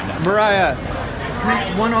Mariah, can I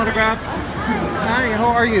have one autograph? Hi, how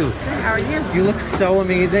are you? Good, how are you? You look so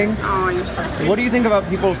amazing. Oh, you're so sweet. What do you think about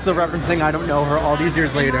people still referencing I don't know her all these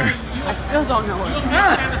years later? I still don't know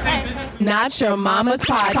her. Not your mama's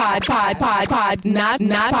pod. Not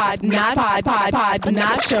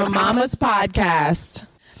your mama's podcast.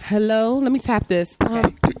 Hello, let me tap this.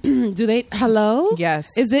 Do they? Hello?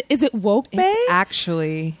 Yes. Is it woke, babe? It's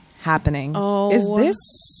actually happening. Oh. Is this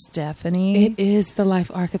Stephanie? It is the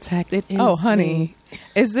life architect. It is. Oh, honey. me.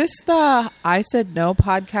 Is this the I Said No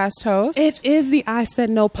podcast host? It is the I Said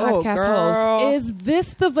No podcast girl. host. Is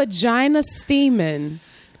this the vagina steaming,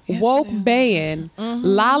 Yes, woke it is. baying,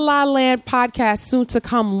 La La Land podcast soon to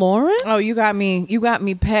come, Lauren? Oh, you got me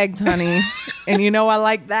pegged, honey. And you know I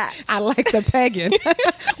like that. I like the pegging.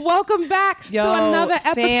 Welcome back to another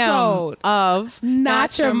episode of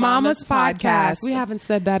Not Your Mama's podcast. We haven't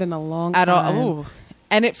said that in a long time. At all. Ooh.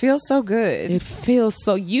 And it feels so good. It feels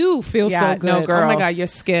so. You feel Yeah, so good. no, girl. Oh my God, your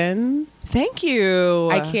skin. Thank you.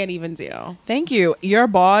 I can't even deal. Thank you. Your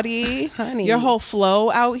body, Honey. your whole flow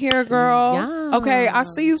out here, girl. Yeah. Okay, I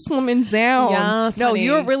see you slimming down. Yes, no, honey.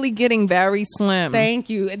 you're really getting very slim. Thank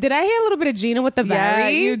you. Did I hear a little bit of Gina with the Yeah,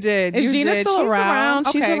 Valley? you did. Is You Gina did. still She's around.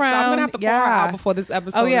 She's Okay, so I'm around. gonna have to pour her Yeah. out before this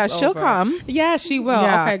episode. Oh, yeah, is she'll over. come. Yeah, she will.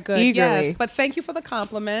 Yeah, Okay, good. eagerly. Yes, but thank you for the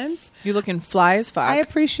compliment. You're looking fly as fuck. I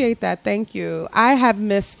appreciate that. Thank you. I have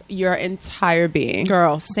missed your entire being,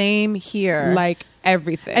 Girl, same here. like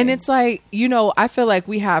everything. And it's like, I feel like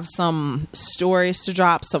we have some stories to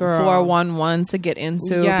drop, some Girl. 411s to get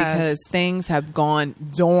into Yes. because things have gone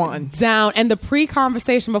down. down. And the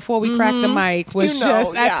pre-conversation before we cracked the mic was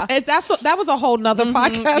that was a whole nother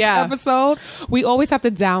podcast Yeah. episode. We always have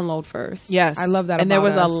to download first. Yes, I love that. And about there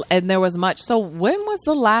was us. and there was much. So when was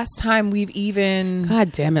the last time we've even?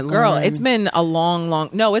 God damn it, girl! Lauren. It's been a long.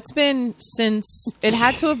 No, it's been since. It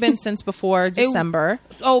had to have been since before December.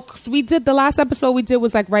 So we did the last episode we did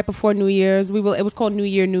was like right before New Year's. It was called New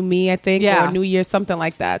Year, New Me, I think, Yeah. or New Year, something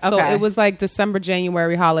like that. So Okay. it was like December,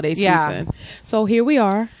 January holiday Yeah. season. So here we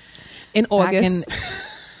are in Back August.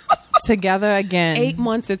 together again. 8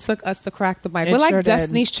 months it took us to crack the mic. It We're like sure did.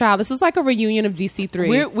 Destiny's Child. This is like a reunion of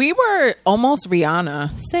DC3. We were almost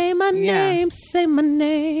Rihanna Say my Yeah. name, say my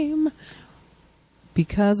name.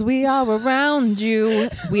 because we are around you.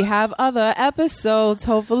 We have other episodes,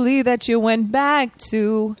 hopefully, that you went back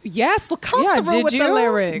to. Yes, look comfortable with the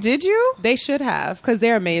lyrics. Did you? They should have, because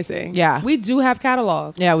they're amazing. Yeah. We do have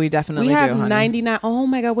catalog. Yeah, we definitely We have do, honey. 99. Oh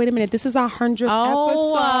my God, wait a minute. This is our 100th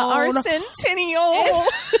our episode. centennial.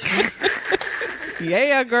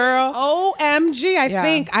 Yeah, girl. OMG, I Yeah.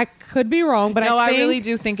 think. I could be wrong, but No, I I think really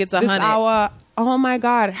do think it's this 100. oh my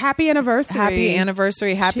God. Happy anniversary. Happy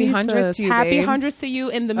anniversary. Happy Jesus. 100th to you, Happy babe. 100th to you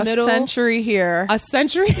in the A middle. century here. A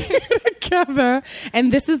century together.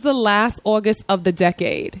 And this is the last August of the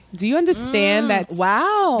decade. Do you understand that?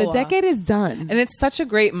 Wow. The decade is done. And it's such a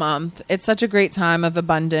great month. It's such a great time of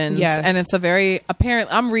abundance. Yes. And it's a very apparent.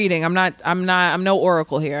 I'm reading. I'm no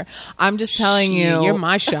oracle here. I'm just telling you. You're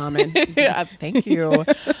my shaman. Yeah, thank you.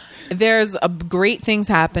 There's great things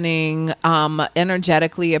happening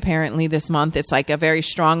energetically, apparently, this month. It's like a very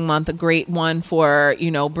strong month, a great one for,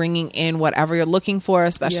 bringing in whatever you're looking for,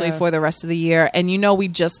 especially Yes. for the rest of the year. And, we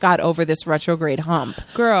just got over this retrograde hump.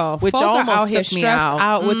 Girl, Which folk are almost out here took me stressed out.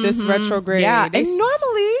 out with this retrograde. Yeah. They And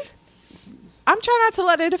normally, I'm trying not to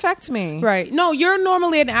let it affect me. Right. No, you're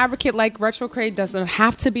normally an advocate. Like, retrograde doesn't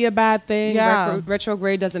have to be a bad thing. Yeah.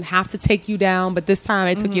 Retrograde doesn't have to take you down, but this time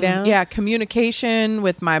it took you down. Yeah, communication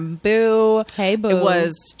with my boo. Hey, boo. It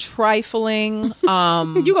was trifling.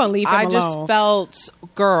 You gonna leave him I alone. just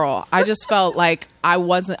felt like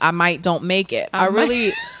I might don't make it. I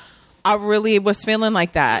really was feeling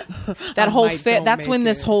like that. That whole that's when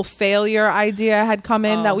this whole failure idea had come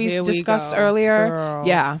in that we here we discussed go. earlier. Girl.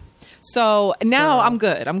 Yeah. So now Girl. I'm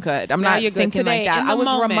good. I'm Now not you're good. thinking Today, like that. in the I was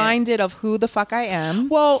moment. reminded of who the fuck I am.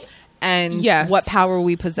 Well, and yes. what power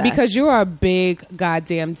we possess. because you are a big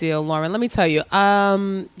goddamn deal, Lauren. Let me tell you.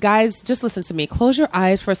 Guys, just listen to me. Close your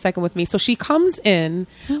eyes for a second with me. So she comes in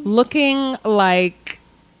looking like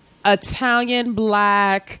Italian,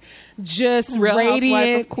 black, just Real Housewife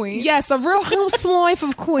radiant. of Queens. Yes, a real housewife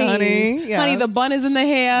of Queens. Honey, yes. Honey, the bun is in the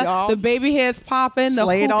hair, Y'all. the baby hair is popping, the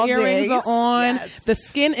Slayed hoop all earrings days. are on, Yes. the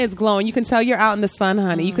skin is glowing. You can tell you're out in the sun,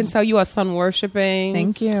 honey. You can tell you are sun worshiping.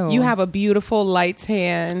 Thank you. You have a beautiful light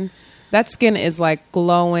tan. That skin is like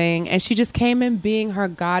glowing, and she just came in being her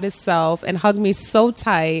goddess self and hugged me so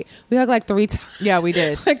tight. We hugged like 3 times. Yeah, we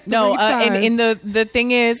did. Like no, 3 times. and the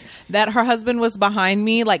thing is that her husband was behind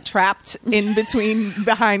me, like trapped in between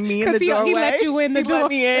behind me in the doorway. He let you in the door. Let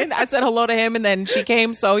me in. I said hello to him, and then she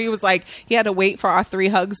came. So he was like, he had to wait for our 3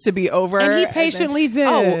 hugs to be over, and he patiently did.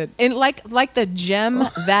 Oh, and like the gem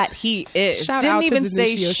that he is, Shout didn't out to even Denise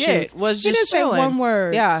say Shields. shit. Was He just didn't chilling. say one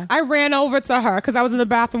word. Yeah, I ran over to her because I was in the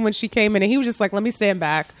bathroom when she came in, and he was just like, "Let me stand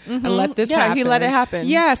back and let this happen." he let it happen.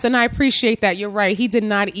 Yes, and I appreciate that. You're right. He did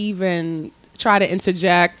not even try to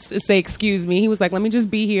interject, say excuse me. He was like, let me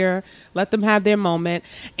just be here, let them have their moment.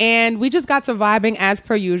 And we just got to vibing as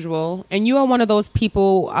per usual. And you are one of those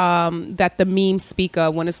people that the memes speak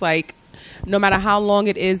of, when it's like, no matter how long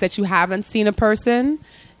it is that you haven't seen a person,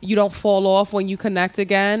 you don't fall off when you connect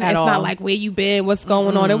again. It's not like, where you been, what's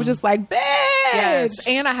going on. It was just like, bitch. Yes,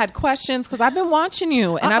 and I had questions because I've been watching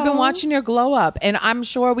you, and I've been watching your glow up, and I'm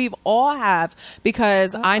sure we've all have,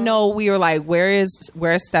 because I know we were like, where's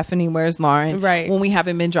Stephanie, where's Lauren, right, when we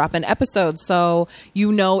haven't been dropping episodes. So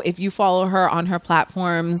if you follow her on her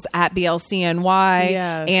platforms at BLCNY,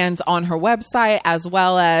 and on her website, as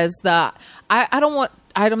well as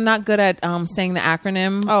I'm not good at saying the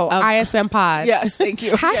acronym. ISM Pod. Yes, thank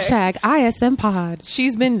you. Hashtag ISM Pod.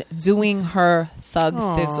 She's been doing her thug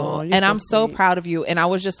thizzle, and I'm so proud of you. And I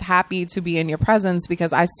was just happy to be in your presence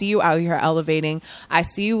because I see you out here elevating. I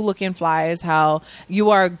see you looking fly as hell. You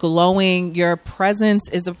are glowing. Your presence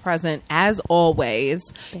is a present as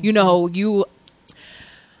always.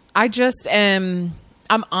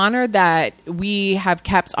 I'm honored that we have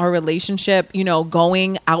kept our relationship,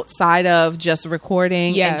 going outside of just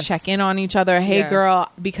recording and check in on each other. Hey,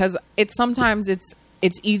 girl, because sometimes it's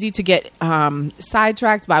easy to get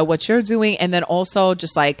sidetracked by what you're doing, and then also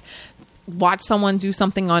just like watch someone do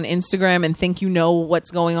something on Instagram and think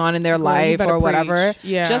what's going on in their life or whatever.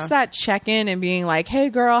 Yeah. Just that check-in and being like, hey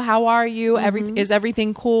girl, how are you? Is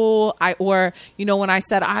everything cool? When I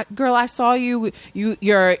said, girl, I saw you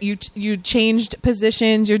changed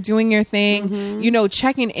positions, you're doing your thing,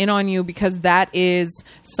 checking in on you, because that is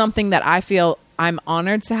something that I feel I'm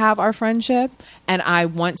honored to have our friendship, and I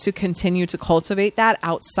want to continue to cultivate that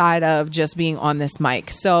outside of just being on this mic.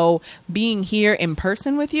 So being here in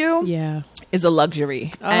person with you is a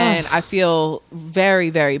luxury, and I feel very,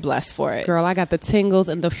 very blessed for it. Girl, I got the tingles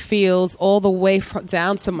and the feels all the way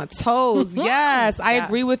down to my toes. Yes, I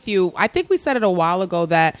agree with you. I think we said it a while ago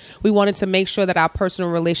that we wanted to make sure that our personal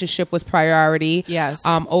relationship was priority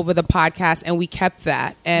over the podcast, and we kept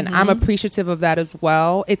that. And I'm appreciative of that as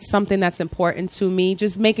well. It's something that's important to me,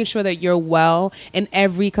 just making sure that you're well in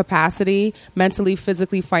every capacity, mentally,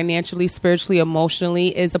 physically, financially, spiritually,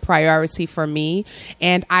 emotionally, is a priority for me.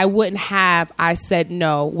 And I wouldn't have I Said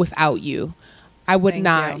No without you. I would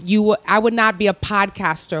not. I would not be a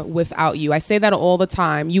podcaster without you. I say that all the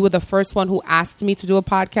time. You were the first one who asked me to do a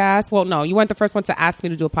podcast. Well, no, you weren't the first one to ask me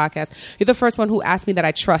to do a podcast. You're the first one who asked me that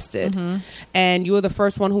I trusted. And you were the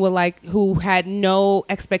first one who had no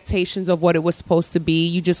expectations of what it was supposed to be.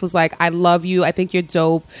 You just was like, I love you. I think you're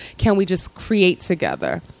dope. Can we just create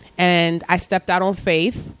together? And I stepped out on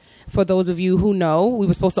faith. For those of you who know, we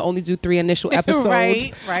were supposed to only do 3 initial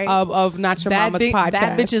episodes right. of Not Your Mama's podcast.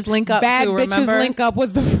 Bad Bitches Link Up Bad too, Bitches remember? Link Up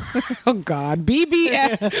was the... Oh, God.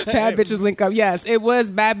 BBF. Bad Bitches Link Up. Yes, it was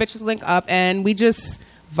Bad Bitches Link Up, and we just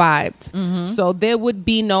vibed. So there would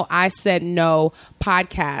be no I Said No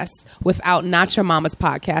podcast without Not Your Mama's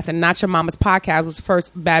podcast. And Not Your Mama's podcast was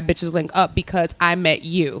first Bad Bitches Link Up because I met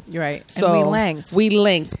you. You're right. So and we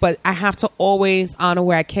linked. But I have to always honor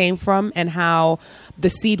where I came from and how the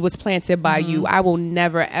seed was planted by you. I will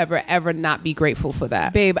never, ever, ever not be grateful for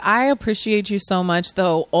that. Babe, I appreciate you so much,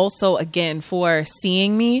 though, also, again, for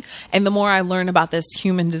seeing me. And the more I learn about this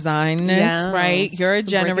human designness, right? You're a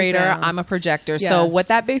generator. I'm a projector. Yes. So what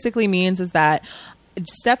that basically means is that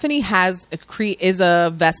Stephanie is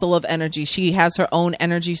a vessel of energy. She has her own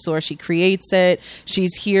energy source. She creates it.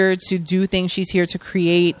 She's here to do things. She's here to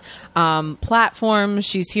create platforms.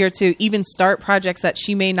 She's here to even start projects that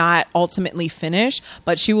she may not ultimately finish,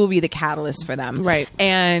 but she will be the catalyst for them. Right.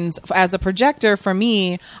 And as a projector, for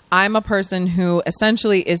me, I'm a person who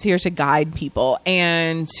essentially is here to guide people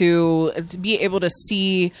and to be able to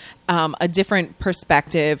see a different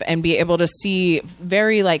perspective and be able to see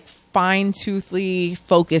very fine-toothly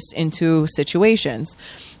focused into situations.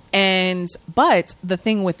 But the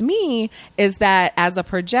thing with me is that as a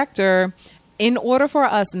projector, in order for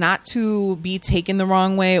us not to be taken the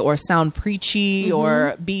wrong way or sound preachy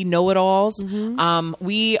or be know-it-alls,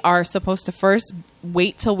 we are supposed to first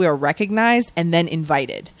wait till we're recognized and then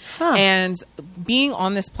invited. And being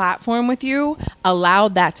on this platform with you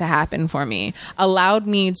allowed that to happen for me, allowed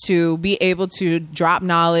me to be able to drop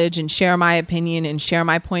knowledge and share my opinion and share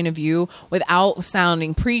my point of view without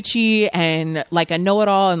sounding preachy and like a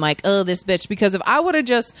know-it-all and like, oh, this bitch. Because if I would have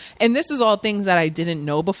just, and this is all things that I didn't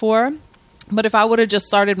know before, but if I would have just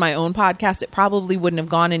started my own podcast, it probably wouldn't have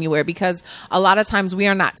gone anywhere, because a lot of times we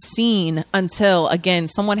are not seen until, again,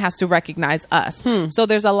 someone has to recognize us. So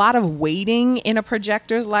there's a lot of waiting in a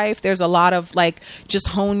projector's life. There's a lot of like, just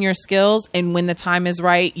hone your skills. And when the time is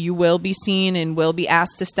right, you will be seen and will be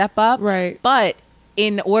asked to step up. Right. But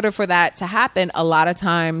in order for that to happen, a lot of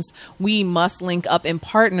times we must link up and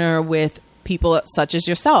partner with people such as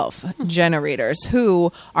yourself, generators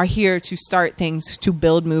who are here to start things, to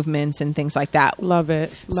build movements and things like that. Love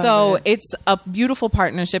it. It's a beautiful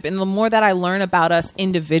partnership. And the more that I learn about us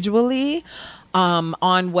individually,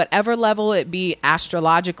 on whatever level it be,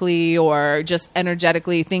 astrologically or just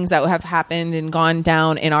energetically, things that have happened and gone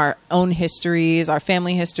down in our own histories, our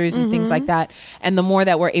family histories and things like that. And the more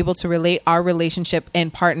that we're able to relate, our relationship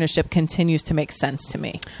and partnership continues to make sense to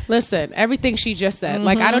me. Listen, everything she just said,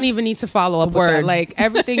 like, I don't even need to follow up with that. Like,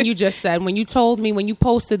 everything you just said, when you told me, when you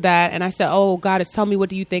posted that, and I said, oh, Goddess, tell me, what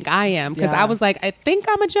do you think I am? Because I was like, I think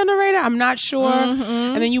I'm a generator. I'm not sure.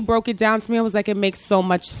 And then you broke it down to me. I was like, it makes so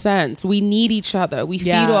much sense. We need each other. We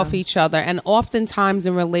feed off each other. And oftentimes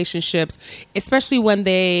in relationships, especially when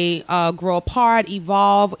they grow apart,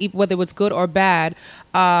 evolve, whether it was good or bad,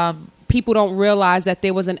 people don't realize that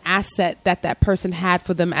there was an asset that person had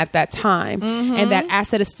for them at that time. And that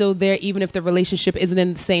asset is still there, even if the relationship isn't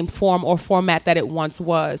in the same form or format that it once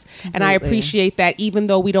was. Completely. And I appreciate that, even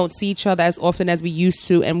though we don't see each other as often as we used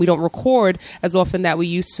to, and we don't record as often that we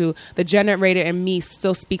used to, the generator in me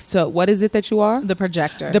still speaks to, what is it that you are? The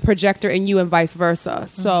projector. The projector in you, and vice versa.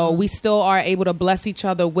 So we still are able to bless each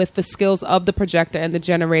other with the skills of the projector and the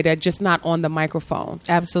generator, just not on the microphone.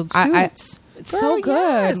 Absolutely. It's so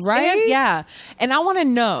good, right? And I want to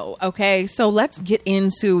know, okay, so let's get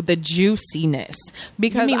into the juiciness,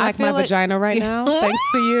 because you mean like my vagina right now, thanks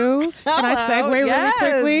to you. Can I segue really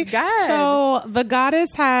quickly? Good. So the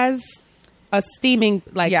Goddess has a steaming,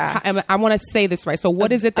 like, I want to say this right. So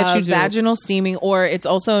what is it that you do? Vaginal steaming, or it's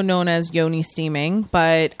also known as yoni steaming,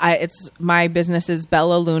 but my business is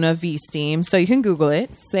Bella Luna V Steam, so you can Google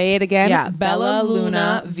it. Say it again. Yeah, Bella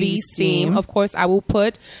Luna V Steam. Of course, I will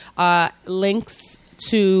put links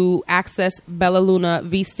to access Bella Luna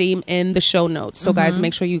V Steam in the show notes. So guys,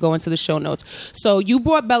 make sure you go into the show notes. So you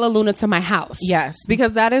brought Bella Luna to my house. Yes,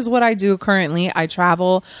 because that is what I do currently. I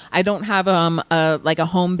travel. I don't have a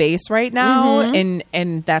home base right now,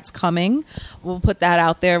 and that's coming. We'll put that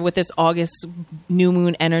out there with this August new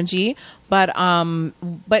moon energy. But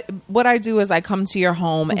what I do is I come to your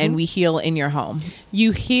home and we heal in your home.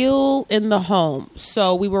 You heal in the home.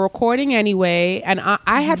 So we were recording anyway, and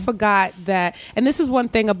I had forgot that. And this is one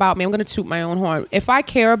thing about me. I'm going to toot my own horn. If I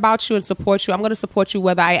care about you and support you, I'm going to support you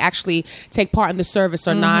whether I actually take part in the service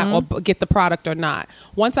or not, or get the product or not.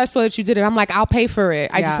 Once I saw that you did it, I'm like, I'll pay for it.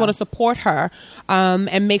 I just want to support her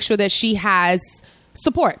and make sure that she has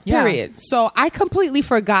support, period. So I completely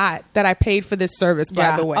forgot that I paid for this service,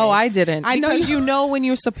 by the way. Oh, I didn't. I because you know when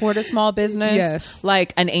you support a small business,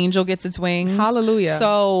 like an angel gets its wings. Hallelujah.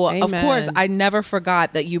 So, Amen. Of course, I never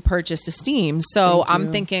forgot that you purchased a steam. So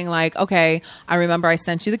I'm thinking like, okay, I remember I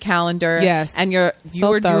sent you the calendar. Yes. And you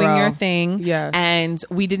were doing your thing. Yes. And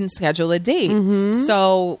we didn't schedule a date.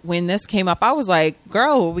 So when this came up, I was like,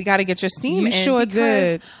 girl, we got to get your steam. You sure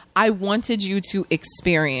did. I wanted you to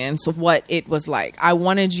experience what it was like. I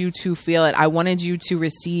wanted you to feel it. I wanted you to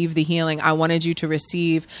receive the healing. I wanted you to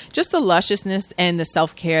receive just the lusciousness and the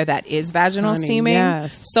self-care that is vaginal steaming.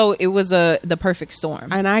 Yes. So it was the perfect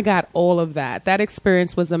storm. And I got all of that. That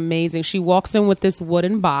experience was amazing. She walks in with this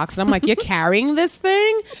wooden box, and I'm like, you're carrying this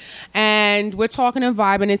thing? And we're talking and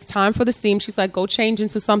vibing. It's time for the steam. She's like, go change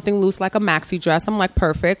into something loose like a maxi dress. I'm like,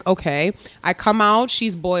 perfect. Okay. I come out.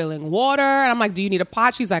 She's boiling water. And I'm like, do you need a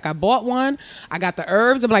pot? She's like, I bought one. I got the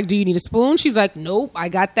herbs. I'm like, do you need a spoon? She's like, nope, I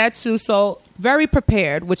got that too. So very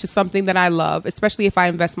prepared, which is something that I love, especially if I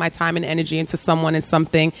invest my time and energy into someone and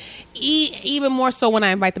something, even more so when I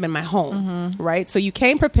invite them in my home, right? So you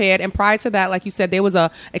came prepared. And prior to that, like you said, there was a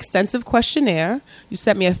extensive questionnaire. You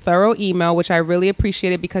sent me a thorough email, which I really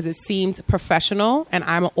appreciated because it seemed professional, and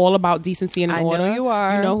I'm all about decency and order. I know you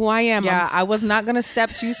are. You know who I am. Yeah, I was not going to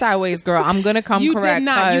step to you sideways, girl. I'm going to come you correct. You did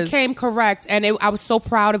not. You came correct. And I was so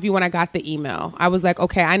proud of you when I got the email. I was like,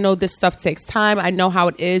 okay, I know this stuff takes time. I know how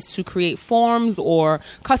it is to create form. forms or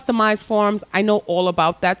customized forms. I know all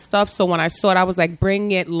about that stuff. So when I saw it, I was like,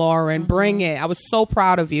 bring it, Lauren, bring it. I was so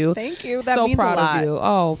proud of you. Thank you. That so means proud a lot. of you.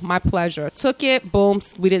 Oh, my pleasure. Took it, boom,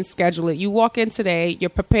 we didn't schedule it. You walk in today, you're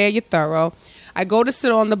prepared, you're thorough. I go to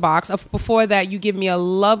sit on the box. Before that, you give me a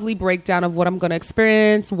lovely breakdown of what I'm going to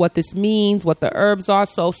experience, what this means, what the herbs are.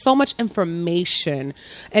 So much information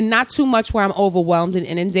and not too much where I'm overwhelmed and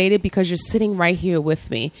inundated because you're sitting right here with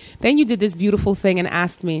me. Then you did this beautiful thing and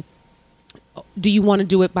asked me, do you want to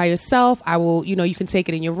do it by yourself? I will, you can take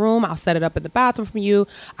it in your room. I'll set it up in the bathroom for you.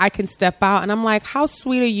 I can step out. And I'm like, how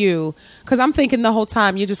sweet are you? Because I'm thinking the whole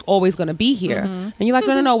time, you're just always going to be here. And you're like,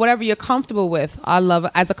 no, whatever you're comfortable with. I love,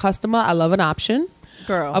 as a customer, I love an option.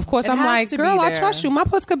 Girl. Of course, It I'm has like, to girl, be I there. trust you. My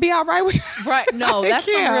puss could be all right with you. Right. No,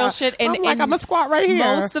 that's some real shit. And I'm like, and I'm a squat right here.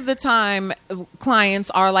 Most of the time, clients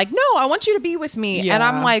are like, no, I want you to be with me. Yeah. And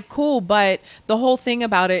I'm like, cool. But the whole thing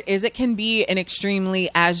about it is it can be an extremely,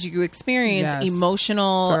 as you experience, Yes.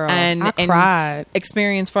 emotional Girl, and I cried.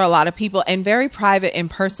 experience for a lot of people and very private and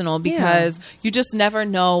personal because you just never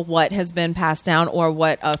know what has been passed down or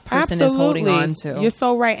what a person is holding on to. You're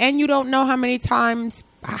so right. And you don't know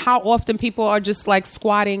how often people are just like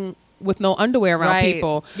squatting with no underwear around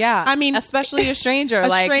people. Yeah. I mean, especially a stranger. a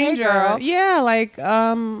like, stranger. hey, girl. Yeah, like,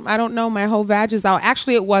 I don't know. My whole vag is out.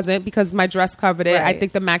 Actually, it wasn't because my dress covered it. I Right.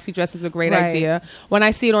 think the maxi dress is a great Right. idea. When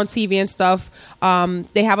I see it on TV and stuff,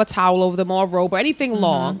 they have a towel over them or a robe or anything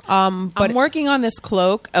long. But I'm working on this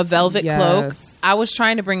cloak, a velvet Yes. cloak. I was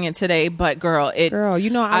trying to bring it today, but girl, girl,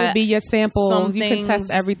 I would be your sample. some You can test things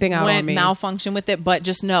everything out went on me. malfunction with it, but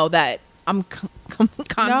just know that I'm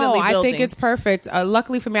constantly No, I building. think it's perfect.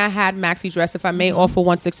 Luckily for me, I had maxi dress. If I may offer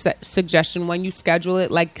one suggestion, when you schedule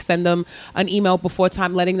it, like send them an email before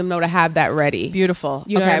time, letting them know to have that ready. beautiful.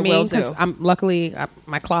 You know okay, what I mean? will do. I'm luckily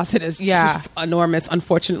my closet is Yeah. enormous,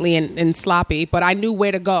 unfortunately, and sloppy. But I knew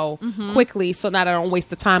where to go quickly so that I don't waste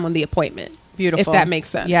the time on the appointment. Beautiful. If that makes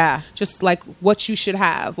sense. Yeah. Just like what you should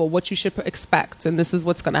have or what you should expect, and this is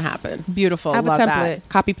what's going to happen. Beautiful. I have Love a template. that.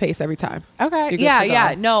 Copy paste every time. Okay. You're good Yeah, to go.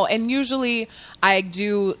 yeah. No, and usually I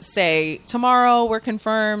do say tomorrow we're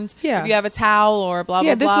confirmed. Yeah. If you have a towel or blah blah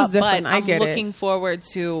Yeah, this blah. was different. But I I'm get it. looking forward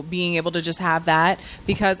to being able to just have that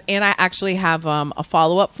because and I actually have a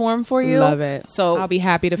follow up form for you. Love it. So I'll be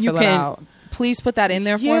happy to you fill it can out. Please put that in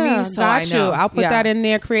there for me. So I got know. you. I'll put Yeah. that in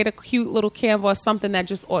there. Create a cute little Canva or something that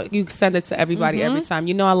just or you send it to everybody every time.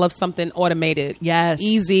 You know, I love something automated. Yes.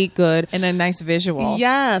 easy, good. and a nice visual.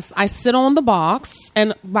 Yes, I sit on the box,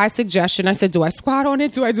 and by suggestion, I said, "Do I squat on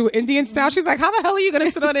it? Do I do Indian style?" She's like, "How the hell are you going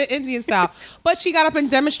to sit on it Indian style?" But she got up and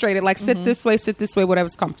demonstrated, like, sit this way,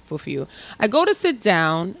 whatever's comfortable for you. I go to sit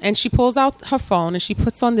down, and she pulls out her phone and she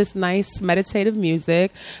puts on this nice meditative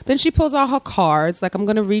music. Then she pulls out her cards, like, "I'm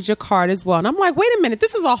going to read your card as well." And I'm like, "Wait a minute,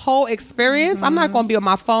 this is a whole experience. I'm not going to be on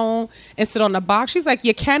my phone and sit on the box." She's like,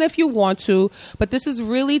 "You can if you want to, but this is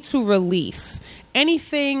really to release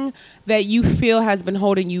anything that you feel has been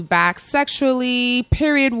holding you back sexually,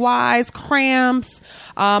 period wise, cramps."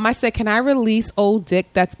 I said, "Can I release old dick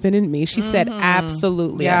that's been in me?" She said,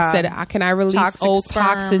 "Absolutely." Yeah. I said, "Can I release Toxic old sperm.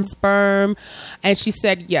 toxin sperm?" And she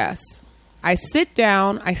said, "Yes." I sit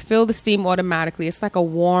down, I feel the steam automatically. It's like a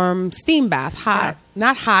warm steam bath, hot.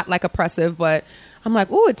 Not hot like oppressive, but I'm like,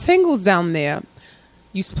 "Ooh, it tingles down there."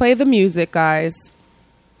 You play the music, guys.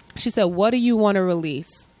 She said, "What do you want to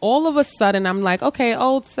release?" All of a sudden, I'm like, okay,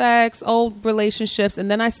 old sex, old relationships. And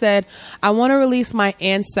then I said, I want to release my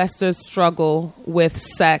ancestors' struggle with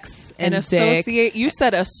sex and dick. You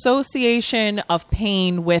said association of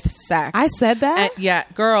pain with sex. I said that? And, yeah,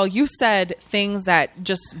 girl, you said things that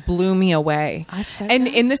just blew me away. I said and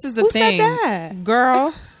that? and this is the Who said thing, that?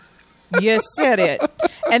 girl. You said it.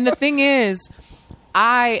 And the thing is,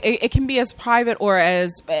 it can be as private or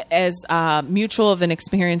as mutual of an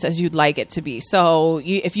experience as you'd like it to be. So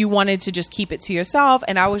if you wanted to just keep it to yourself,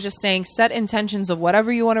 and I was just saying, set intentions of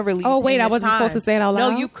whatever you want to release. Oh, wait, in I this wasn't time. supposed to say it out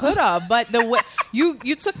loud? No, you could have, but the way you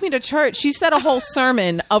took me to church. She said a whole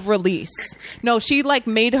sermon of release. No, she like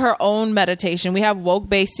made her own meditation. We have Woke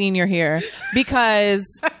Bay Senior here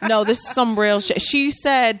because no, this is some real shit. She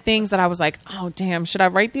said things that I was like, oh damn, should I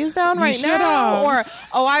write these down right should now? have.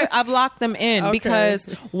 Or I've locked them in Okay. because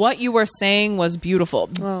what you were saying was beautiful.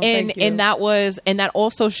 thank you. And that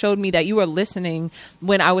also showed me that you were listening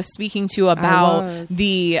when I was speaking to you about was.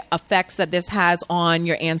 the effects that this has on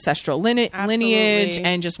your ancestral lineage Absolutely.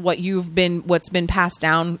 and just what's been passed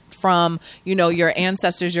down from, your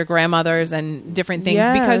ancestors, your grandmothers, and different things,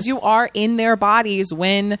 Yes. because you are in their bodies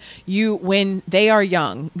when they are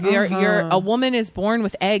young. A woman is born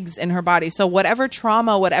with eggs in her body. So whatever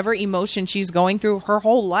trauma, whatever emotion she's going through her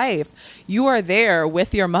whole life, you are there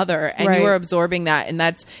with your mother, and you are absorbing that. And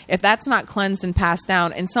if that's not cleansed and passed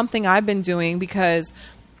down, and something I've been doing, because,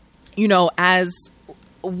 as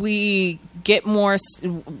we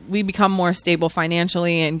become more stable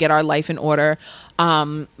financially and get our life in order.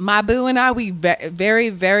 My boo and I, we very,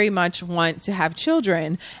 very much want to have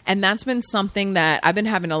children. And that's been something that I've been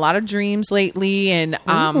having a lot of dreams lately. And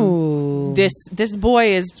this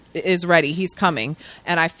boy is ready. He's coming.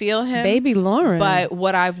 And I feel him. Baby Lauren. But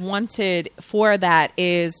what I've wanted for that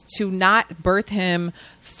is to not birth him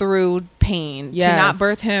through pain, to not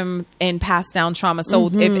birth him and pass down trauma. So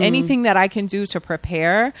if anything that I can do to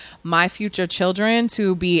prepare my future children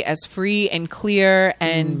to be as free and clear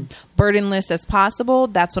and burdenless as possible,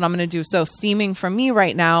 that's what I'm going to do. So steaming for me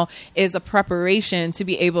right now is a preparation to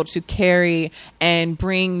be able to carry and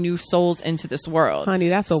bring new souls into this world. Honey,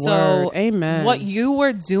 that's a word. Amen. What you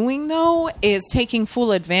were doing, though, is taking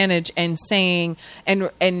full advantage and saying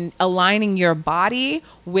and aligning your body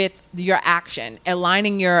with your action,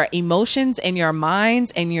 aligning your emotions and your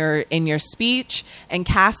minds and your speech, and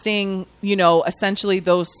casting, essentially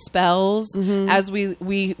those spells as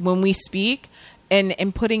we when we speak.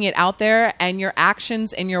 And putting it out there, and your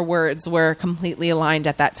actions and your words were completely aligned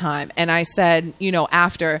at that time. And I said,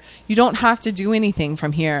 after, you don't have to do anything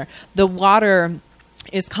from here. The water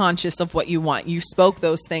is conscious of what you want. You spoke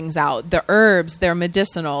those things out. The herbs, they're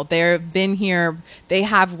medicinal. They've been here. They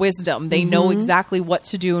have wisdom. They know exactly what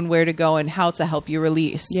to do and where to go and how to help you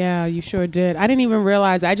release. Yeah, you sure did. I didn't even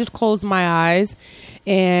realize. I just closed my eyes,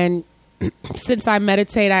 and since I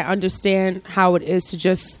meditate, I understand how it is to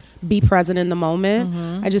just be present in the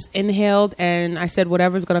moment. I just inhaled and I said,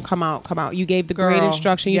 whatever's going to come out, come out. You gave the great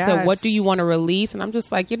instruction. You said, what do you want to release? And I'm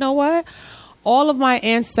just like, you know what? All of my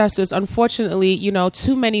ancestors, unfortunately,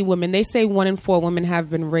 too many women, they say 1 in 4 women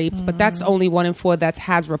have been raped, but that's only 1 in 4 that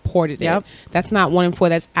has reported it. That's not 1 in 4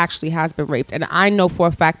 that actually has been raped. And I know for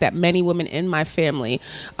a fact that many women in my family,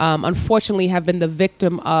 unfortunately, have been the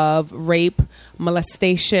victim of rape,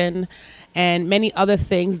 molestation, and many other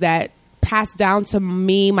things that passed down to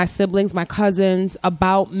me, my siblings, my cousins,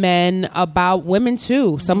 about men, about women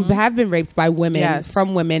too. Some have been raped by women,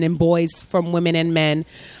 from women, and boys from women and men.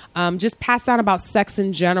 Just passed down about sex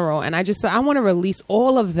in general. And I just said, I want to release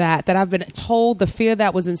all of that I've been told, the fear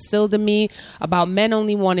that was instilled in me about men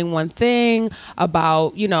only wanting one thing,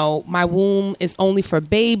 about, my womb is only for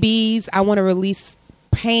babies. I want to release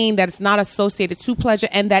pain that is not associated to pleasure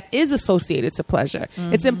and that is associated to pleasure.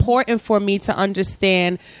 It's important for me to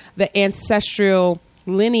understand the ancestral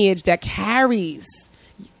lineage that carries,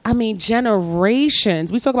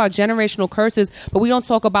 generations. We talk about generational curses, but we don't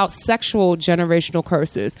talk about sexual generational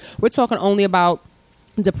curses. We're talking only about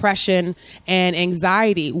depression and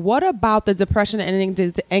anxiety. What about the depression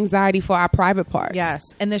and anxiety for our private parts? Yes.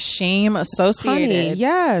 And the shame associated. Honey,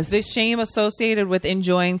 yes. The shame associated with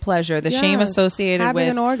enjoying pleasure. The shame associated having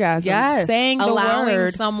with an orgasm. Yes. Saying the allowing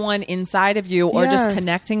word. someone inside of you, or just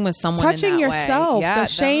connecting with someone touching in that yourself. way. Yeah, the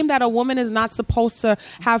shame that a woman is not supposed to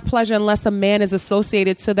have pleasure unless a man is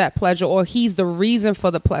associated to that pleasure or he's the reason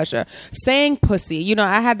for the pleasure. Saying pussy.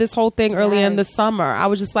 I had this whole thing earlier in the summer. I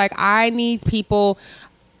was just like, I need me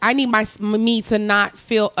to not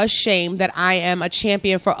feel ashamed that I am a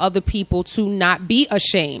champion for other people to not be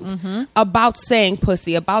ashamed about saying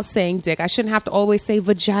pussy, about saying dick. I shouldn't have to always say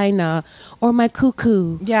vagina or my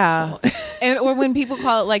cuckoo. Yeah. Or when people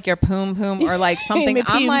call it like your poom poom or like something,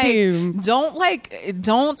 I'm like,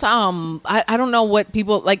 don't, I don't know what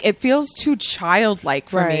people like. It feels too childlike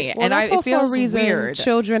for me. Well, and it feels a reason weird.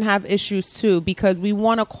 Children have issues too, because we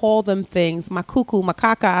want to call them things, my cuckoo, my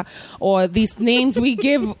caca, or these names we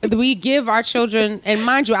give our children. And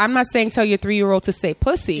mind you, I'm not saying tell your 3-year-old to say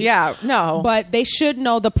pussy. Yeah, no. But they should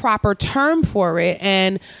know the proper term for it.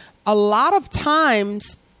 And a lot of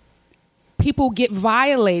times people get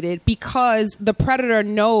violated because the predator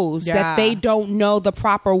knows that they don't know the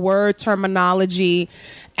proper word terminology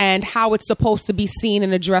and how it's supposed to be seen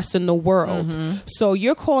and addressed in the world. So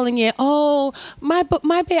you're calling it, oh, my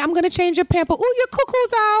baby, I'm going to change your pamper. Oh, your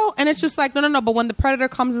cuckoo's out. And it's just like, no. But when the predator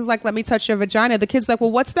comes and is like, let me touch your vagina, the kid's like, well,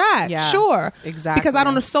 what's that? Yeah, sure. Exactly. Because I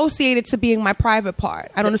don't associate it to being my private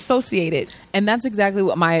part. I don't associate it. And that's exactly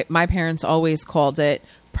what my parents always called it.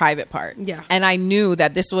 Private part. Yeah. And I knew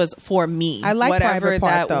that this was for me. I like whatever private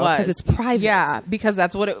part that though, was. because it's private. Yeah, because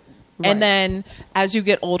that's what it And then as you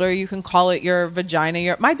get older, you can call it your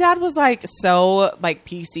vagina. My dad was like so like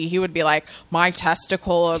PC. He would be like, my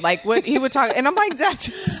testicle, or like what he would talk. And I'm like, Dad,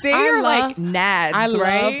 just say you're like nads, I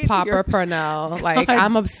right? love Papa Purnell. Like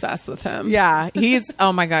I'm obsessed with him. Yeah, he's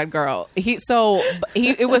oh my god, girl.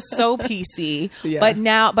 It was so PC.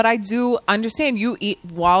 But I do understand you.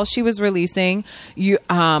 While she was releasing,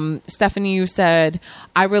 Stephanie, you said,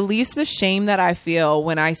 I release the shame that I feel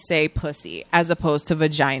when I say pussy as opposed to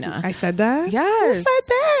vagina. I said that? Yes. Who said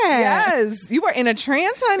that? Yes. You were in a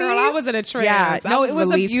trance, honey. Girl, I was in a trance. Yeah. No, it was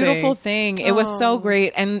releasing. a beautiful thing. It was so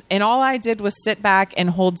great. And all I did was sit back and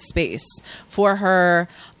hold space for her,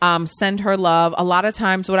 send her love. A lot of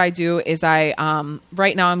times what I do is right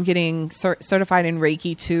now I'm getting certified in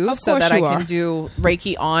Reiki too, so that I can do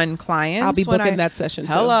Reiki on clients. I'll be booking that session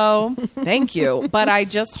too. Hello. Thank you. But I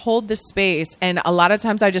just hold the space. And a lot of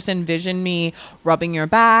times I just envision me rubbing your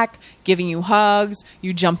back, giving you hugs,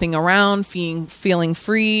 you jumping around, feeling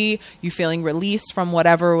free, you feeling released from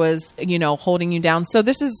whatever was, holding you down. So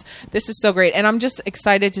this is so great. And I'm just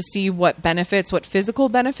excited to see what physical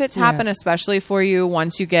benefits happen, especially for you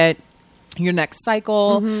once you get your next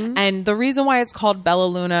cycle. And the reason why it's called Bella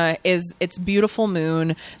Luna is it's beautiful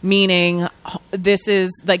moon, meaning this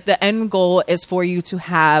is like the end goal is for you to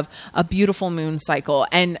have a beautiful moon cycle.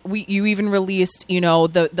 And you even released,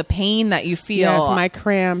 the pain that you feel. Yes, my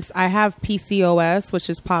cramps. I have PCOS, which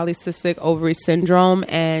is polycystic ovary syndrome,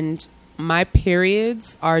 and my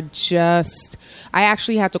periods are just, I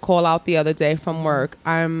actually had to call out the other day from work.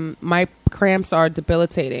 My cramps are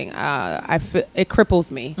debilitating. It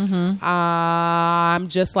cripples me. I'm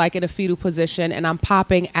just like in a fetal position, and I'm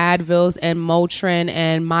popping Advils and Motrin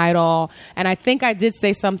and Midol. And I think I did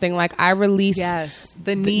say something like I release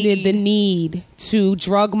the need to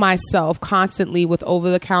drug myself constantly with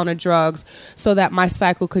over-the-counter drugs so that my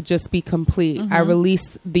cycle could just be complete. I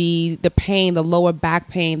released the pain, the lower back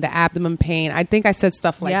pain, the abdomen pain. I think I said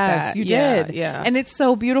stuff like that. Yes, you did. Yeah. And it's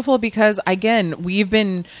so beautiful because, again, we've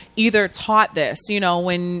been either taught this,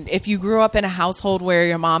 if you grew up in a household where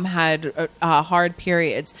your mom had hard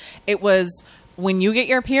periods, it was, when you get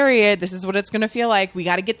your period, this is what it's going to feel like. We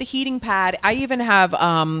got to get the heating pad. I even have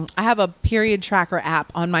I have a period tracker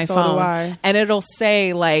app on my phone, do I. and it'll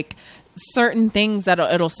say like certain things that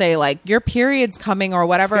it'll say like your period's coming or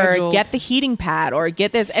whatever. Scheduled. Get the heating pad or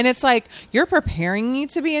get this, and it's like you're preparing me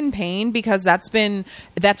to be in pain because that's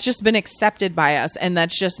just been accepted by us, and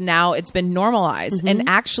that's just now it's been normalized. And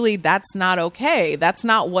actually, that's not okay. That's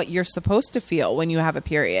not what you're supposed to feel when you have a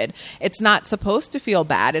period. It's not supposed to feel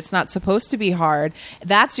bad. It's not supposed to be hard.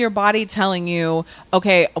 That's your body telling you,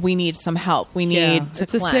 okay, we need some help. We need to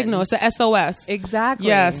It's cleanse. a signal. It's a SOS. Exactly.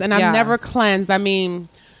 Yes, and I've never cleansed. I mean,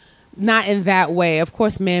 not in that way. Of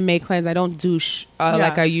course, man-made cleanse. I don't douche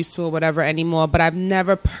like I used to or whatever anymore. But I've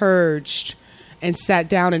never purged and sat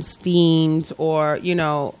down and steamed or,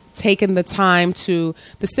 taken the time to,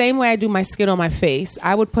 the same way I do my skin on my face.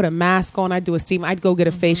 I would put a mask on. I'd do a steam. I'd go get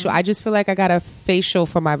a facial. I just feel like I got a facial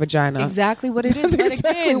for my vagina. Exactly what it is. That's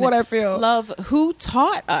exactly what I feel. Love, who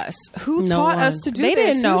taught us? Who taught us to do They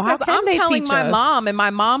this? didn't know. Who How says, can I'm they telling teach my us? mom, and my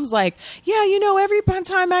mom's like, yeah, every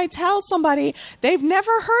time I tell somebody, they've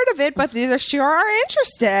never heard of it, but they sure are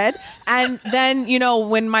interested. And then,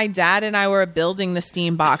 when my dad and I were building the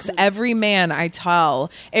steam box, every man I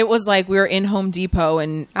tell, it was like we were in Home Depot,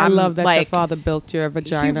 and I love that like, your father built your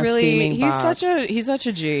vagina steaming he's box. he's such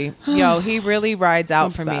a G. Yo, he really rides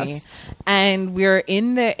out for me. Obsessed. And we're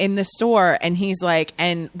in the store, and he's like,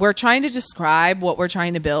 and we're trying to describe what we're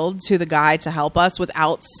trying to build to the guy to help us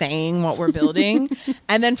without saying what we're building.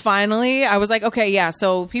 And then finally I was like, okay, yeah,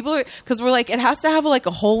 so because we're like, it has to have like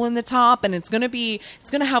a hole in the top, and it's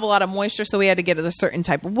gonna have a lot of moisture, so we had to get a certain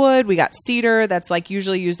type of wood. We got cedar that's like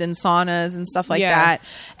usually used in saunas and stuff like that.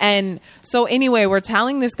 And so anyway, we're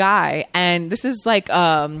telling this guy, and this is like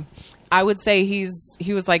I would say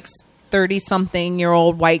he was like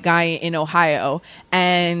 30-something-year-old white guy in Ohio,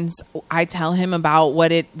 and I tell him about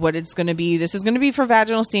what it's going to be. This is going to be for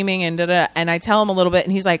vaginal steaming, and and I tell him a little bit,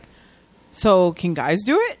 and he's like, "So can guys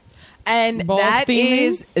do it?" And Ball that steaming?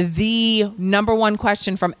 is the number one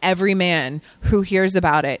question from every man who hears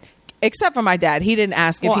about it. Except for my dad. He didn't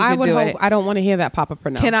ask if he could do it. I don't want to hear that, Papa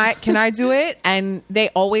Purnell. Can I do it? And they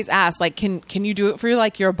always ask, like, can you do it for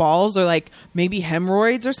like your balls or like maybe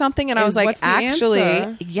hemorrhoids or something? And I was like, what's the actually,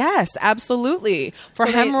 answer? yes, absolutely. For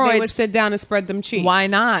So hemorrhoids, they would sit down and spread them cheeks. why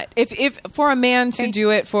not? If for a man to do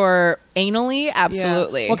it for anally,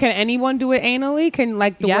 absolutely. Yeah. Well, can anyone do it anally? Can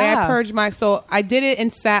like the way I Yeah. purge my? So I did it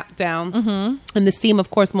and sat down, and the steam, of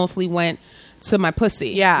course, mostly went to my pussy.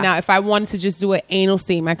 Yeah. Now, if I wanted to just do an anal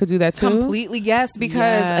steam, I could do that too. Completely yes,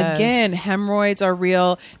 because again, hemorrhoids are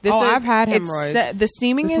real. I've had hemorrhoids. The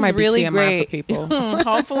steaming This is might be really TMI great. for people.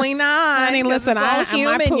 Hopefully not. I mean, 'cause listen, it's all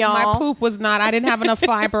human, my poop was not. I didn't have enough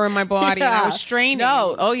fiber in my body. And I was straining.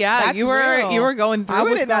 No, oh yeah, That's you were going I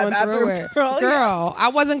through was it in that going through bathroom, it. girl. Girl, I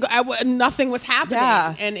wasn't. Nothing was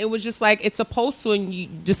happening, and it was just like it's supposed to.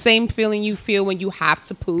 And the same feeling you feel when you have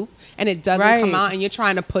to poop and it doesn't come out, and you're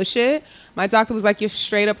trying to push it. My doctor was like, "You're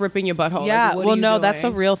straight up ripping your butthole." Yeah, like, well, no, doing? that's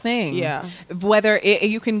a real thing. Yeah, whether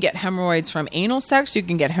you can get hemorrhoids from anal sex, you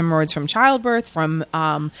can get hemorrhoids from childbirth, from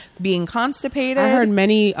being constipated. I heard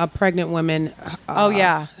many pregnant women. Oh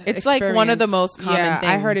yeah, it's like one of the most common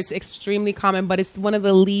things. I heard it's extremely common, but it's one of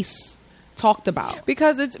the least talked about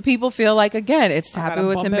because it's people feel like again it's taboo,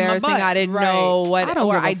 it's embarrassing. I didn't know what,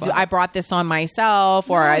 I brought this on myself,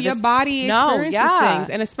 or your body experiences things,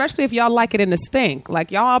 and especially if y'all like it in the stink, like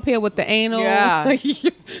y'all up here with the anal. Yeah,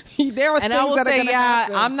 there are and things I will that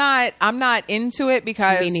say, I'm not into it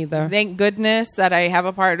because me neither. Thank goodness that I have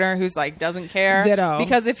a partner who's like doesn't care. Ditto.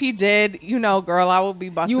 Because if he did, girl, I would be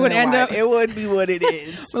busting. You would end up. It would be what it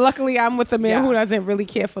is. Luckily, I'm with a man who doesn't really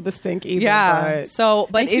care for the stink either. Yeah.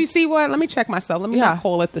 But you see what? Let me check myself. Let me not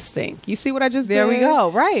call it the stink. You see what I just did? There we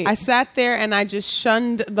go. Right. I sat there and I just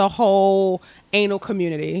shunned the whole anal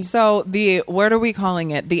community. So what are we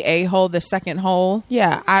calling it? The a-hole, the second hole?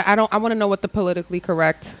 Yeah. I want to know what the politically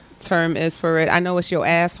correct term is for it. I know it's your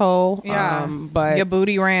asshole. Yeah. But your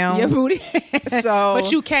booty rounds. Your booty. So,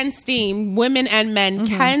 but you can steam. Women and men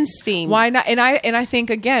can steam. Why not? And I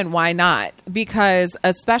think again, why not? Because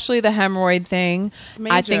especially the hemorrhoid thing,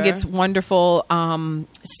 I think it's wonderful.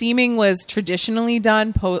 Steaming was traditionally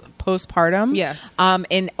done postpartum. Yes.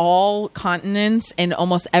 In all continents, in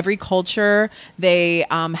almost every culture, they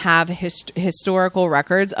have historical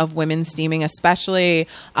records of women steaming, especially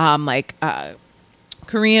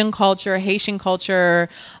Korean culture, Haitian culture,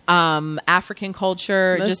 African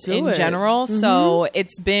culture, just in general. Mm-hmm. So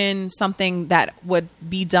it's been something that would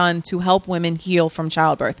be done to help women heal from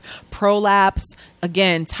childbirth. Prolapse,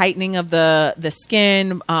 again, tightening of the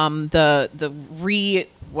skin, the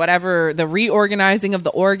reorganizing of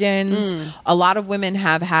the organs. A lot of women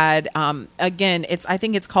have had, again, I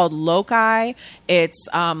think it's called loci. It's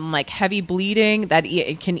like heavy bleeding that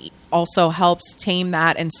it can also helps tame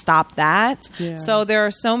that and stop that. Yeah. So there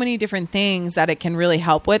are so many different things that it can really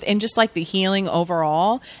help with, and just like the healing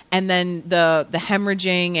overall, and then the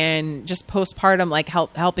hemorrhaging and just postpartum, like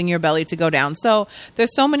helping your belly to go down. So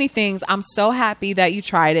there's so many things. I'm so happy that you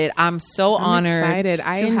tried it. I'm honored. Excited.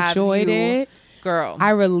 I enjoyed it. Girl,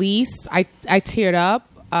 I released. I teared up.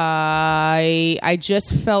 I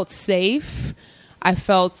just felt safe. I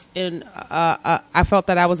felt I felt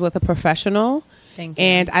that I was with a professional. Thank you.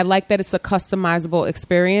 And I like that it's a customizable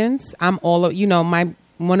experience. I'm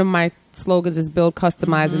one of my slogans is build,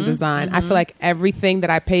 customize, and design. I feel like everything that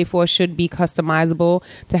I pay for should be customizable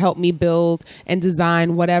to help me build and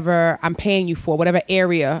design whatever I'm paying you for, whatever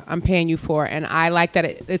area I'm paying you for. And I like that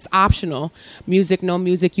it's optional. Music, no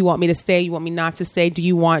music. You want me to stay? You want me not to stay? Do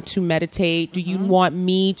you want to meditate? Do you want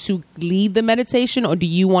me to lead the meditation, or do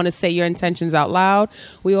you want to say your intentions out loud?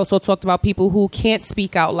 We also talked about people who can't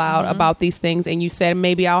speak out loud about these things, and you said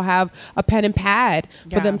maybe I'll have a pen and pad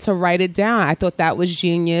for them to write it down. I thought that was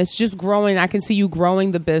genius. Just growing. I can see you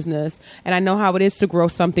growing the business, and I know how it is to grow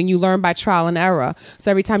something. You learn by trial and error. So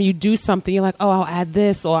every time you do something, you're like, oh, I'll add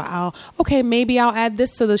this, or maybe I'll add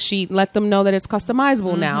this to the sheet. Let them know that it's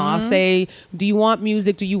customizable now. I'll say, do you want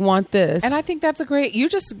music? Do you want this? And I think that's a great, you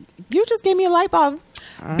just gave me a light bulb.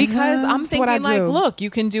 Because I'm thinking like, look, you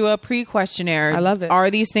can do a pre-questionnaire. I love it.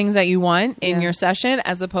 Are these things that you want in your session,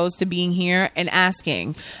 as opposed to being here and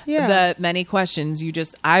asking the many questions?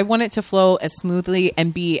 I want it to flow as smoothly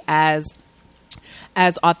and be as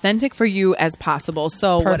authentic for you as possible.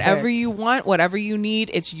 So whatever you want, whatever you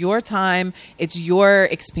need, it's your time, it's your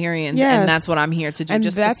experience, and that's what I'm here to do. And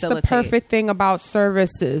just that's facilitate. The perfect thing about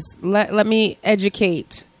services. Let me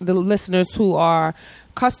educate the listeners who are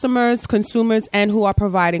customers, consumers, and who are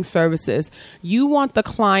providing services. You want the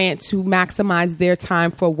client to maximize their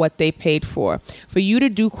time for what they paid for. For you to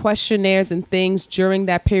do questionnaires and things during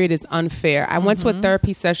that period is unfair. I went to a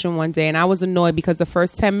therapy session one day, and I was annoyed because the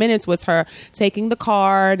first 10 minutes was her taking the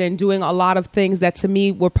card and doing a lot of things that to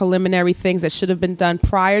me were preliminary things that should have been done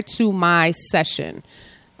prior to my session.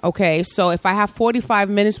 Okay, so if I have 45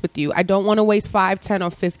 minutes with you, I don't want to waste 5, 10, or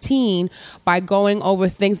 15 by going over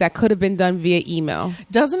things that could have been done via email.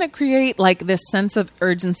 Doesn't it create like this sense of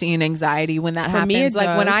urgency and anxiety when that happens? Me,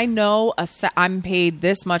 like when I know I'm paid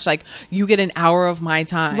this much, like you get an hour of my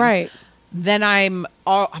time. Right. then I'm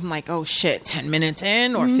like, oh shit, 10 minutes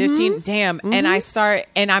in or 15, damn. And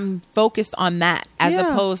I'm focused on that as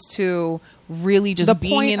opposed to really just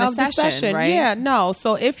being in the session, right? Yeah, no.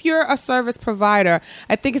 So if you're a service provider,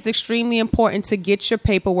 I think it's extremely important to get your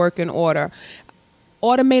paperwork in order.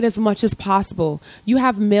 Automate as much as possible. You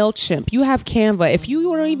have MailChimp. You have Canva. If you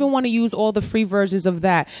don't even want to use all the free versions of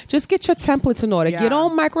that, just get your templates in order. Yeah. Get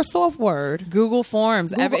on Microsoft Word. Google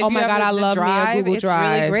Forms. Oh my God, I love Drive, me a Google it's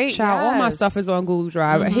Drive. really great. Child, all my Yes. stuff is on Google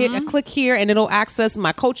Drive. Click here and it'll access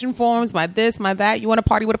my coaching forms, my this, my that. You want to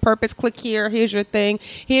party with a purpose? Click here. Here's your thing.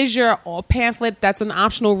 Here's your pamphlet that's an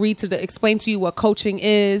optional read to explain to you what coaching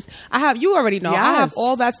is. You already know. Yes. I have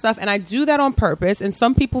all that stuff and I do that on purpose, and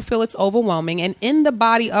some people feel it's overwhelming. And in the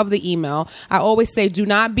body of the email, I always say, do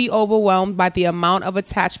not be overwhelmed by the amount of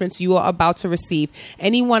attachments you are about to receive.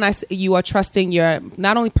 Anyone you are trusting your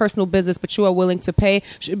not only personal business, but you are willing to pay,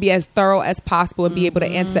 should be as thorough as possible and be able to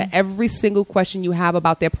answer every single question you have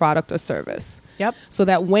about their product or service. Yep. So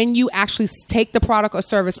that when you actually take the product or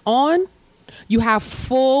service on, you have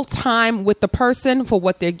full time with the person for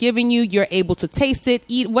what they're giving you. You're able to taste it,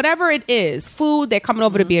 eat, whatever it is. Food, they're coming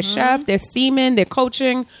over to be a chef, they're steaming, they're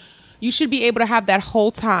coaching. You should be able to have that whole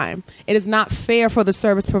time. It is not fair for the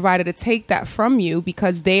service provider to take that from you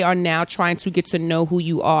because they are now trying to get to know who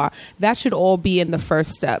you are. That should all be in the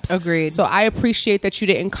first steps. Agreed. So I appreciate that you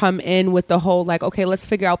didn't come in with the whole like, okay, let's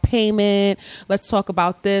figure out payment. Let's talk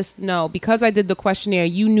about this. No, because I did the questionnaire,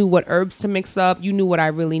 you knew what herbs to mix up. You knew what I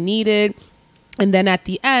really needed. And then at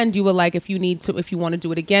the end, you were like, if you want to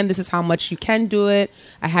do it again, this is how much you can do it.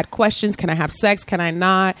 I had questions. Can I have sex? Can I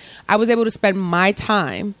not? I was able to spend my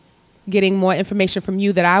time getting more information from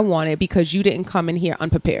you that I wanted because you didn't come in here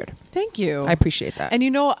unprepared. Thank you. I appreciate that.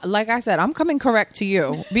 And like I said, I'm coming correct to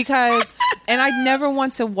you because, and I never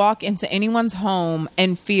want to walk into anyone's home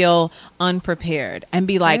and feel unprepared and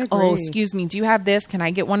be like, oh, excuse me, do you have this? Can I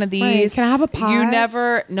get one of these? Right. Can I have a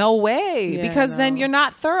pie? No way. Yeah, because then you're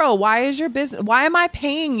not thorough. Why am I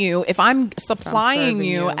paying you if I'm supplying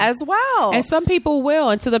you as well? And some people will.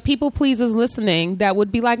 And to the people pleasers listening that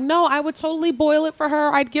would be like, no, I would totally boil it for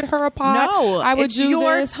her. I'd get her a pie. No, I would it's do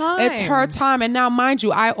your this. time. It's her time. And now, mind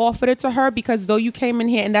you, I offered it to her because though you came in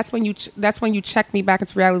here, and that's when you checked me back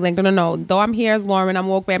into reality. Like, no. Though I'm here as Lauren,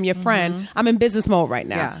 I'm your friend. I'm in business mode right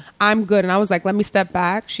now. Yeah. I'm good. And I was like, let me step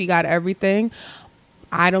back. She got everything.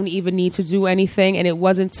 I don't even need to do anything. And it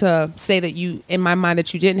wasn't to say that in my mind,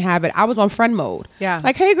 that you didn't have it. I was on friend mode. Yeah.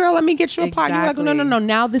 Like, hey, girl, let me get you a pie. You're like, Exactly. no.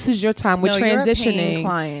 Now this is your time. We're transitioning. You're a paying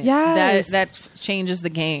client. Yes. That changes the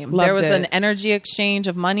game. Loved there was it. an energy exchange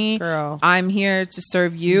of money. Girl. I'm here to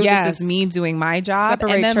serve you. Yes. This is me doing my job.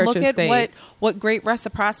 Separate and then church look and at state. what great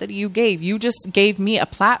reciprocity you gave. You just gave me a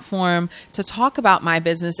platform to talk about my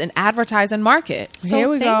business and advertise and market. So Here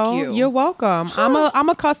we thank go. you. You're welcome. I'm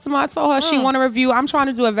a customer. I told her she want a review. I'm trying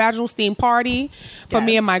to do a vaginal steam party for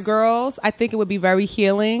me and my girls. I think it would be very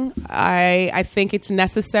healing. I think it's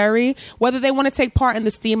necessary. Whether they want to take part in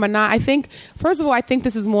the steam or not, I think, first of all, I think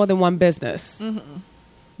this is more than one business.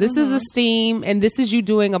 This is a steam, and this is you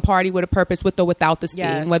doing a party with a purpose, with or without the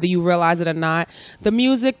steam, whether you realize it or not. The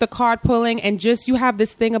music, the card pulling, and just you have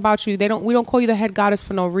this thing about you. We don't call you the head goddess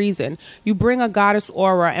for no reason. You bring a goddess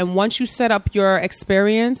aura, and once you set up your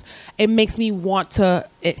experience, it makes me want to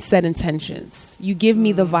set intentions. You give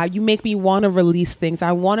me the vibe. You make me want to release things.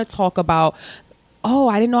 I want to talk about, oh,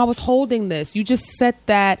 I didn't know I was holding this. You just set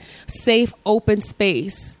that safe, open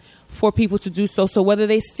space for people to do so. So whether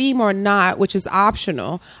they steam or not, which is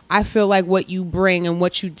optional, I feel like what you bring and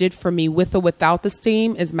what you did for me with or without the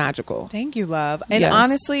steam is magical. Thank you, love. And Yes.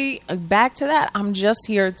 honestly, back to that, I'm just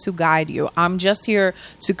here to guide you. I'm just here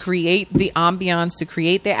to create the ambiance, to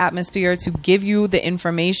create the atmosphere, to give you the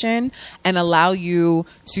information and allow you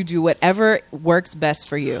to do whatever works best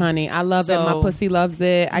for you. Honey, I love it. My pussy loves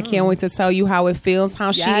it. I can't wait to tell you how it feels,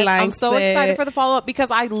 how she likes it. I'm so excited for the follow-up because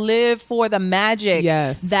I live for the magic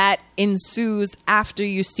that ensues after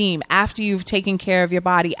you steam, after you've taken care of your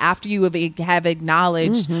body, after you have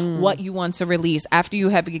acknowledged what you want to release, after you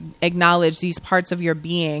have acknowledged these parts of your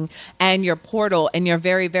being and your portal and your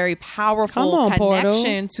very, very powerful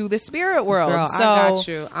connection to the spirit world. Girl, so I got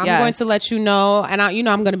you. I'm going to let you know, and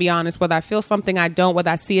I'm going to be honest, whether I feel something I don't,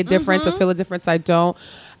 whether I see a difference or feel a difference I don't.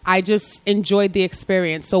 I just enjoyed the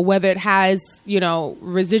experience. So whether it has,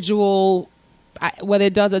 residual, whether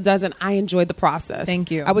it does or doesn't, I enjoyed the process. Thank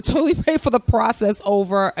you. I would totally pay for the process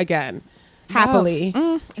over again. Happily.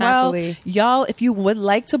 Well, Happily. y'all, if you would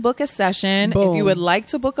like to book a session, Boom. if you would like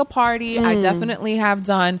to book a party, I definitely have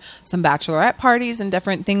done some bachelorette parties and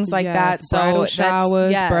different things like Yes, that. So bridal that's-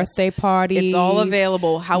 showers, yes, birthday parties. It's all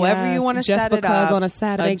available. However Yes, you want to just set it because up. on a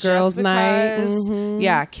Saturday Just girls' night. because,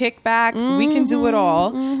 Yeah, kickback. We can do it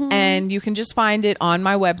all. And you can just find it on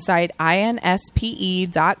my website,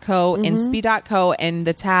 inspe.co, inspe.co, and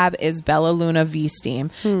the tab is Bella Luna V Steam.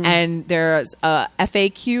 And there's a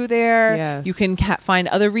FAQ there. Yes. You can find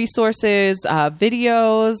other resources,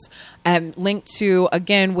 videos, linked to,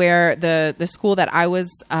 again, where the school that I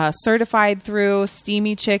was certified through,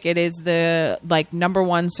 Steamy Chick. It is the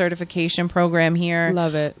 #1 certification program here.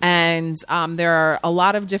 Love it. And there are a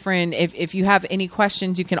lot of different, if you have any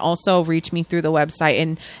questions, you can also reach me through the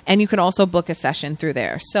website, and you can also book a session through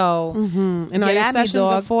there. So And are get your at me, sessions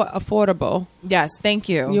dog. affordable? Yes, thank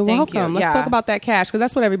you. You're Thank welcome. you. Let's Yeah. talk about that cash, because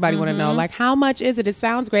that's what everybody want to know. Like, how much is it? It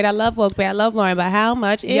sounds great. I love Woke Bay. I love Lauren, but how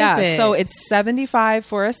much is it? So it's $75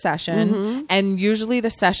 for a session, and usually the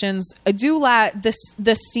sessions do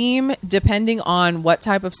the steam, depending on what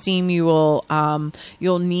type of steam you will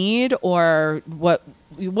you'll need, or what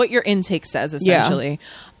your intake says, essentially.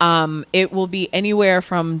 It will be anywhere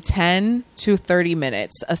from 10 to 30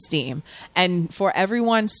 minutes a steam. And for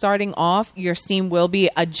everyone starting off, your steam will be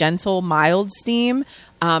a gentle, mild steam,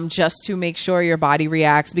 just to make sure your body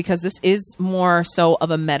reacts, because this is more so of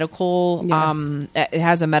a medical, it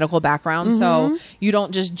has a medical background. So you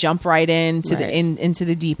don't just jump right into into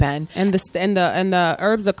the deep end. And the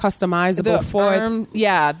herbs are customizable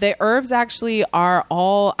the herbs actually are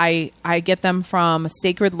all, I get them from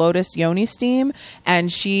Sacred Lotus Yoni Steam,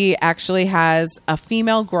 and she actually has a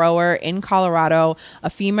female grower in Colorado, a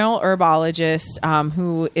female herbologist,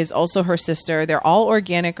 who is also her sister. They're all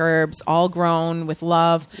organic herbs, all grown with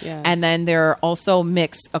love. Yes. And then they're also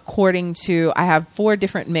mixed according to, I have 4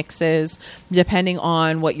 different mixes depending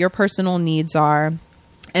on what your personal needs are.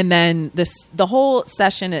 And then the whole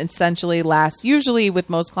session essentially lasts, usually with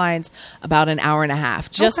most clients, about an hour and a half,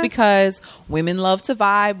 just because women love to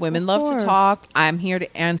vibe, women love to talk. I'm here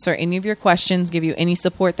to answer any of your questions, give you any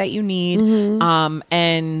support that you need.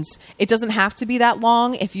 And it doesn't have to be that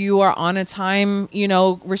long. If you are on a time,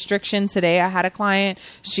 restriction. Today I had a client,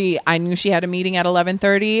 I knew she had a meeting at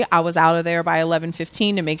 11:30. I was out of there by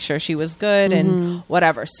 11:15 to make sure she was good and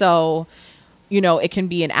whatever. So, it can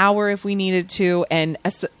be an hour if we needed to. And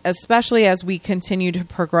especially as we continue to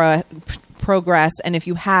progress. And if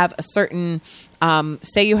you have a certain,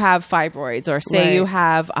 say you have fibroids, or say you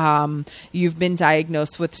have, you've been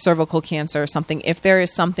diagnosed with cervical cancer or something. If there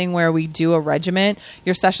is something where we do a regimen,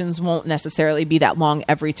 your sessions won't necessarily be that long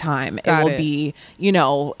every time. It will be,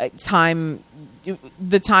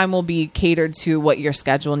 the time will be catered to what your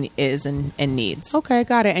schedule is and needs. Okay,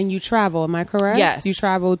 got it. And you travel, am I correct? Yes. You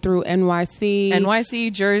travel through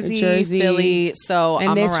NYC, Jersey, Philly. So and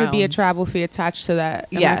I'm there around. should be a travel fee attached to that.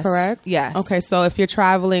 Am I correct? Yes. Okay, so if you're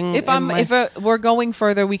traveling, if we're going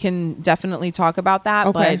further, we can definitely talk about that.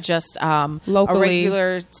 Okay. But just locally, a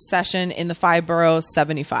regular session in the 5 boroughs,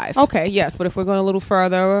 $75. Okay, yes, but if we're going a little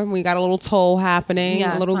further, we got a little toll happening,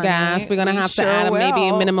 Yes, a little honey. gas. We're gonna We have sure to add maybe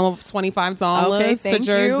a will. minimum of $25 Okay, to thank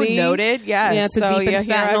Jersey. you. Noted. Yes. Yeah, to So deep you in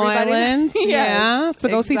hear Staten everybody? Island. Yes, Yeah, to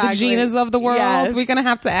go see the exactly. Ginas of the world. Yes. We're gonna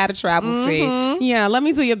have to add a travel fee. Yeah, let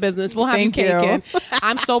me do your business. We'll have Thank you you. caking.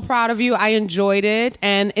 I'm so proud of you. I enjoyed it,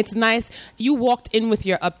 and it's nice. You walked in with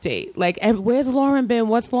your update. Like, where's Lauren been?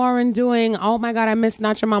 What's Lauren doing? Oh my God, I missed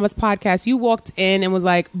Not Your Mama's podcast. You walked in and was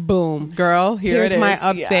like, boom, Girl, here's it is. my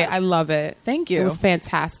update. Yeah. I love it. Thank you. It was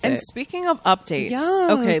fantastic. And speaking of updates, Yes.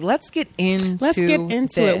 okay, let's get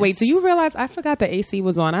into it. Wait, do you realize I forgot the AC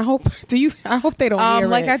was on? I hope they don't hear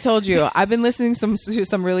like it. I told you, I've been listening to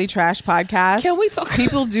some really trash podcasts. Can we talk?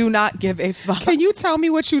 People do not give a fuck. Can you tell me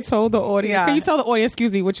what you told the audience? Yeah. Can you tell the audience,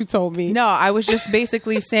 excuse me, what you told me? No, I was just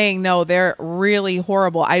basically saying, no, they're really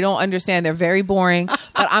horrible. I don't understand. They're very boring.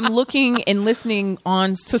 But I'm looking and listening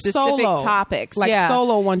on specific solo topics. Like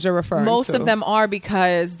solo ones you're referring Most to. of them are,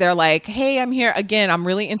 because they're like, hey, I'm here. Again, I'm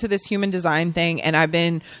really into this human design thing, and I've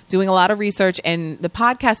been doing a lot of research, and the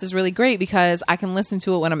podcast is really great because I can listen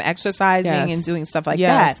to it when I'm exercising and doing stuff like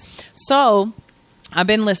that. So I've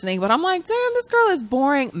been listening, but I'm like, damn, this girl is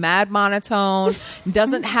boring, mad monotone,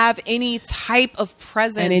 doesn't have any type of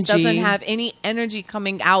presence, doesn't have any energy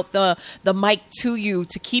coming out the mic to you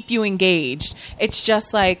to keep you engaged. It's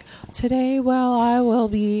just like, today,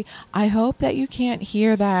 I hope that you can't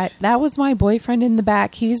hear that. That was my boyfriend in the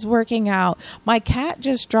back. He's working out. My cat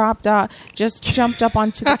just jumped up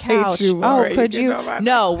onto the couch. Could you?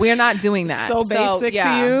 No, we're not doing that. So basic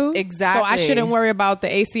to you? Exactly. So I shouldn't worry about the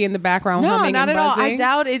AC in the background humming not and at all. I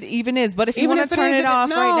doubt it even is. But if you Even want to if it turn is, it off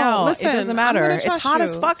right now, listen, it doesn't I'm matter. gonna It's trust hot you.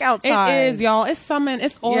 as fuck outside. It is, y'all. It's summer.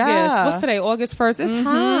 It's August. Yeah. What's today? August 1st. It's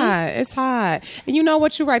hot. It's hot. And you know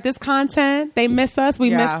what? You're right. This content, they miss us. We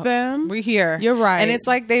miss them. We're here. You're right. And it's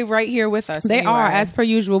like they right here with us. They anyway. are, as per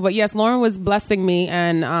usual. But yes, Lauren was blessing me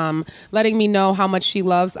and letting me know how much she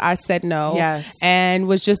loves I Said No. Yes. And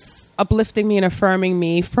was just uplifting me and affirming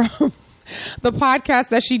me from the podcast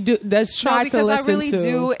that she does try to listen to. Because I really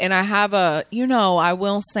do, and I have I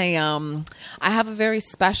will say, I have a very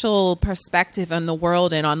special perspective on the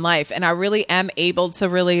world and on life, and I really am able to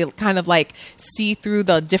really kind of like see through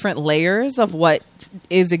the different layers of what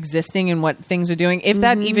is existing and what things are doing, if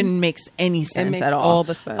that even makes any sense makes at all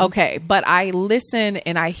the sense. Okay, but I listen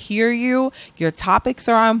and I hear you. Your topics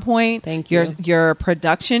are on point. Thank you. Your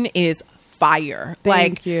production is fire.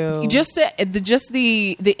 Thank you. Just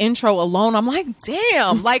the intro alone, I'm like,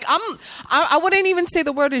 damn. Like I wouldn't even say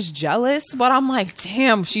the word is jealous, but I'm like,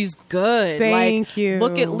 damn, she's good. Thank you.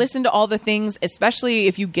 Listen to all the things, especially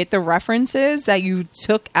if you get the references that you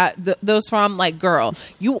took at those from. Like, girl,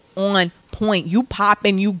 you on point. You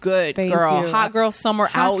popping, you good. Thank girl. you. Hot girl summer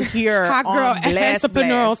out here. Hot girl on blast,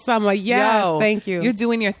 entrepreneurial blast. summer. Yes, Yo, thank you. You're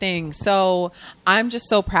doing your thing. So I'm just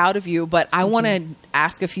so proud of you. But I want to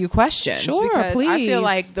ask a few questions. Sure, because I please. feel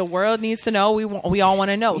like the world needs to know. We all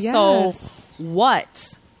want to know. Yes. So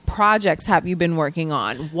what projects have you been working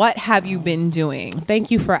on? What have you been doing? Thank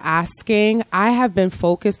you for asking. I have been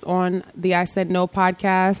focused on the I Said No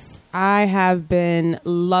podcast. I have been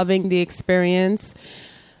loving the experience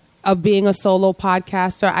of being a solo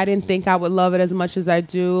podcaster. I didn't think I would love it as much as I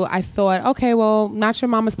do. I thought, okay, well, Not Your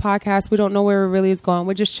Mama's podcast. We don't know where it really is going.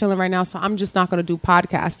 We're just chilling right now. So I'm just not going to do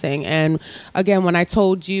podcasting. And again, when I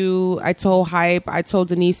told you, I told Hype, I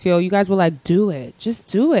told Denicio, you guys were like, do it.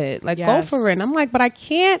 Just do it. Like, Yes. go for it. And I'm like, but I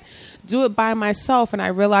can't do it by myself. And I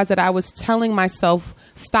realized that I was telling myself,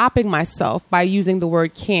 stopping myself by using the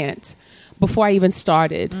word can't before I even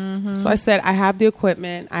started. So I said, I have the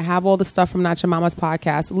equipment. I have all the stuff from Not Your Mama's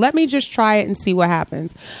podcast. Let me just try it and see what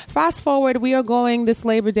happens. Fast forward, we are going this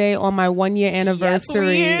Labor Day on my 1 year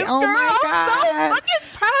anniversary. Yes, oh girl. my God. I'm so fucking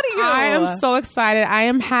proud of you. I am so excited. I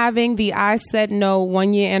am having the I Said No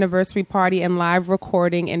 1 year anniversary party and live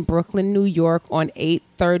recording in Brooklyn, New York on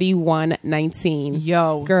 8/31/19.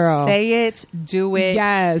 Yo, girl, say it, do it.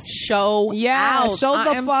 Yes. Show out. Show the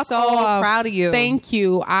I am fuck so off. proud of you. Thank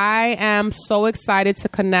you. I am so excited to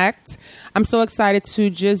connect. I'm so excited to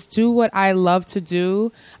just do what I love to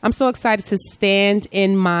do. I'm so excited to stand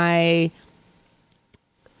in my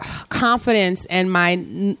confidence and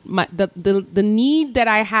the need that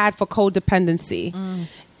I had for codependency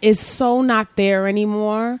is so not there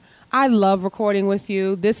anymore. I love recording with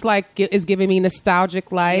you. This is giving me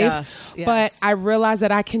nostalgic life. Yes. But I realized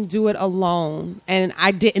that I can do it alone. And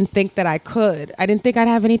I didn't think that I could. I didn't think I'd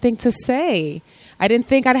have anything to say. I didn't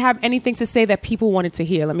think I'd have anything to say that people wanted to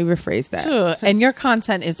hear. Let me rephrase that. Sure. And your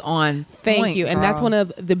content is on Thank point, you. And girl. that's one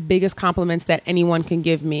of the biggest compliments that anyone can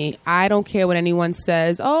give me. I don't care what anyone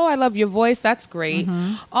says. Oh, I love your voice. That's great.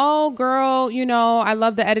 Oh, girl, I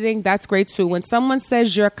love the editing. That's great too. When someone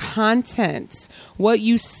says your content, what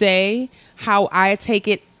you say, how I take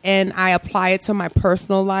it and I apply it to my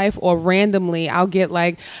personal life, or randomly I'll get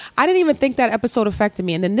like, I didn't even think that episode affected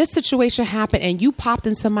me. And then this situation happened and you popped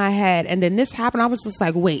into my head. And then this happened. I was just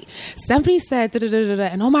like, wait, Stephanie said, da-da-da-da-da,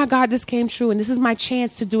 and oh my God, this came true. And this is my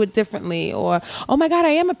chance to do it differently. Or, oh my God, I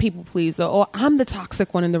am a people pleaser. Or I'm the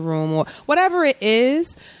toxic one in the room. Or whatever it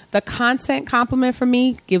is, the content compliment for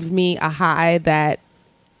me gives me a high that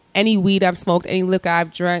any weed I've smoked, any liquor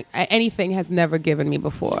I've drank, anything has never given me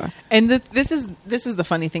before. And this is the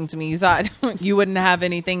funny thing to me. You thought you wouldn't have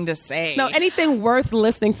anything to say. No, anything worth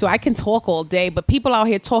listening to. I can talk all day, but people out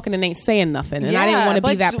here talking and ain't saying nothing. And I didn't want to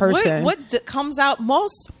be that person. What comes out,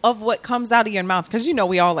 most of what comes out of your mouth, because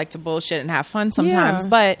we all like to bullshit and have fun sometimes, Yeah.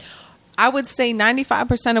 but I would say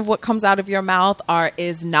 95% of what comes out of your mouth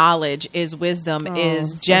is knowledge, is wisdom,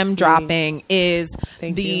 is so gem sweet. dropping, is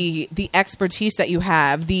Thank the expertise that you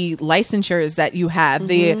have, the licensures that you have,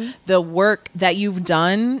 the work that you've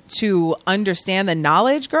done to understand the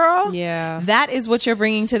knowledge, girl. Yeah. That is what you're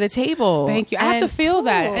bringing to the table. Thank you. I have to feel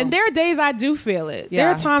that. And there are days I do feel it. Yeah.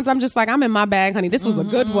 There are times I'm just like, I'm in my bag, honey. This was a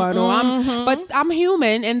good one. Or but I'm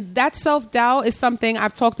human. And that self-doubt is something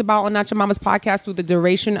I've talked about on Not Your Mama's podcast through the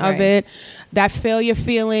duration of Right. it. it, that failure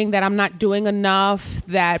feeling that I'm not doing enough,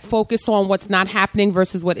 that focus on what's not happening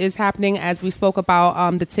versus what is happening, as we spoke about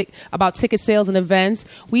about ticket sales and events.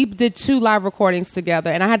 We did 2 live recordings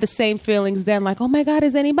together, and I had the same feelings then, like, oh my God,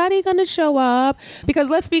 is anybody going to show up? Because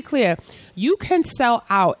let's be clear, you can sell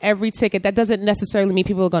out every ticket. That doesn't necessarily mean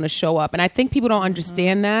people are going to show up. And I think people don't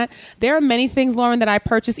understand that. There are many things, Lauren, that I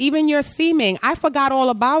purchased. Even your seaming, I forgot all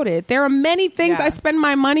about it. There are many things I spend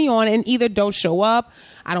my money on and either don't show up,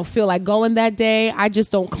 I don't feel like going that day, I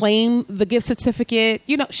just don't claim the gift certificate.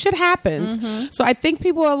 You know, shit happens. So I think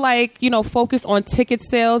people are like, you know, focused on ticket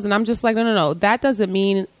sales. And I'm just like, no. That doesn't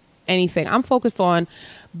mean anything. I'm focused on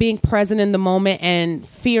being present in the moment and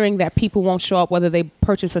fearing that people won't show up whether they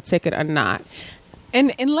purchase a ticket or not.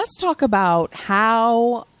 And let's talk about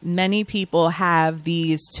how many people have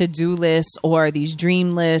these to-do lists or these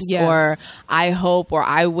dream lists or I hope or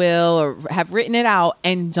I will or have written it out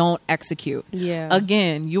and don't execute.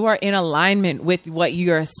 Again, you are in alignment with what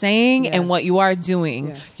you are saying and what you are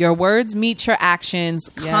doing. Your words meet your actions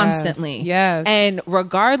constantly. And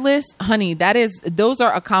regardless, honey, those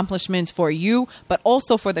are accomplishments for you, but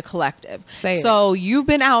also for the collective. So you've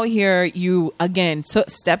been out here, you again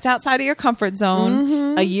stepped outside of your comfort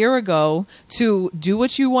zone a year ago to do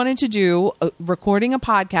what you wanted to do, recording a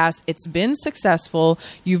podcast. It's been successful.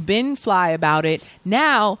 You've been fly about it.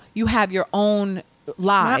 Now you have your own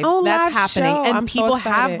live that's happening, show. and I'm people so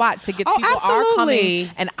have bought tickets. People are coming,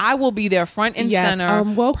 and I will be there front and center,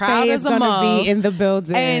 proud as a mug, be in the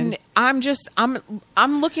building. And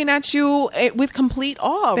I'm looking at you with complete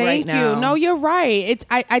awe right now. Thank you. No, you're right.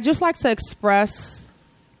 I just like to express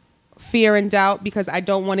fear and doubt because I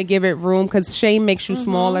don't want to give it room, because shame makes you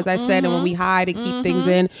small, as I said, and when we hide and keep things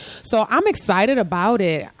in. So I'm excited about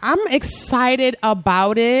it. I'm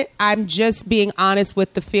just being honest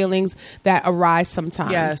with the feelings that arise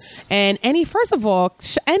sometimes. And first of all,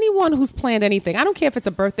 anyone who's planned anything, I don't care if it's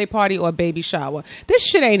a birthday party or a baby shower, this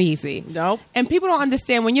shit ain't easy. Nope. And people don't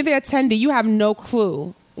understand, when you're the attendee, you have no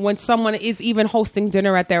clue when someone is even hosting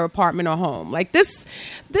dinner at their apartment or home. Like this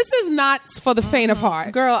is not for the faint of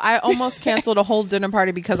heart. Girl, I almost canceled a whole dinner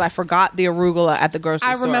party because I forgot the arugula at the grocery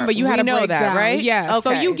store. I remember you had a breakdown, that, right? Yeah. Okay.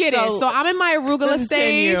 So you get it. So I'm in my arugula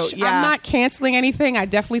stage. Yeah. I'm not canceling anything. I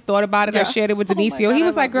definitely thought about it. I shared it with Denisio. He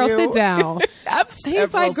was like, girl, sit down.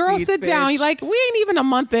 He's like, girl, sit down. He's like, we ain't even a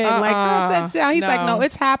month in. Like, girl, sit down. He's like, no,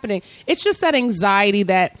 it's happening. It's just that anxiety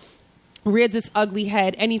that rears its ugly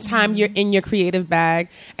head anytime you're in your creative bag,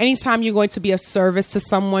 anytime you're going to be of service to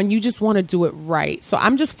someone. You just want to do it right. So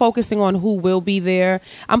I'm just focusing on who will be there.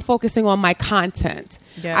 I'm focusing on my content.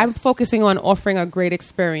 I'm focusing on offering a great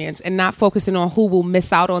experience and not focusing on who will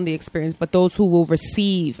miss out on the experience, but those who will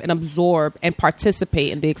receive and absorb and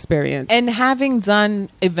participate in the experience. And having done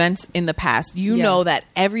events in the past, you know that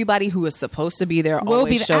everybody who is supposed to be there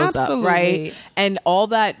always shows up, right? And all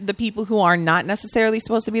that the people who are not necessarily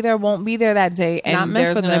supposed to be there won't be there that day. And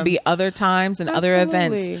there's going to be other times and other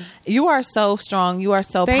events. You are so strong. You are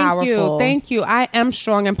so powerful. Thank you. I am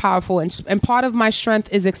strong and powerful. And part of my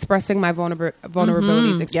strength is expressing my vulnerability.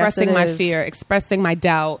 Expressing my fear, expressing my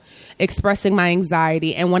doubt, expressing my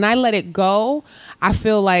anxiety. And when I let it go, I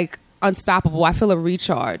feel like unstoppable. I feel a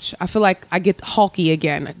recharge. I feel like I get hulky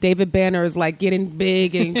again. David Banner is like getting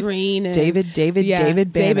big and green. And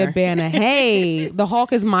David Banner. Hey, the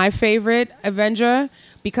Hulk is my favorite Avenger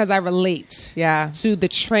because I relate to the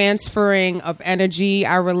transferring of energy.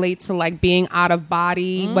 I relate to like being out of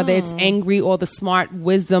body, whether it's angry or the smart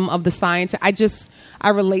wisdom of the scientist. I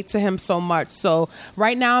relate to him so much. So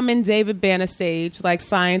right now I'm in David Banner stage, like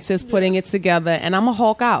scientists putting it together, and I'm a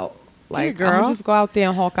Hulk out. Like, I'm just go out there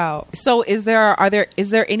and Hulk out. So is there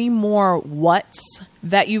any more what's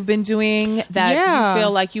that you've been doing that you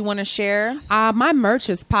feel like you want to share? My merch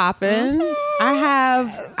is popping.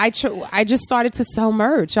 I just started to sell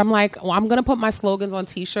merch. I'm like, well, I'm going to put my slogans on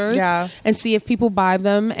t-shirts and see if people buy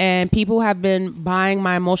them. And people have been buying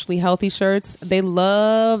my Emotionally Healthy shirts. They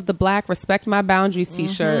love the Black Respect My Boundaries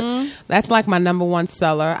t-shirt. That's like my number 1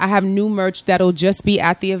 seller. I have new merch that'll just be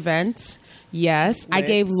at the event. Yes, I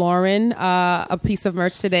gave Lauren a piece of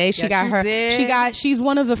merch today. She's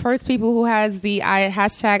one of the first people who has the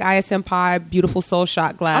hashtag ISMPie Beautiful Soul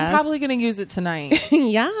Shot glass. I'm probably going to use it tonight.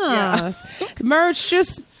 Merch,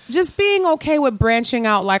 just being okay with branching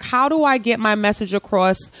out. Like, how do I get my message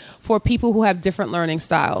across for people who have different learning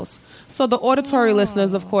styles? So the auditory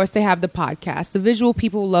listeners, of course, they have the podcast. The visual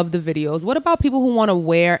people love the videos. What about people who want to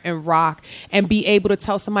wear and rock and be able to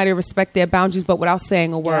tell somebody to respect their boundaries, but without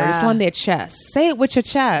saying a word? It's on their chest. Say it with your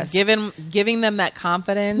chest. Giving them that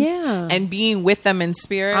confidence and being with them in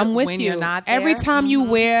spirit. I'm with when you. You're not there. Every time you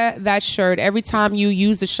wear that shirt, every time you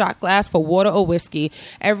use the shot glass for water or whiskey,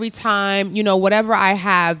 every time, whatever I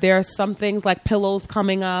have, there are some things like pillows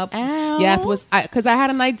coming up. Ow. Yeah, because I had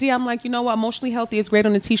an idea. I'm like, you know what? Emotionally healthy is great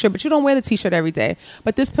on a t-shirt, but you don't wear the t-shirt every day.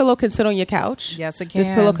 But this pillow can sit on your couch. Yes, it can. This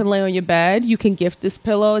pillow can lay on your bed. You can gift this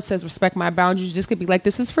pillow. It says respect my boundaries. You just could be like,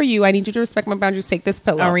 this is for you. I need you to respect my boundaries. Take this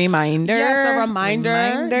pillow. A reminder. Yes, a reminder.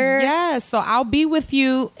 Yes. So I'll be with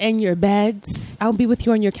you in your beds. I'll be with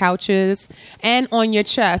you on your couches and on your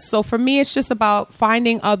chest. So for me, it's just about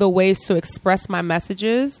finding other ways to express my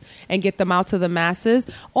messages and get them out to the masses.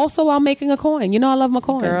 Also, while making a coin. I love my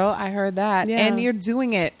coins. Girl, I heard that. Yeah. And you're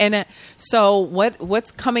doing it. And so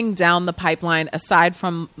what's coming down the pipeline aside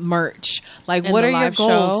from merch? Like, And what the are your live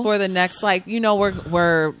goals show? for the next,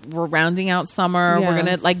 we're rounding out summer. Yes. We're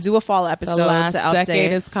going to do a fall episode The last to update.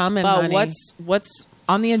 decade is coming, But honey. what's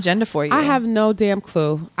on the agenda for you? I have no damn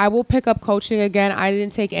clue. I will pick up coaching again. I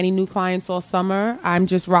didn't take any new clients all summer. I'm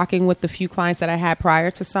just rocking with the few clients that I had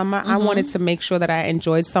prior to summer. I wanted to make sure that I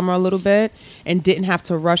enjoyed summer a little bit and didn't have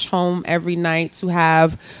to rush home every night to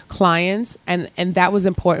have clients. And that was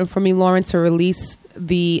important for me, Lauren, to release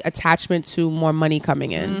the attachment to more money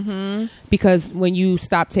coming in, because when you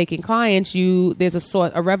stop taking clients, there's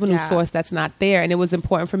a revenue source that's not there, and it was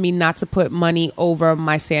important for me not to put money over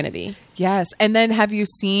my sanity. Yes. And then have you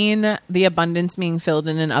seen the abundance being filled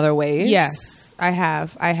in other ways? Yes, I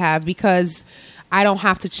have, because I don't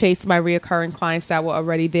have to chase my reoccurring clients that were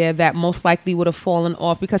already there that most likely would have fallen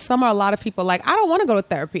off, because some are a lot of people like, I don't want to go to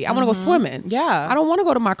therapy. I want to go swimming. Yeah. I don't want to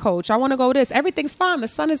go to my coach. I want to go this. Everything's fine. The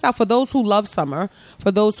sun is out. For those who love summer,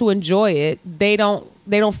 for those who enjoy it, they don't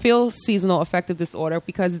feel seasonal affective disorder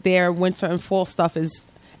because their winter and fall stuff is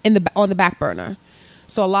on the back burner.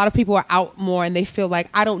 So a lot of people are out more and they feel like,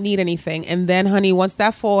 I don't need anything. And then, honey, once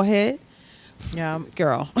that fall hit,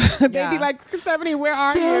 girl, they be like, Stephanie, where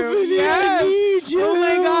are you? Yes. I need you. Oh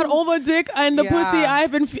my God, all the dick and the pussy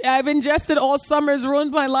I've ingested all summer has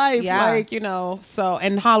ruined my life. Yeah. So,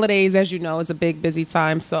 and holidays, as you know, is a big busy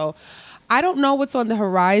time. So I don't know what's on the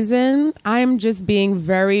horizon. I'm just being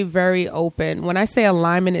very, very open. When I say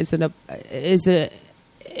alignment is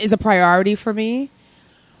a priority for me,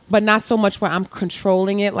 but not so much where I'm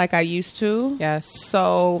controlling it like I used to. Yes.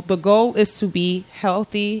 So the goal is to be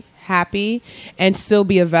healthy, happy, and still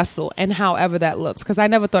be a vessel, and however that looks. Because I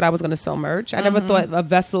never thought I was going to sell merch. I never thought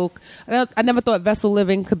vessel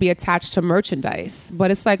living could be attached to merchandise.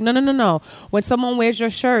 But it's like, no. When someone wears your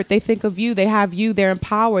shirt, they think of you. They have you. They're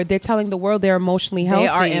empowered. They're telling the world they're emotionally healthy. They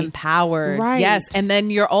are empowered. Right. Yes. And then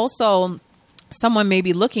you're also... someone may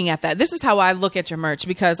be looking at that. This is how I look at your merch,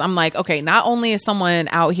 because I'm like, okay, not only is someone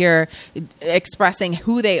out here expressing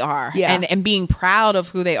who they are and being proud of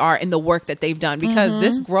who they are in the work that they've done, because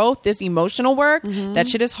this growth, this emotional work, that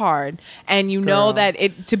shit is hard. And know that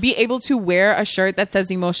to be able to wear a shirt that says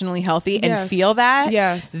emotionally healthy and feel that,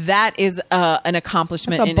 that is an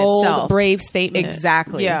accomplishment That's a in bold, itself. brave statement.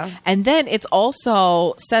 Exactly. Yeah. And then it's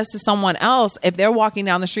also says to someone else, if they're walking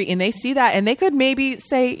down the street and they see that and they could maybe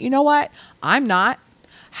say, you know what? I'm not.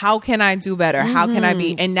 How can I do better? How can I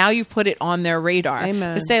be? And now you've put it on their radar.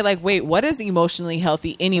 Amen. To say like, wait, what is emotionally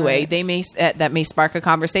healthy anyway? Right. They may that may spark a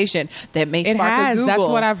conversation. That may spark a Google. That's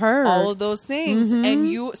what I've heard. All of those things, and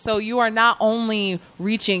you are not only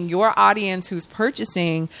reaching your audience who's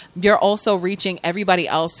purchasing, you're also reaching everybody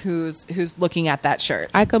else who's looking at that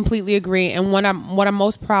shirt. I completely agree. And what I'm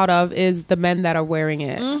most proud of is the men that are wearing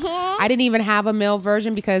it. I didn't even have a male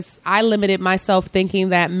version because I limited myself thinking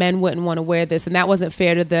that men wouldn't want to wear this, and that wasn't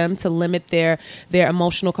fair to them to limit their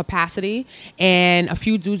emotional capacity. And a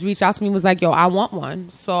few dudes reached out to me and was like, yo, I want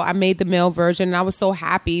one. So I made the male version, and I was so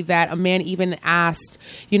happy that a man even asked,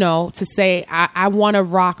 to say, I want to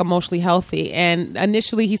rock emotionally healthy. And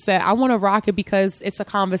initially he said, I want to rock it because it's a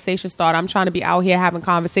conversation starter. I'm trying to be out here having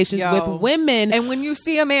conversations with women. And when you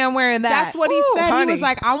see a man wearing that, that's what he said. Honey. He was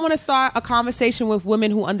like, I want to start a conversation with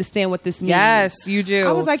women who understand what this means. Yes, you do.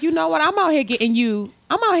 I was like, you know what? I'm out here getting you.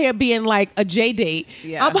 I'm out here being like a J date.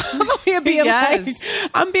 Yeah. I'm out here being Yes.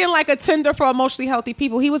 I'm being like a Tinder for emotionally healthy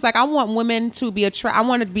people. He was like, I want women to be I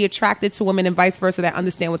want to be attracted to women and vice versa that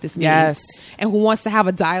understand what this means. Yes. And who wants to have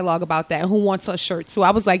a dialogue about that and who wants a shirt too.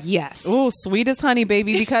 I was like, yes. Ooh, sweet as honey,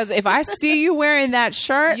 baby. Because if I see you wearing that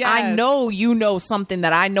shirt, Yes. I know you know something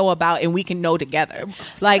that I know about, and we can know together.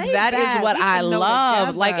 Like that is what We I can know love.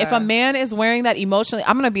 together. Like if a man is wearing that emotionally,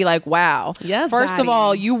 I'm gonna be like, wow. Yes, First of daddy.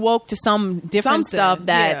 all, you woke to some different Something. stuff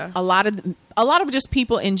that a lot of just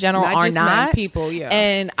people in general Not are just men, not people, yeah.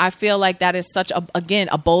 And I feel like that is such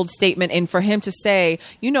a bold statement. And for him to say,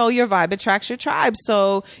 your vibe attracts your tribe,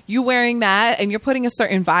 so you wearing that and you're putting a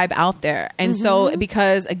certain vibe out there. And so,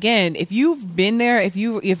 because again, if you've been there, if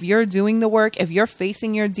you're doing the work, if you're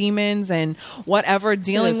facing your demons and whatever,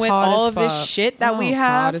 dealing with all of this shit that we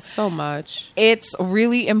have, it's so much. it's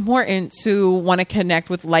really important to want to connect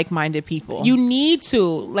with like-minded people. You need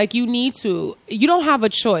to. You don't have a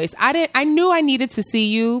choice. I knew I needed to see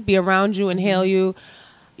you, be around you, inhale you.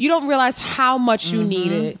 You don't realize how much you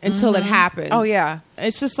need it until it happens. Oh yeah.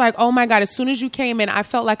 It's just like, oh my God, as soon as you came in, I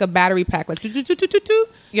felt like a battery pack, like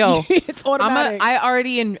yo, it's automatic.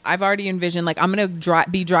 I've already envisioned, like, I'm gonna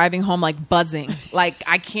be driving home like buzzing, like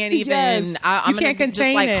I can't even. Yes. I'm You gonna can't be just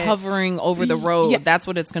contain like it. hovering over the road. Yeah. That's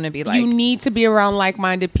what it's gonna be like. You need to be around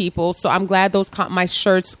like-minded people. So I'm glad my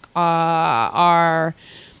shirts are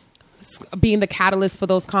being the catalyst for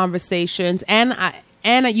those conversations.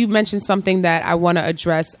 And you mentioned something that I want to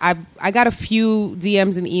address. I got a few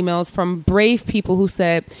DMs and emails from brave people who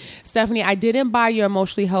said, Stephanie, I didn't buy your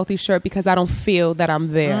emotionally healthy shirt because I don't feel that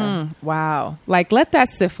I'm there. Wow. Like, let that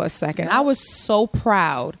sit for a second. I was so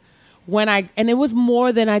proud and it was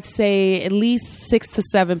more than, I'd say, at least 6 to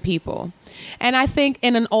 7 people. And I think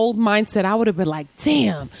in an old mindset, I would have been like,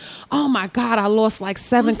 damn, oh my God, I lost like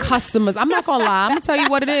 7 customers. I'm not going to lie. I'm going to tell you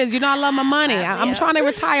what it is. I love my money. I'm trying to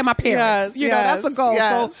retire my parents. That's a goal.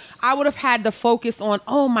 Yes. So I would have had the focus on,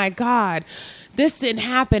 oh my God, this didn't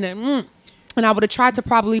happen. And I would have tried to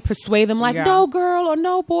probably persuade them like, no, girl, or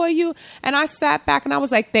no, boy, you. And I sat back and I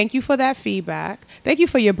was like, thank you for that feedback. Thank you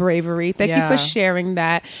for your bravery. Thank you for sharing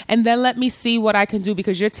that. And then let me see what I can do,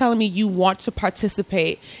 because you're telling me you want to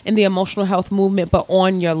participate in the emotional health movement, but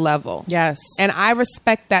on your level. Yes. And I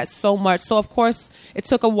respect that so much. So, of course, it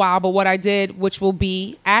took a while, but what I did, which will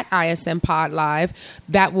be at ISM Pod Live,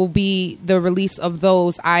 that will be the release of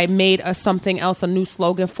those. I made something else, a new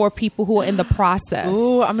slogan for people who are in the process.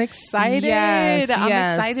 Ooh, I'm excited. Yes, I'm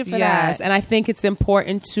excited for that. And I think it's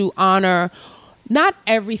important to honor not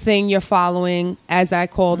everything you're following, as I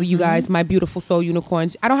call you guys my beautiful soul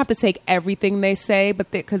unicorns. I don't have to take everything they say, but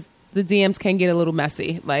because the DMs can get a little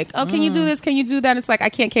messy. Like, oh, can you do this? Can you do that? It's like, I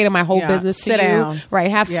can't cater my whole business to Sit you. down. Right.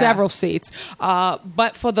 Have several seats.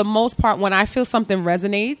 But for the most part, when I feel something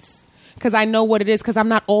resonates, because I know what it is, because I'm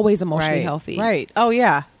not always emotionally healthy. Right. Oh,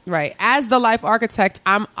 yeah. Right. As the life architect,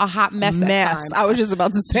 I'm a hot mess at times. I was just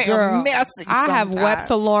about to say, Girl, a messy I have wept sometimes.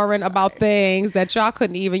 to Lauren about things that y'all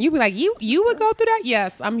couldn't even. You'd be like, you would go through that?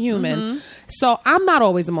 Yes, I'm human. So I'm not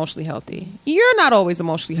always emotionally healthy. You're not always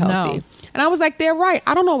emotionally healthy. No. And I was like, they're right.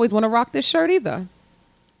 I don't always want to rock this shirt either.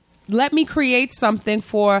 Let me create something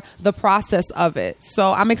for the process of it.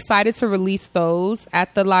 So I'm excited to release those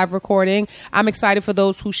at the live recording. I'm excited for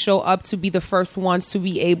those who show up to be the first ones to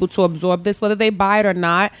be able to absorb this, whether they buy it or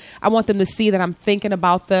not. I want them to see that I'm thinking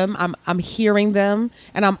about them. I'm hearing them,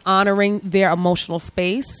 and I'm honoring their emotional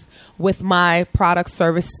space with my products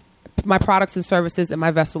and services, and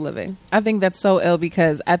my vessel living. I think that's so ill,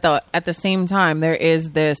 because at the same time, there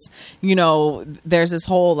is this, there's this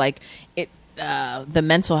whole the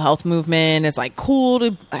mental health movement is like cool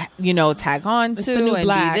to tag on It's to the new and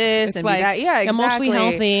black. be this It's and like be that. Yeah, exactly. emotionally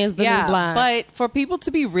healthy is the new black. But for people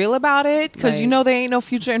to be real about it, because Right. there ain't no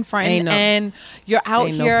future in front, Ain't no- and you're out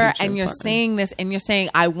ain't no here future and in you're front. saying this and you're saying,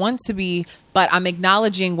 I want to be, but I'm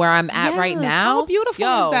acknowledging where I'm at right Yes, now. How beautiful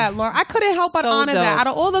is that, Laura? I couldn't help but So honor that. dope. Out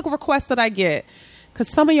of all the requests that I get, because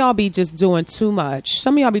some of y'all be just doing too much.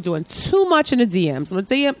 Some of y'all be doing too much in the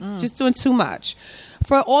DMs. Just doing too much.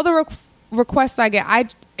 For all the requests I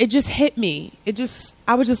get, it just hit me.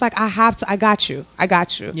 I was just like, I got you.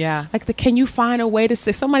 Yeah. Like, can you find a way to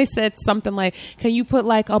say, somebody said something like, can you put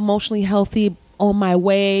like emotionally healthy on my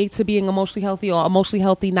way to being emotionally healthy, or emotionally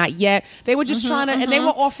healthy not yet? They were just trying to, and they were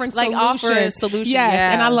offering Like, solutions. offer a solution, Yes,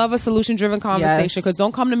 yeah. and I love a solution-driven conversation, Yes. because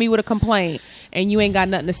don't come to me with a complaint and you ain't got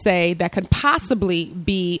nothing to say that could possibly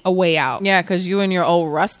be a way out. Yeah, because you and your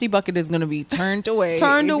old rusty bucket is going to be turned away.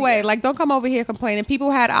 Like, don't come over here complaining.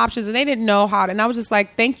 People had options and they didn't know how to. And I was just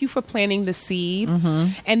like, thank you for planting the seed.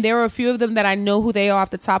 And there were a few of them that I know who they are off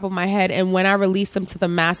the top of my head. And when I release them to the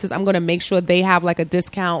masses, I'm going to make sure they have like a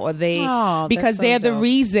discount, or because so they're the dope.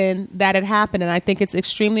 reason that it happened. And I think it's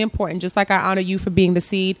extremely important. Just like I honor you for being the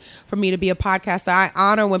seed for me to be a podcaster, I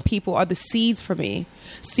honor when people are the seeds for me.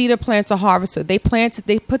 Seeder, planter, harvester. They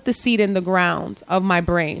put the seed in the ground of my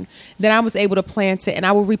brain. Then I was able to plant it, and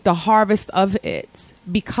I will reap the harvest of it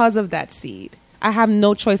because of that seed. I have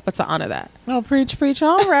no choice but to honor that. Oh, preach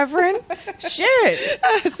on, Reverend. Shit.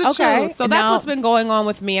 It's the Okay. truth. So that's what's been going on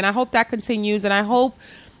with me, and I hope that continues, and I hope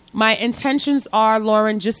My intentions are,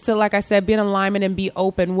 Lauren, just to, like I said, be in alignment and be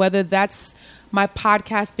open. Whether that's my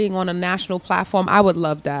podcast being on a national platform, I would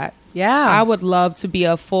love that. Yeah. I would love to be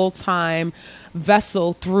a full-time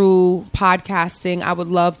vessel through podcasting. I would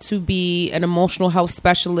love to be an emotional health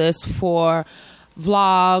specialist for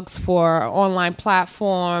vlogs, for online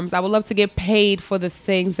platforms. I would love to get paid for the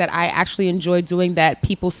things that I actually enjoy doing that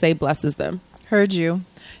people say blesses them. Heard you.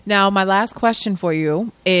 Now, my last question for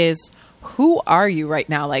you is, who are you right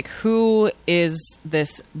now? Like, who is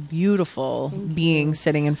this beautiful being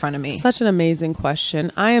sitting in front of me? Such an amazing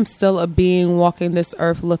question. I am still a being walking this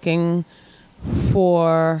earth looking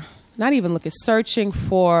for, not even looking, searching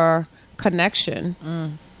for connection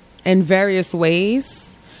in various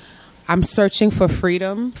ways. I'm searching for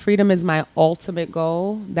freedom. Freedom is my ultimate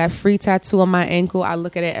goal. That free tattoo on my ankle, I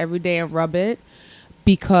look at it every day and rub it,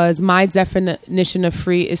 because my definition of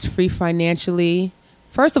free is free financially.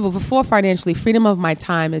 First of all, before financially, freedom of my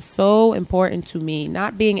time is so important to me.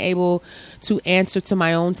 Not being able to answer to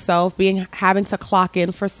my own self, having to clock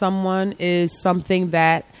in for someone is something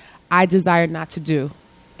that I desire not to do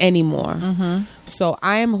anymore. So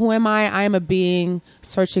who am I? I am a being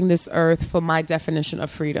searching this earth for my definition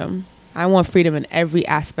of freedom. I want freedom in every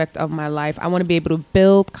aspect of my life. I want to be able to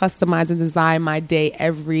build, customize, and design my day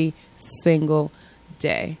every single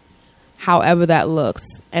day, however that looks.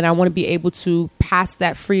 And I want to be able to pass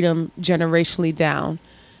that freedom generationally down.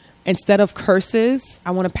 Instead of curses,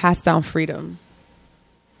 I want to pass down freedom.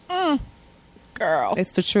 Girl.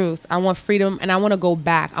 It's the truth. I want freedom, and I want to go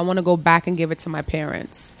back. I want to go back and give it to my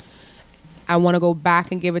parents. I want to go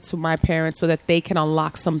back and give it to my parents so that they can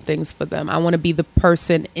unlock some things for them. I want to be the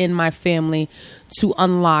person in my family to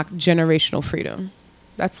unlock generational freedom.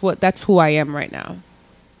 That's who I am right now.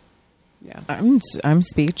 Yeah. I'm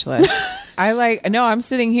speechless. I'm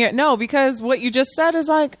sitting here. No, because what you just said is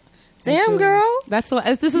like, damn, girl. This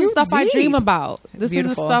is stuff I dream about. This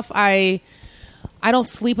is the stuff I don't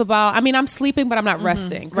sleep about. I mean, I'm sleeping, but I'm not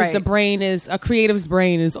resting. Because a creative's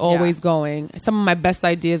brain is always going. Some of my best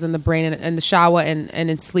ideas in the brain and in the shower and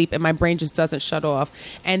in sleep, and my brain just doesn't shut off.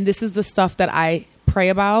 And this is the stuff that I pray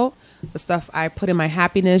about, the stuff I put in my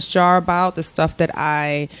happiness jar about, the stuff that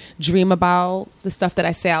I dream about, the stuff that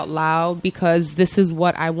I say out loud, because this is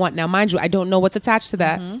what I want. Now, mind you, I don't know what's attached to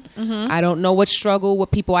that. I don't know what struggle,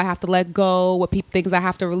 what people I have to let go, what things I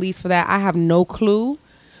have to release for that. I have no clue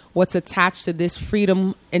what's attached to this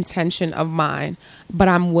freedom intention of mine, but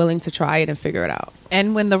I'm willing to try it and figure it out.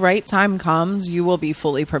 And when the right time comes, you will be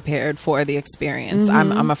fully prepared for the experience.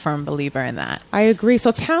 I'm a firm believer in that. I agree.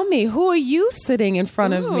 So tell me, who are you sitting in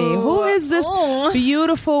front of me? Who is this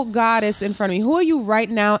beautiful goddess in front of me? Who are you right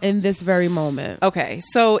now in this very moment? Okay,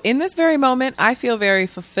 so in this very moment, I feel very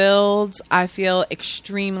fulfilled. I feel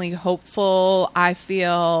extremely hopeful. I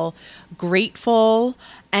feel grateful,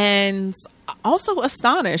 and also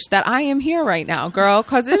astonished that I am here right now, girl,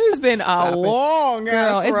 because it has been a long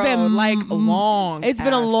ass road. Long. It's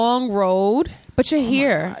been a long road, but you're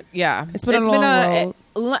here. Yeah, it's been a long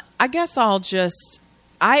road. I guess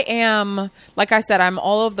I am, like I said, I'm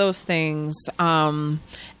all of those things. And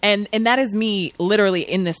that is me literally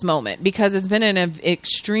in this moment, because it's been an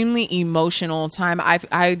extremely emotional time.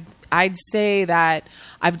 I'd say that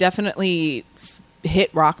I've definitely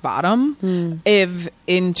hit rock bottom, if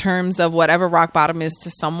in terms of whatever rock bottom is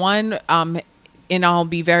to someone. And I'll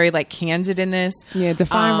be very candid in this. Yeah,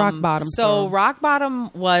 define rock bottom. So rock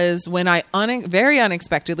bottom was when I very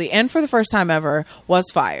unexpectedly and for the first time ever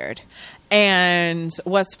was fired. And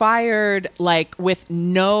was fired with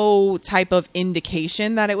no type of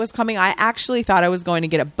indication that it was coming. I actually thought I was going to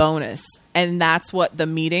get a bonus, and that's what the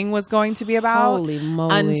meeting was going to be about. Holy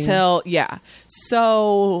moly. Until,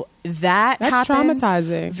 so that's happens,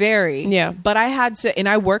 traumatizing. Very. Yeah. But I had to, and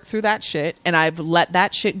I worked through that shit, and I've let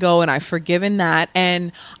that shit go, and I've forgiven that.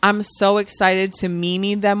 And I'm so excited to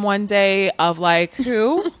Mimi them one day of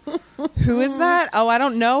who? Who is that? Oh, I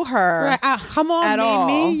don't know her. Right. Come on, at Mimi.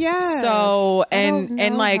 all. Yes. So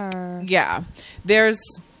her. there's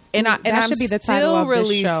and that I'm should be the still title of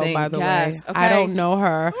releasing. This show, by the way. Okay. I don't know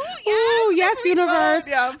her. Ooh, yes, universe.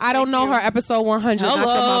 Yeah, I don't know her. Episode 100. Hello. Not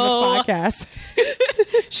your mama's podcast.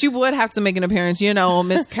 She would have to make an appearance,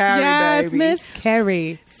 Miss Carrie, yes, baby. Miss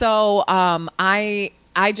Carrie. So I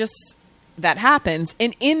just, that happens,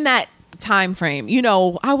 and in that time frame,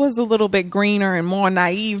 I was a little bit greener and more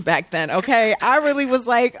naive back then. Okay, I really was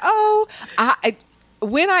when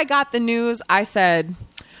I got the news, I said,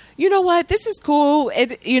 you know what, this is cool.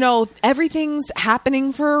 Everything's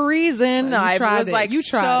happening for a reason. I was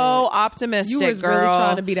so optimistic, you was girl. really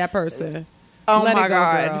trying to be that person. Oh Let my it go,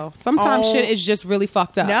 God. girl. Sometimes Oh. shit is just really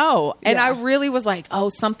fucked up. No. And Yeah. I really was like, oh,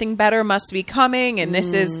 something better must be coming. And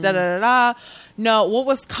this is da da da da. No, what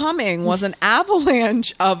was coming was an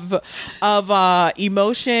avalanche of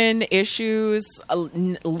emotion issues.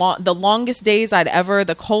 The longest days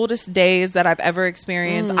the coldest days that I've ever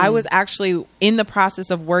experienced. I was actually in the process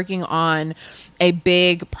of working on a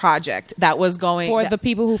big project that was going For the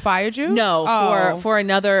people who fired you? No, Oh. for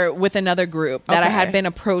another group that I Okay. had been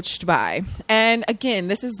approached by. And again,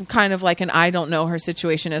 this is kind of like an I don't know her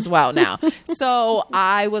situation as well now. So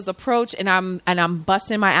I was approached and I'm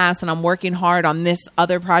busting my ass and I'm working hard on this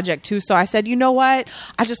other project too. So I said, you know what?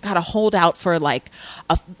 I just gotta hold out for like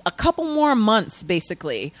a couple more months,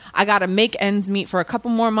 basically. I gotta make ends meet for a couple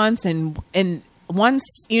more months and once,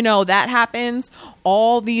 that happens,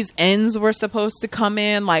 all these ends were supposed to come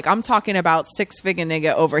in. Like, I'm talking about 6-figure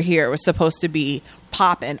nigga over here was supposed to be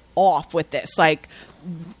popping off with this. Like,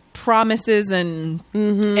 promises and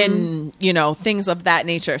things of that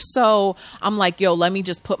nature. So I'm like, yo, let me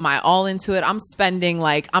just put my all into it. I'm spending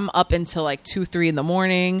I'm up until 2-3 in the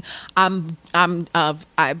morning.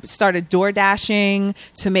 I started door dashing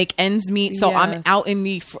to make ends meet. So I'm Yes. out in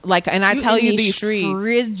the and I tell in you these the streets.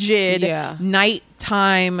 frigid Yeah.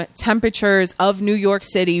 nighttime temperatures of New York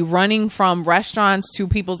City, running from restaurants to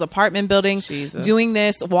people's apartment buildings, Jesus. doing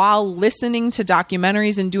this while listening to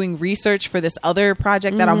documentaries and doing research for this other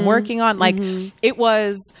project that I'm working on. It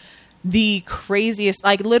was the craziest,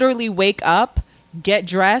 literally wake up, get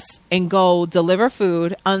dressed and go deliver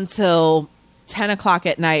food until 10 o'clock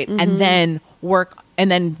at night and then work and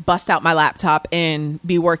then bust out my laptop and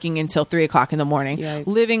be working until 3 o'clock in the morning, Yikes.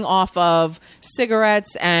 living off of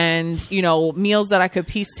cigarettes and, meals that I could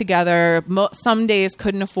piece together. Some days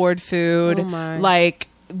couldn't afford food. Oh my.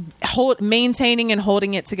 Maintaining and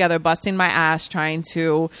holding it together, busting my ass, trying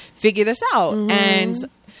to figure this out. And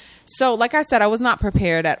so, like I said, I was not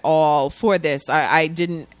prepared at all for this. I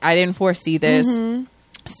didn't foresee this.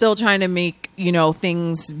 Still trying to make,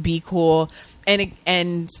 things be cool. And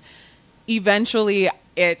eventually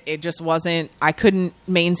it just wasn't, I couldn't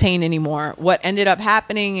maintain anymore. What ended up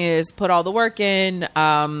happening is put all the work in,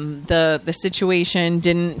 the situation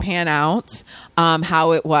didn't pan out,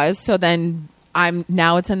 how it was. So then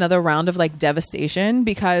it's another round of devastation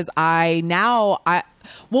because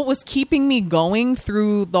what was keeping me going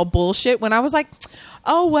through the bullshit when I was like,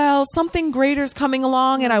 oh, well, something greater's coming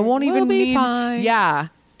along and I won't We'll even be need. fine. Yeah.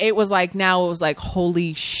 It was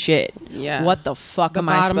holy shit. Yeah. What the fuck The am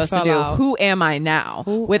I bottom supposed to fell do? out. Who am I now?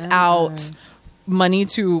 Who Without am money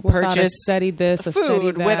to Without a purchase steady this, a steady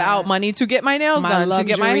food, that. without money to get my nails My done, to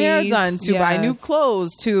get my hair luxuries, done, to buy new yes.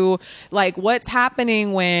 clothes, to what's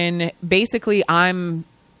happening when basically I'm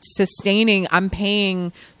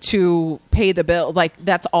paying to pay the bill.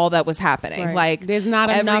 That's all that was happening. Right. There's not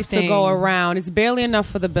enough to go around. It's barely enough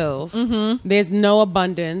for the bills. There's no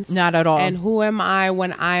abundance. Not at all. And who am I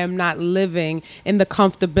when I am not living in the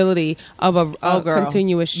comfortability of a Girl.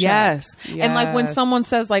 continuous check? Yes. And when Yes. someone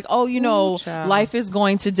says Ooh, child. life is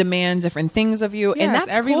going to demand different things of you, and Yes,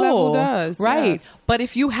 that's every cool. level does. Right. Yes. But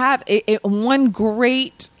if you have one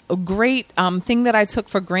great thing that I took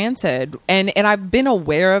for granted, and I've been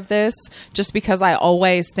aware of this just because I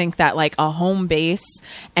always think that a home base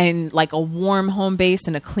and a warm home base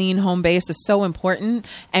and a clean home base is so important.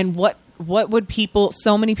 And what would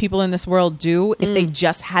so many people in this world do if they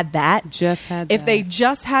just had that? If they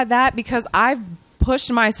just had that, because I've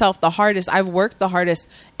pushed myself the hardest, I've worked the hardest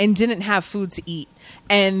and didn't have food to eat.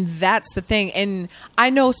 And that's the thing. And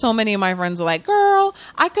I know so many of my friends are like, girl,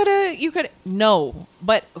 you could. No,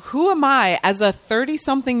 but who am I as a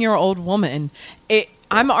 30-something-year-old woman?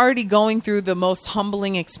 I'm already going through the most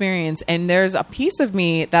humbling experience. And there's a piece of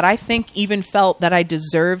me that I think even felt that I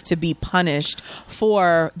deserved to be punished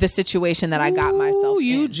for the situation that I got myself in.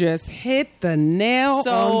 You just hit the nail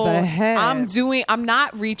on the head. I'm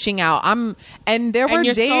not reaching out. And you're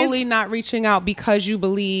days, days. solely not reaching out because you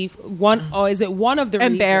believe or is it one of the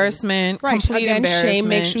embarrassment, reasons? complete Again, embarrassment, shame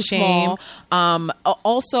makes you small.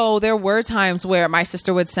 Also, there were times where my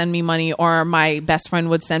sister would send me money or my best friend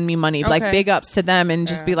would send me money, big ups to them, and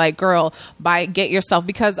just be like, girl, get yourself,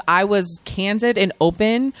 because I was candid and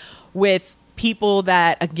open with people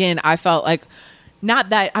that, again, I felt not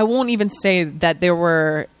that, I won't even say that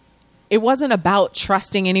it wasn't about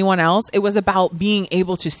trusting anyone else. It was about being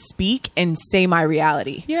able to speak and say my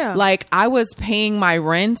reality. Yeah. I was paying my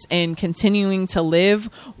rent and continuing to live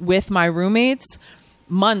with my roommates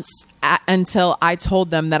months until I told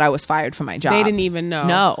them that I was fired from my job. They didn't even know.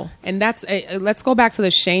 No. And that's let's go back to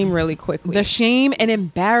the shame really quickly. The shame and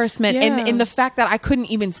embarrassment, Yeah. and the fact that I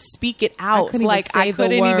couldn't even speak it out. I couldn't even say I couldn't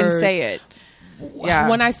the even words. say it. Yeah.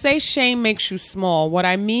 When I say shame makes you small, what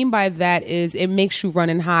I mean by that is it makes you run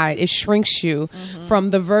and hide. It shrinks you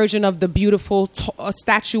from the version of the beautiful,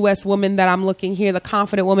 statuesque woman that I'm looking here, the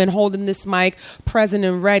confident woman holding this mic, present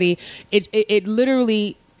and ready. It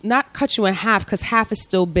literally not cut you in half, because half is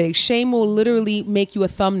still big. Shame will literally make you a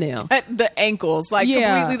thumbnail. At the ankles, like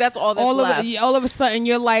completely. That's all that's left. All of a sudden,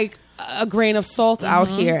 you're like a grain of salt out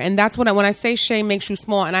here. And that's when I say shame makes you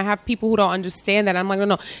small. And I have people who don't understand that. I'm like,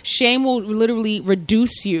 no. Shame will literally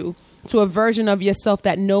reduce you to a version of yourself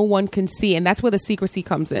that no one can see. And that's where the secrecy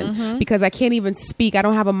comes in, because I can't even speak. I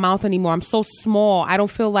don't have a mouth anymore. I'm so small. I don't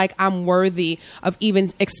feel like I'm worthy of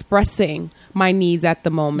even expressing my needs at the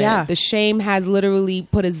moment. Yeah. The shame has literally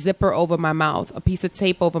put a zipper over my mouth, a piece of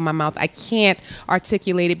tape over my mouth. I can't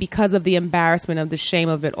articulate it because of the embarrassment of the shame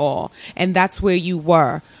of it all. And that's where you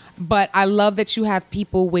were. But I love that you have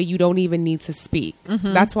people where you don't even need to speak.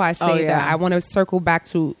 That's why I say that. I want to circle back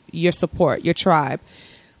to your support, your tribe.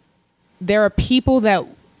 There are people that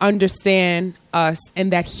understand us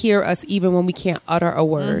and that hear us even when we can't utter a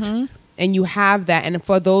word. And you have that. And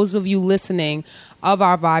for those of you listening of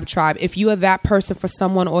our Vibe Tribe, if you are that person for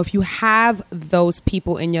someone, or if you have those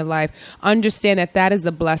people in your life, understand that that is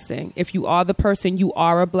a blessing. If you are the person, you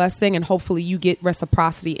are a blessing, and hopefully you get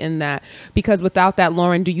reciprocity in that. Because without that,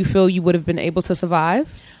 Lauren, do you feel you would have been able to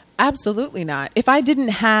survive? Absolutely not. If I didn't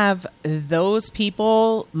have those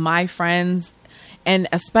people, my friends, and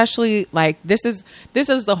especially like this is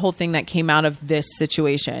the whole thing that came out of this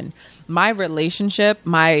situation. My relationship,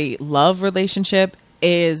 my love relationship,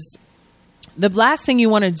 is the last thing you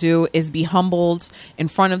want to do is be humbled in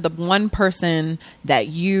front of the one person that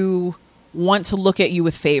you want to look at you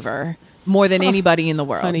with favor more than anybody in the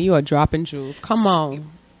world. Honey, you are dropping jewels. Come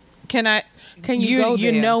on. Can you go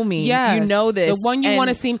there? You know me. Yes. You know this. The one you want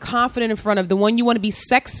to seem confident in front of, the one you want to be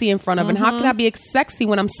sexy in front of. And how can I be sexy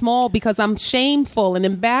when I'm small? Because I'm shameful and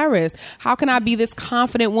embarrassed. How can I be this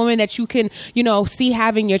confident woman that you can, see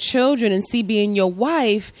having your children and see being your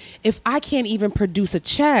wife if I can't even produce a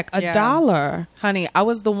check, a dollar? Honey, I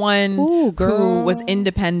was the one who was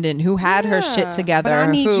independent, who had her shit together. But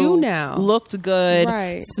I need who you now. Looked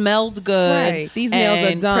good, smelled good. These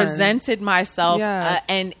nails are done. Presented myself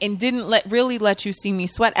and didn't really let you see me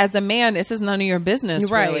sweat. As a man, this is none of your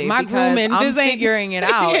business, really. My grooming, I'm figuring it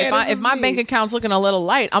out. If my bank account's looking a little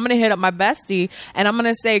light, I'm gonna hit up my bestie and I'm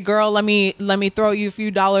gonna say, "Girl, let me throw you a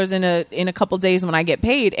few dollars in a couple days when I get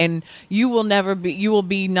paid," and you will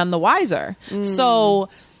be none the wiser. So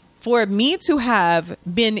for me to have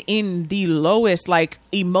been in the lowest, like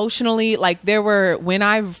emotionally, like when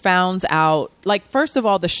I found out, like, first of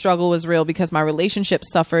all, the struggle was real because my relationship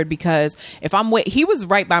suffered because he was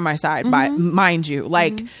right by my side, mind you,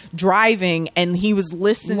 like driving, and he was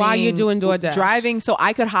listening while you're doing DoorDash, driving, so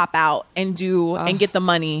I could hop out and and get the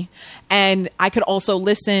money, and I could also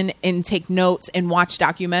listen and take notes and watch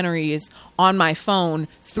documentaries on my phone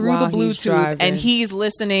through the Bluetooth, and he's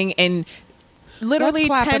listening and literally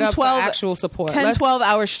 10, 12 actual support. 12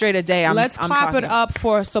 hours straight a day. Let's clap it up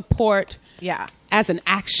for support. Yeah. As an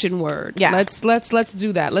action word. Yeah. Let's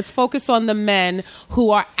do that. Let's focus on the men who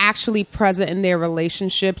are actually present in their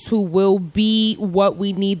relationships, who will be what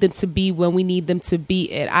we need them to be when we need them to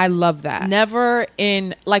be it. I love that. Never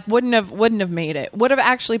wouldn't have made it. Would have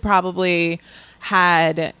actually probably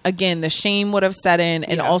had, again, the shame would have set in,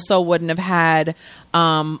 and also wouldn't have had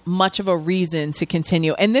much of a reason to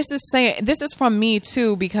continue. And this is from me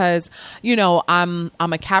too, because I'm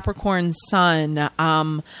a Capricorn sun.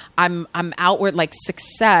 I'm outward, like,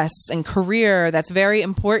 success and career. That's very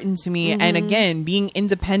important to me. And again, being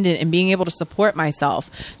independent and being able to support myself.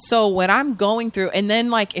 So when I'm going through, and then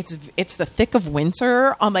like it's the thick of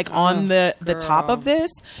winter on the top of this.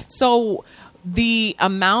 So the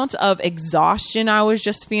amount of exhaustion I was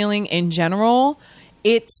just feeling in general,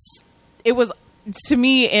 it was, to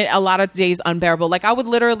me, a lot of days unbearable. Like, I would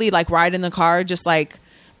literally ride in the car just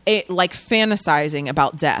fantasizing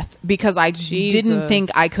about death because I didn't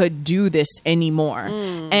think I could do this anymore.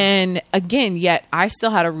 And again, yet I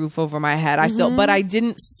still had a roof over my head. But I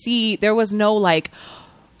didn't see, there was no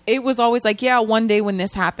it was always one day when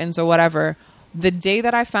this happens or whatever. The day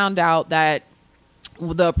that I found out that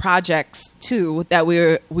the projects too that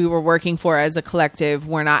we were working for as a collective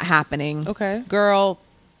were not happening. Okay, girl,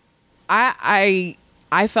 I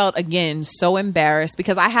felt again so embarrassed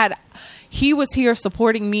because he was here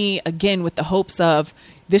supporting me again with the hopes of,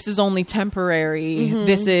 this is only temporary.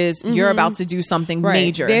 This is, you're about to do something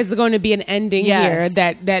major. There's going to be an ending here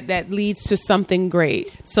that leads to something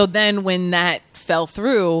great. So then when that fell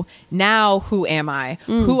through. Now, who am I?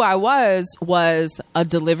 Who I was a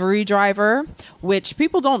delivery driver, which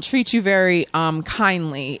people don't treat you very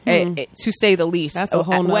kindly, to say the least. That's a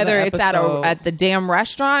whole nother whether it's episode. at the damn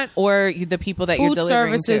restaurant or the people that you're Food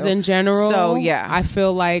delivering services to. in general. So yeah, I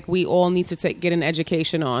feel like we all need to get an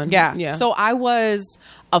education on. yeah. So I was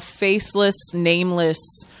a faceless,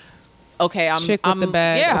 nameless. Okay, Chick with the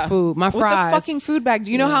bag of food. My with fries. the fucking food bag.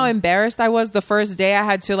 Do you know how embarrassed I was the first day? I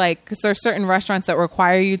had to because there are certain restaurants that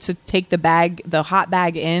require you to take the hot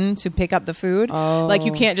bag in to pick up the food. Oh. Like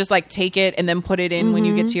you can't just take it and then put it in when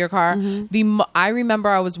you get to your car. I remember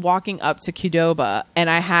I was walking up to Qdoba and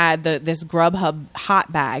I had this Grubhub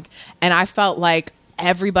hot bag, and I felt like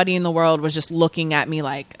everybody in the world was just looking at me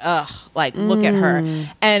like, ugh, like look at her.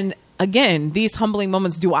 And again, these humbling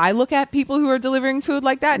moments. Do I look at people who are delivering food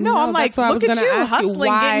like that? No, I'm like, look at you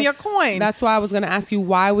hustling, getting your coin. That's why I was going to ask you,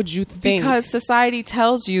 why would you think? Because society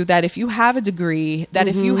tells you that if you have a degree, that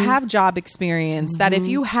if you have job experience, that if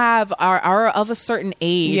you are of a certain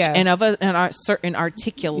age and of a certain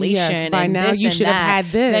articulation, by and now this you and should have that, had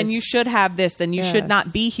this. then you should have this. Then you should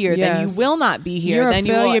not be here. Then you will not be here. You're then a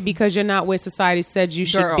failure you because you're not where society said you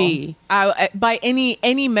should be. By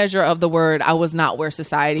any measure of the word, I was not where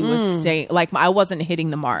society was saying. Like I wasn't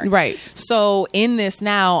hitting the mark. Right. So in this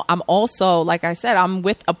now, I'm also, like I said, I'm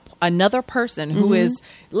with another person who is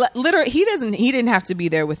literally, he didn't have to be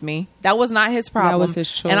there with me. That was not his problem. That was his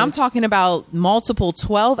choice. And I'm talking about multiple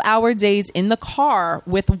 12-hour days in the car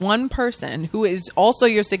with one person who is also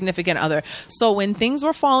your significant other. So when things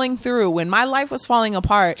were falling through, when my life was falling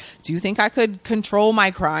apart, do you think I could control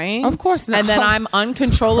my crying? Of course not. And then I'm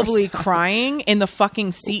uncontrollably crying in the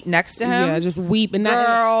fucking seat next to him. Yeah, just weep. And,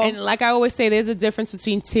 Girl. and like I always say, there's a difference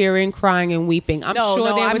between tearing, crying, and weeping. I'm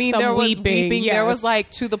sure there was some weeping. There was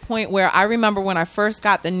to the point where I remember when I first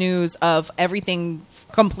got the news of everything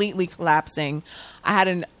completely collapsing. I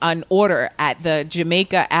had an order at the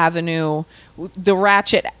Jamaica Avenue, the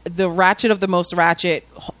ratchet of the most ratchet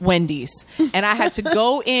Wendy's, and I had to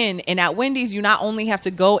go in. And at Wendy's, you not only have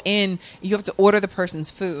to go in, you have to order the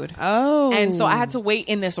person's food. Oh, and so I had to wait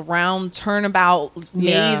in this round turnabout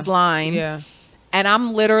maze line. Yeah. And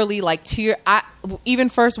I'm literally even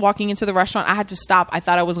first walking into the restaurant, I had to stop. I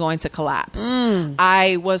thought I was going to collapse.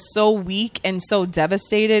 I was so weak and so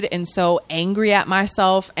devastated and so angry at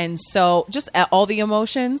myself and so just at all the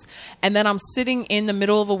emotions. And then I'm sitting in the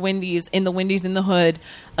middle of a Wendy's in the hood,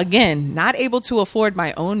 again, not able to afford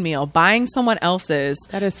my own meal, buying someone else's,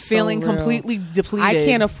 that is feeling so real. completely depleted. I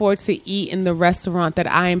can't afford to eat in the restaurant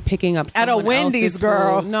that I am picking up at a Wendy's,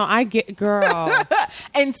 girl. No, I get, girl.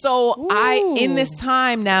 And so in this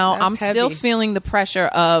time now, That's I'm still heavy. feeling the pressure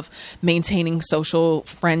of maintaining social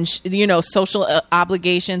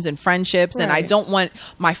obligations and friendships. Right. And I don't want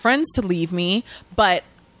my friends to leave me, but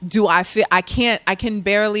do I feel I can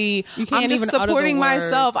barely, I'm just even utter the supporting word.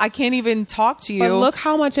 myself. I can't even talk to you. But look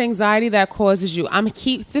how much anxiety that causes you.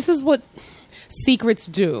 This is what secrets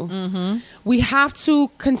do. We have to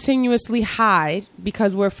continuously hide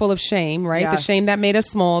because we're full of shame, right? Yes. The shame that made us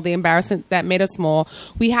small, the embarrassment that made us small.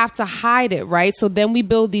 We have to hide it, right? So then we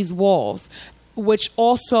build these walls, which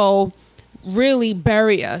also really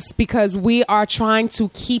bury us because we are trying to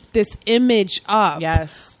keep this image up.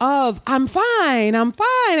 Yes. Of I'm fine,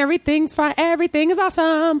 everything's fine, everything is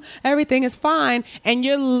awesome, everything is fine, and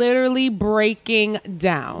you're literally breaking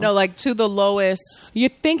down. No, to the lowest. You're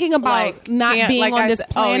thinking about not being on this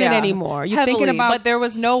planet anymore. You're Heavily, thinking about, but there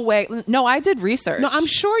was no way. No, I did research. no, I'm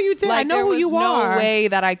sure you did. I know who you are. There was no way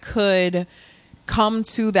that I could come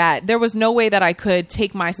to that. There was no way that I could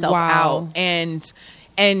take myself out and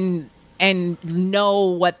know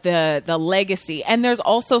what the legacy. And there's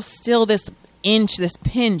also still this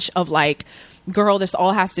pinch of girl, this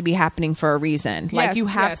all has to be happening for a reason. Yes, you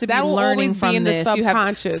have to be that will learning always from be in this. the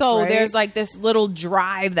subconscious, right? There's this little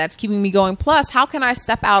drive that's keeping me going. Plus, how can I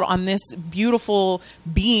step out on this beautiful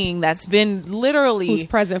being that's been literally who's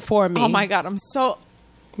present for me? Oh my God, I'm so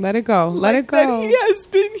let it go. Let it go. That he has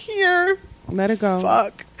been here. Let it go.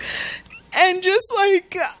 Fuck. And just I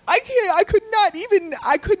could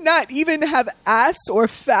not even have asked or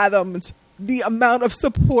fathomed the amount of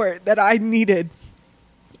support that I needed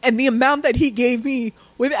and the amount that he gave me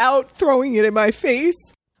without throwing it in my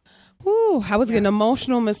face. Ooh, I was getting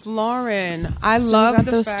emotional, Miss Lauren. I Still love got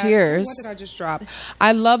the those fact, tears. What did I just drop?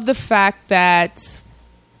 I love the fact that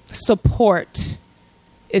support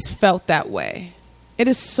is felt that way. It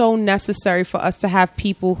is so necessary for us to have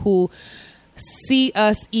people who see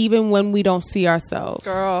us even when we don't see ourselves.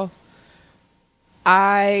 Girl,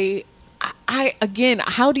 I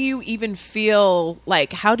how do you even feel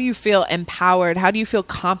like, how do you feel empowered? How do you feel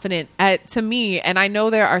confident to me? And I know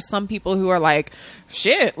there are some people who are like,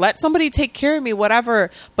 shit, let somebody take care of me,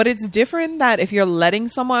 whatever. But it's different that if you're letting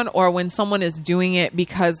someone, or when someone is doing it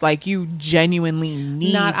because like you genuinely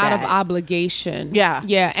need not that. out of obligation. Yeah.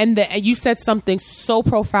 Yeah. And you said something so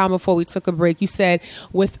profound before we took a break. You said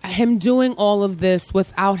with him doing all of this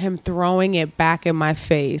without him throwing it back in my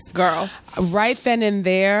face. Girl. Right then and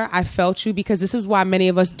there, I felt you, because this is why many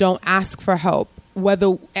of us don't ask for help.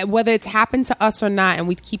 Whether it's happened to us or not, and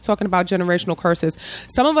we keep talking about generational curses.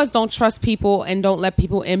 Some of us don't trust people and don't let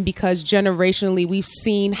people in because generationally we've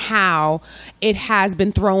seen how it has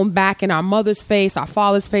been thrown back in our mother's face, our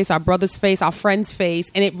father's face, our brother's face, our friend's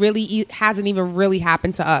face, and it really hasn't even really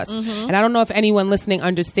happened to us. And I don't know if anyone listening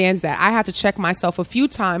understands that. I had to check myself a few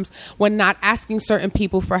times when not asking certain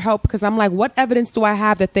people for help, because I'm like, what evidence do I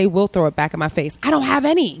have that they will throw it back in my face? I don't have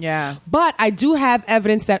any. Yeah. But I do have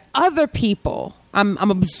evidence that other people,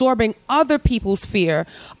 I'm absorbing other people's fear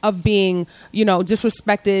of being,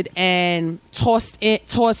 disrespected and tossed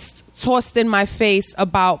in my face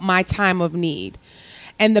about my time of need.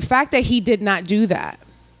 And the fact that he did not do that,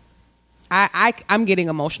 I'm getting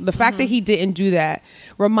emotional. The fact that he didn't do that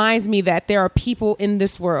reminds me that there are people in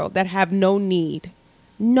this world that have no need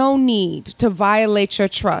to violate your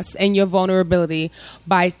trust and your vulnerability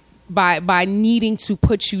by needing to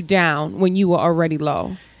put you down when you were already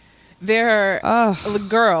low.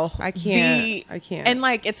 Girl, I can't. And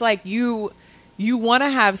like, it's like you want to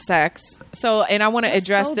have sex. So, and I want to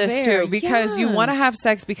address this too, because you want to have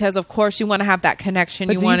sex because of course you want to have that connection.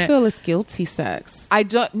 But you feel it's guilty sex? I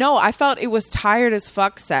don't know. I felt it was tired as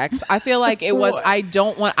fuck sex. I feel like it was,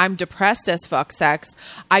 I'm depressed as fuck sex.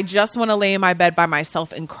 I just want to lay in my bed by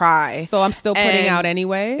myself and cry. So I'm still putting out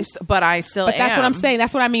anyway? But I still am. But that's what I'm saying.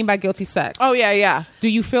 That's what I mean by guilty sex. Oh yeah, yeah. Do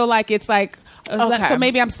you feel like it's like, okay. So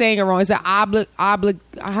maybe I'm saying it wrong. Is it obligatory?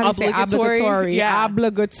 Yeah.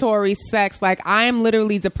 Obligatory sex. Like I am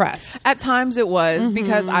literally depressed. At times it was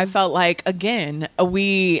because I felt like, again,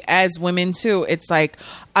 we as women too, it's like,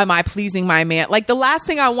 am I pleasing my man? Like the last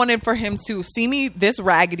thing I wanted for him to see me this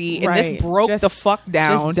raggedy and this broke the fuck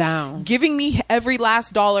down, giving me every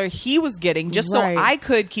last dollar he was getting just so I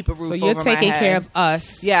could keep a roof over my head. So you're taking care of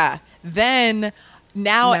us. Yeah. Then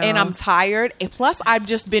now, and I'm tired. And plus, I've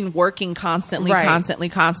just been working constantly.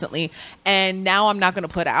 And now I'm not going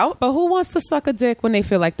to put out. But who wants to suck a dick when they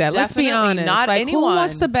feel like that? Definitely Let's be honest. Not like, anyone. Who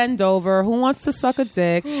wants to bend over? Who wants to suck a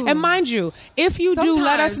dick? And mind you, if you do,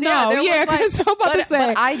 let us know. Yeah, because I'm about to say.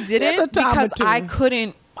 But I didn't because I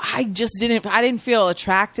couldn't. I didn't feel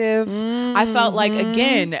attractive. I felt like,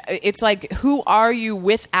 again, it's like, who are you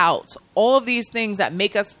without all of these things that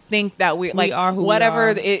make us think that we are who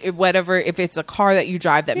whatever we are. Whatever, if it's a car that you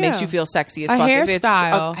drive that makes you feel sexy as fuck, if it's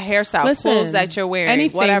a hairstyle, clothes that you're wearing,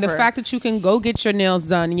 anything, whatever. The fact that you can go get your nails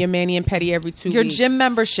done and your mani and pedi every 2 weeks, your gym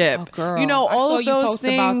membership, all of those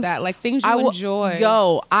things about that, like things you enjoy.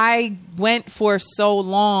 I went for so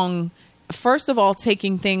long. First of all,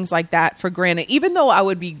 taking things like that for granted, even though I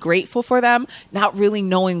would be grateful for them, not really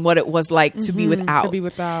knowing what it was like to be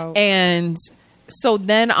without. And so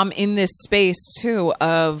then I'm in this space too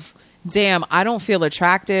of, damn, I don't feel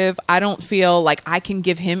attractive. I don't feel like I can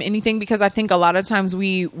give him anything, because I think a lot of times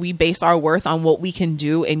we base our worth on what we can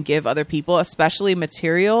do and give other people, especially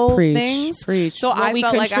material things. So I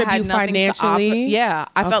felt like I had nothing to offer. Yeah,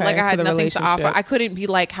 I felt like I had nothing to offer. I couldn't be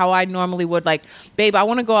like how I normally would, like, babe, I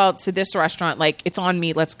want to go out to this restaurant. Like, it's on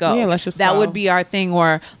me. Let's go. Yeah, let's just that go. would be our thing.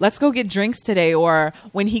 Or let's go get drinks today. Or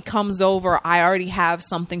when he comes over, I already have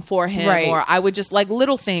something for him. Right. Or I would just like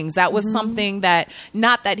little things. That was something that,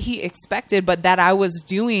 not that he expected, but that I was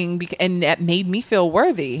doing, and that made me feel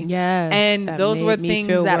worthy. Yes, and those were things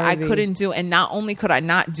that I couldn't do, and not only could I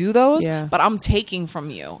not do those, but I'm taking from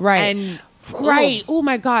you. And oh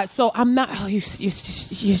my God. So I'm not, you're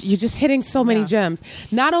just hitting so many gems.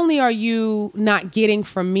 Not only are you not getting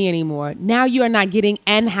from me anymore, now you are not getting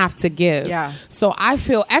and have to give. So I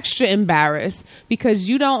feel extra embarrassed because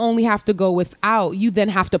you don't only have to go without, you then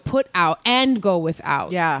have to put out and go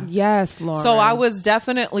without. Yes, Lauren. So I was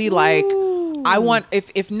definitely like, I want,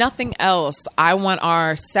 if nothing else, I want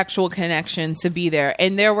our sexual connection to be there.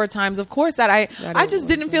 And there were times, of course, that I just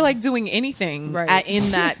didn't feel like doing anything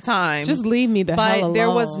in that time. Just leave me the hell alone. But there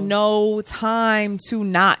was no time to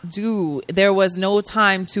not do. There was no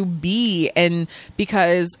time to be. And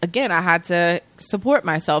because, again, I had to support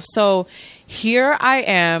myself. So here I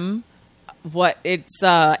am, it's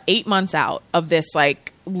 8 months out of this,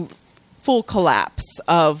 like, full collapse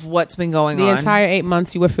of what's been going on. The entire 8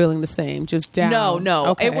 months you were feeling the same, just down? No.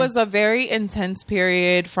 Okay. It was a very intense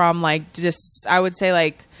period from, like, just, I would say,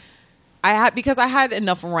 like, because I had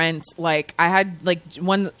enough rent. Like I had like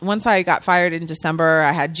once I got fired in December,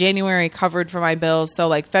 I had January covered for my bills. So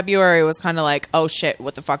like February was kind of like, oh shit,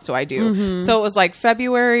 what the fuck do I do? So it was like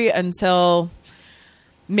February until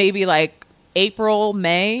maybe like April,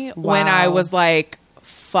 May, when I was like,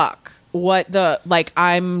 fuck,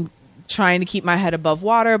 I'm trying to keep my head above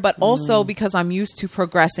water, but also because I'm used to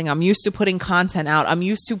progressing. I'm used to putting content out. I'm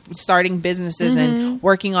used to starting businesses and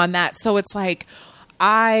working on that. So it's like,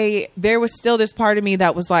 there was still this part of me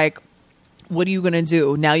that was like, what are you going to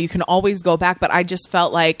do? Now you can always go back. But I just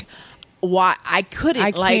felt like, why I couldn't,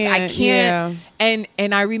 I can't. Yeah.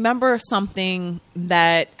 And I remember something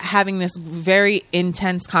that having this very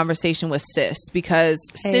intense conversation with Sis, because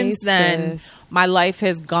since then my life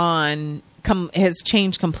has has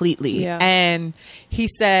changed completely. Yeah. And he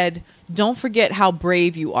said, don't forget how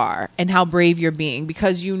brave you are and how brave you're being,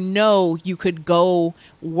 because you could go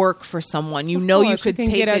work for someone. You could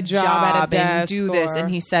take a job and do this. And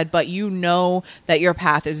he said, but that your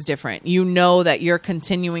path is different. That you're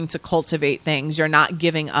continuing to cultivate things. You're not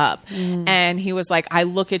giving up. And he was like, I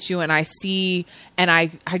look at you and I see, and I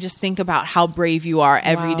just think about how brave you are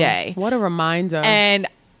every day. What a reminder. And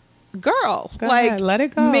girl, let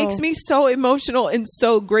it go. Makes me so emotional and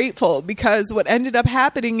so grateful, because what ended up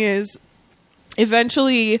happening is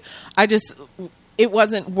eventually it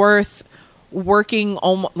wasn't worth working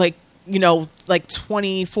almost like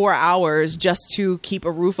 24 hours just to keep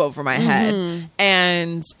a roof over my head.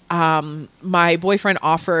 And my boyfriend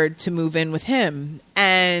offered to move in with him,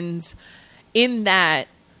 and in that,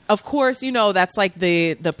 of course, that's like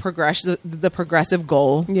the progressive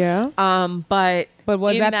goal. Yeah. But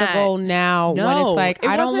was that the goal now? No, when it's like,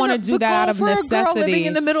 I don't want to do that out of necessity. A girl living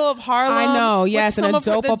in the middle of Harlem. I know. Yes, in a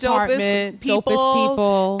dope apartment, dopest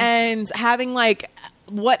people, and having like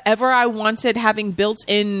whatever I wanted, having built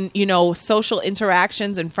in, social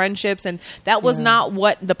interactions and friendships. And that was not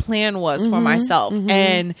what the plan was for myself.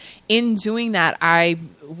 And in doing that, I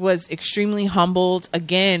was extremely humbled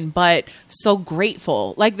again, but so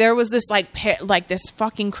grateful. Like there was this this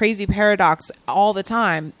fucking crazy paradox all the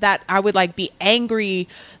time, that I would like be angry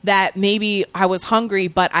that maybe I was hungry,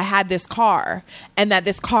 but I had this car, and that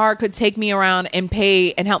this car could take me around and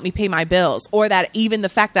help me pay my bills, or that even the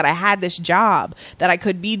fact that I had this job, that I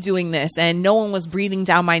could be doing this and no one was breathing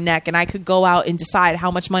down my neck, and I could go out and decide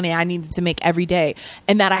how much money I needed to make every day,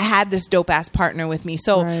 and that I had this dope ass partner with me.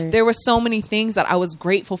 So there were so many things that I was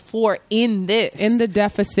grateful for in this. In the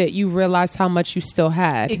deficit, you realized how much you still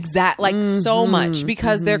had. Exactly. So much,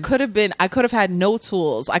 because I could have had no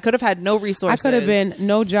tools. I could have had no resources. I could have been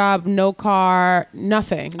no job, no car,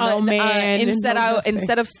 nothing. No man.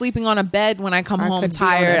 Instead of sleeping on a bed when I come home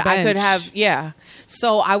tired, I could have,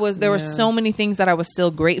 So there were so many things that I was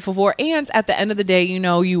still grateful for. And at the end of the day,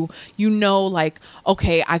 like,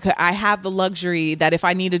 okay, I have the luxury that if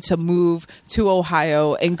I needed to move to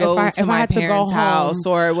Ohio and go to my parents' house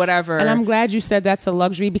or whatever. And I'm glad you said that's a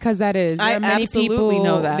luxury, because that is. I absolutely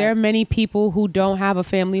know that. There are many people who don't have a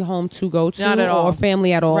family home to go to, not at all, or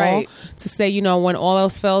family at all. Right. To say, when all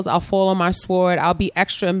else fails, I'll fall on my sword. I'll be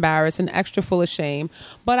extra embarrassed and extra full of shame.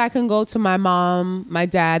 But I can go to my mom, my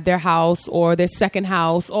dad, their house, or their second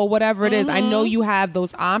house, or whatever it is. I know you have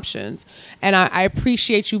those options, and I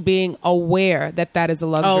appreciate you being aware that is a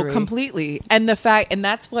luxury. Oh, completely. And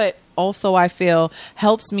that's what also I feel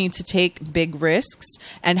helps me to take big risks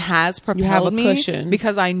and has propelled me, cushion,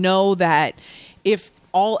 because I know that if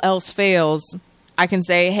all else fails, I can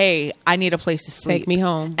say, hey, I need a place to sleep. Take me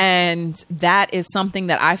home. And that is something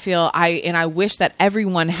that I feel I wish that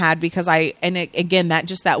everyone had, because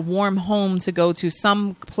that warm home to go to,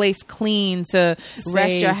 some place clean to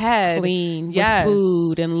rest your head. Clean, with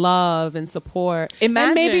food and love and support. And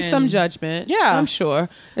maybe some judgment. Yeah. I'm sure.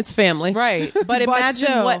 It's family. Right. But imagine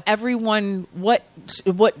still,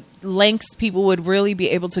 what lengths people would really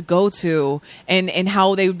be able to go to, and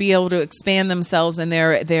how they would be able to expand themselves and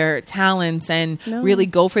their talents and really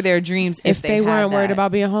go for their dreams if they weren't worried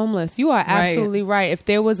about being homeless. You are absolutely right. If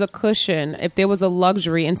there was a cushion, if there was a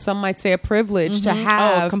luxury, and some might say a privilege to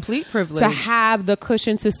have, complete privilege, to have the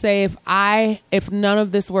cushion to say, if none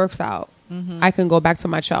of this works out, I can go back to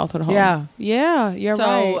my childhood home. Yeah, you're right.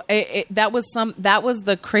 So that was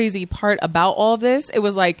the crazy part about all of this. It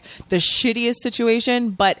was like the shittiest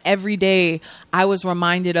situation, but every day I was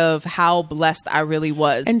reminded of how blessed I really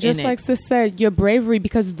was. And just like Sis said, your bravery,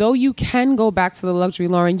 because though you can go back to the luxury,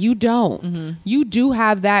 Lauren, you don't. You do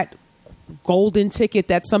have that golden ticket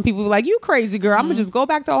that some people are like, you crazy girl, I'm gonna just go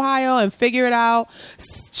back to Ohio and figure it out,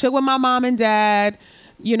 chill with my mom and dad,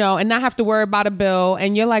 you know, and not have to worry about a bill.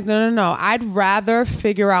 And you're like, no. I'd rather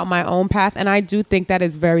figure out my own path. And I do think that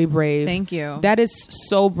is very brave. Thank you. That is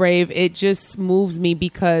so brave. It just moves me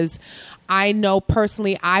because I know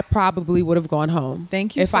personally I probably would have gone home.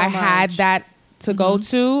 Thank you if so I much. had that to go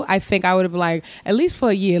to. I think I would have been like, at least for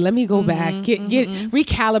a year, let me go back, get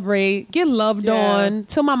recalibrate, get loved on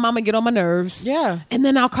till my mama get on my nerves. Yeah. And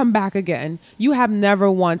then I'll come back again. You have never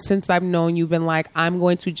once since I've known you been like, I'm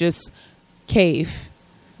going to just cave.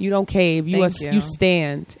 You don't cave. You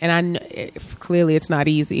stand. And clearly it's not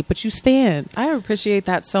easy, but you stand. I appreciate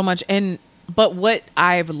that so much. But what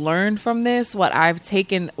I've learned from this, what I've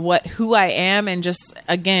taken, who I am, and just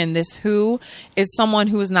again, this who is someone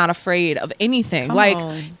who is not afraid of anything. Come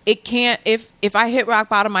on. It can't. If I hit rock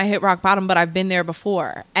bottom, I hit rock bottom. But I've been there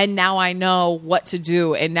before, and now I know what to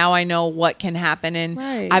do, and now I know what can happen. And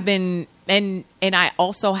I've been, and I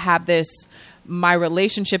also have this. My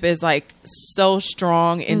relationship is like so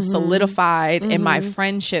strong and solidified in my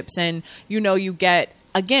friendships, and you get.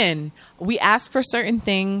 Again, we ask for certain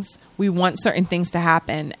things. We want certain things to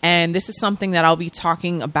happen. And this is something that I'll be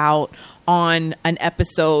talking about on an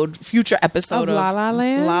future episode of La La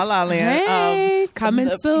Land. La La Land. Hey, coming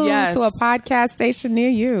soon to a podcast station near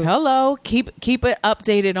you. Hello. Keep it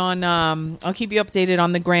updated on, I'll keep you updated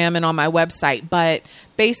on the gram and on my website. But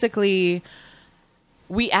basically,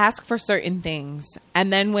 we ask for certain things,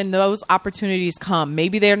 and then when those opportunities come,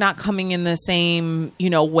 maybe they're not coming in the same,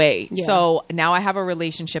 way. Yeah. So now I have a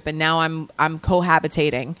relationship, and now I'm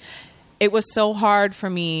cohabitating. It was so hard for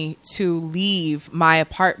me to leave my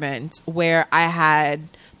apartment where I had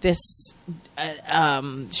this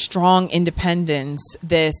strong independence.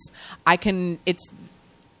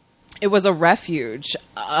 It was a refuge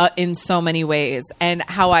in so many ways. And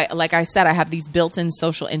like I said, I have these built-in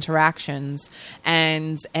social interactions,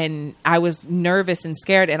 and I was nervous and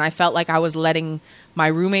scared, and I felt like I was letting my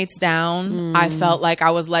roommates down. I felt like I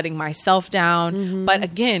was letting myself down. But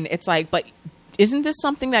again, it's like, but isn't this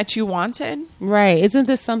something that you wanted? Right. Isn't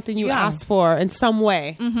this something you asked for in some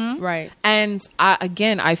way? Right. And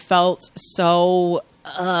I felt so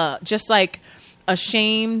just like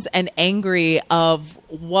ashamed and angry of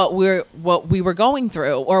what we were going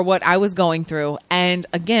through, or what I was going through. And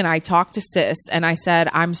again, I talked to sis and I said,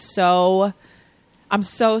 I'm so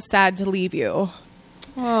sad to leave you.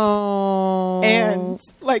 Oh. And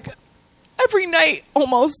like every night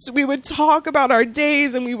almost we would talk about our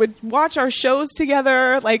days, and we would watch our shows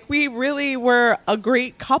together. Like we really were a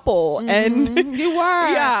great couple. And you were.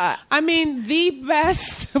 Yeah. I mean, the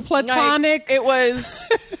best platonic. It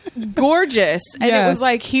was gorgeous. And it was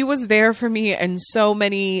like he was there for me in so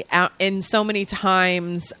many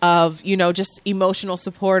times of, just emotional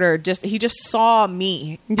support, or he just saw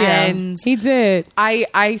me. Yeah, and he did.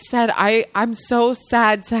 I said, I'm so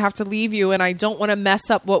sad to have to leave you, and I don't want to mess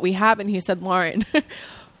up what we have. And he said, Lauren,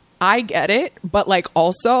 I get it, but like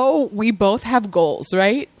also we both have goals,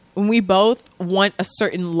 right? And we both want a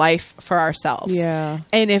certain life for ourselves. Yeah.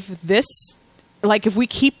 And if we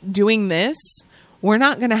keep doing this, we're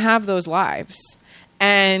not going to have those lives.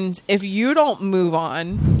 And if you don't move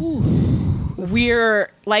on,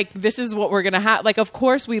 we're like, this is what we're going to have. Like, of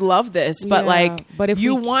course we love this, but but if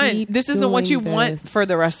this isn't what you want for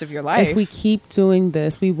the rest of your life. If we keep doing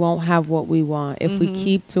this, we won't have what we want. If we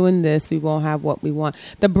keep doing this, we won't have what we want.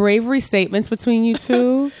 The bravery statements between you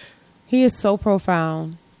two, he is so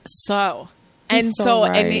profound. And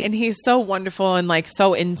he's so wonderful, and like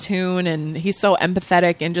so in tune, and he's so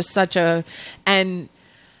empathetic, and just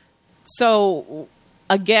so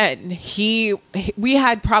again, we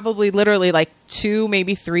had probably literally like 2,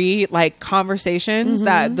 maybe 3 like conversations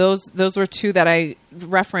that those were 2 that I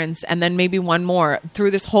referenced, and then maybe 1 more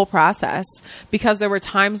through this whole process, because there were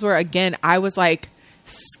times where again I was like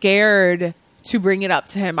scared to bring it up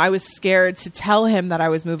to him. I was scared to tell him that I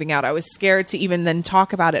was moving out. I was scared to even then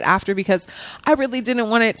talk about it after, because I really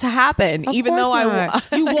didn't want it to happen. Even though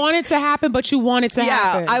you want it to happen, but you want it to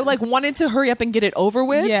happen. I like wanted to hurry up and get it over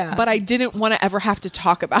with. Yeah. But I didn't want to ever have to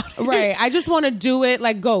talk about it. Right. I just want to do it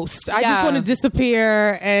like ghost. I just want to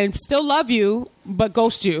disappear and still love you, but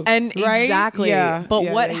ghost you. And right? Exactly. Yeah.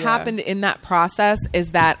 But what happened in that process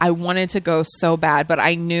is that I wanted to go so bad, but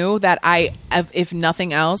I knew that if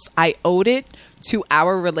nothing else, I owed it to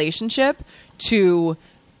our relationship to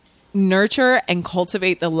nurture and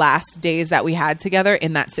cultivate the last days that we had together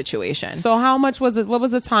in that situation. So how much was it? What was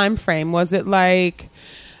the time frame? Was it like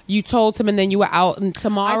you told him and then you were out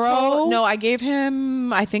tomorrow? I gave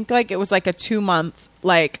him, I think like it was like a 2 month,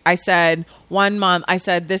 like I said 1 month, I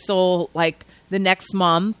said this'll like the next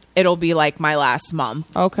month it'll be like my last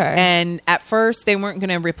month. Okay. And at first they weren't going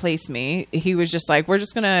to replace me. He was just like, we're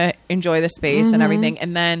just going to enjoy the space and everything.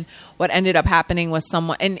 And then what ended up happening was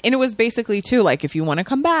someone, and it was basically too, like, if you want to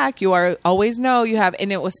come back, you are always know you have,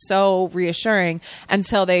 and it was so reassuring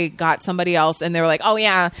until they got somebody else and they were like, oh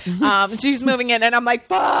yeah, she's moving in. And I'm like,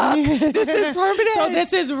 fuck, this is permanent. So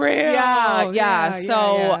this is real. Yeah.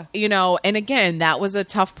 So, you know, and again, that was a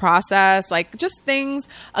tough process. Like, just things,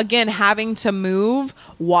 again, having to move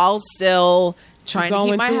while still trying to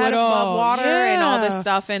keep my head above water and all this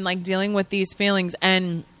stuff, and like dealing with these feelings.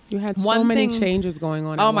 And you had so many changes going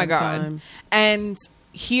on. Oh my God. Time. And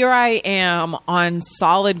here I am on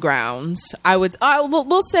solid grounds.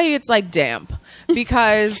 We'll say it's like damp,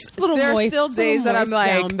 because there are still days that I'm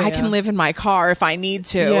like, I can live in my car if I need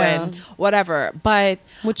to and whatever. But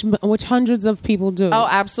which hundreds of people do. Oh,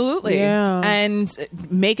 absolutely. Yeah. And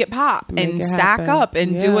make it pop and stack up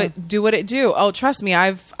and do what it do. Oh, trust me,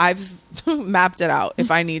 I've mapped it out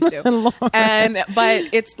if I need to. But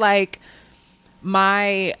it's like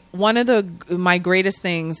one of my greatest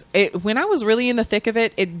things, when I was really in the thick of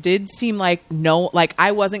it, it did seem like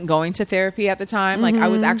I wasn't going to therapy at the time. Like, I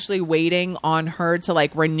was actually waiting on her to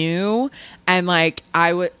like renew, and like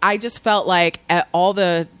I just felt like all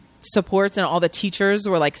the supports and all the teachers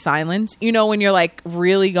were like silent, you know, when you're like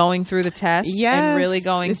really going through the test and really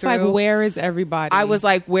going through. It's like, where is everybody? I was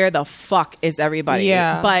like, where the fuck is everybody?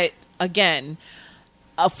 Yeah. But again,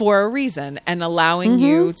 for a reason, and allowing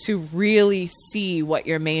you to really see what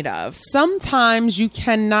you're made of. Sometimes you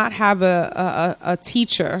cannot have a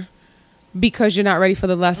teacher because you're not ready for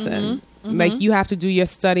the lesson. Like, you have to do your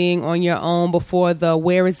studying on your own before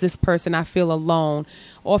where is this person? I feel alone.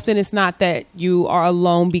 Often it's not that you are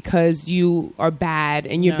alone because you are bad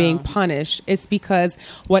and you're being punished. It's because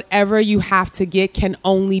whatever you have to get can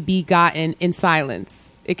only be gotten in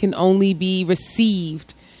silence. It can only be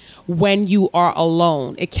received when you are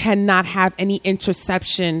alone. It cannot have any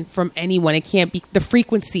interception from anyone. It can't be, the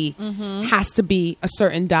frequency has to be a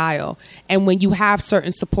certain dial. And when you have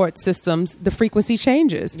certain support systems, the frequency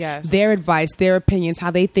changes. Yes. Their advice, their opinions,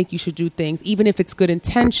 how they think you should do things, even if it's good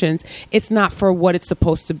intentions, it's not for what it's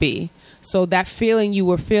supposed to be. So that feeling you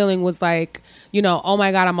were feeling was like, you know, oh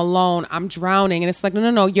my God, I'm alone, I'm drowning. And it's like,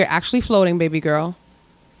 no, you're actually floating, baby girl.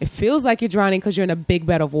 It feels like you're drowning because you're in a big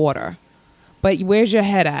bed of water. But where's your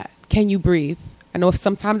head at? Can you breathe? I know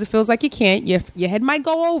sometimes it feels like you can't. Your head might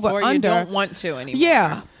go over, or under. You don't want to anymore.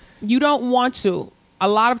 Yeah, you don't want to. A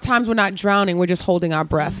lot of times we're not drowning. We're just holding our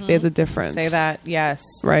breath. There's a difference. Say that. Yes.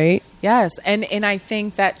 Right? Yes. And I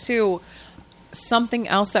think that too, something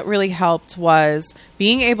else that really helped was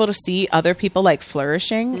being able to see other people like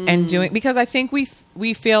flourishing and doing, because I think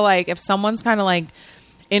we feel like if someone's kind of like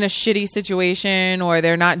in a shitty situation or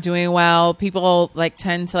they're not doing well, people like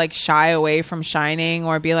tend to like shy away from shining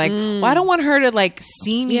or be like, well, I don't want her to like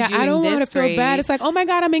see me doing this. I don't want to feel great. bad. It's like, oh my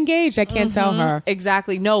God, I'm engaged. I can't tell her.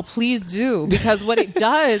 Exactly. No, please do. Because what it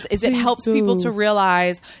does is it helps people to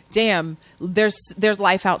realize, damn, there's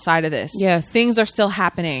life outside of this. Yes. Things are still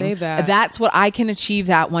happening. Say that. That's what I can achieve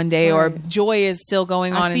that one day, or joy is still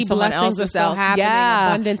going on in someone else's life.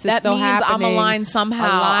 Yeah. Abundance is that still means happening. I'm aligned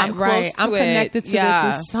somehow. I'm close to I'm connected to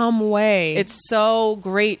this in some way. It's so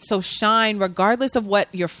great. So shine regardless of what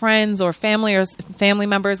your friends or family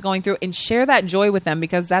member is going through, and share that joy with them,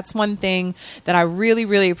 because that's one thing that I really,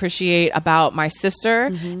 really appreciate about my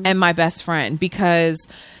sister and my best friend, because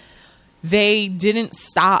they didn't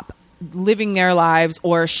stop living their lives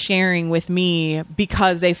or sharing with me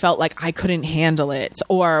because they felt like I couldn't handle it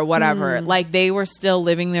or whatever. Like, they were still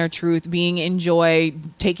living their truth, being in joy,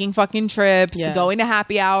 taking fucking trips, going to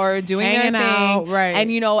happy hour, doing hanging their thing. Out, right.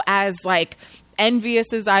 And, you know, as like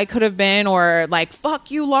envious as I could have been, or like, fuck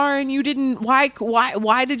you, Lauren, you didn't,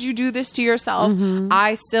 why did you do this to yourself?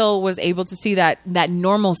 I still was able to see that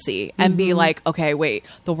normalcy and be like, okay, wait,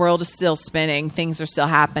 the world is still spinning, things are still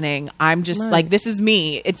happening. I'm just like, this is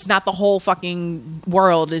me. It's not the whole fucking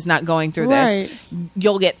world is not going through this.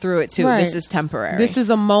 You'll get through it too. This is temporary. This is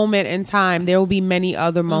a moment in time. There will be many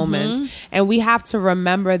other moments. And we have to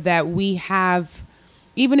remember that we have,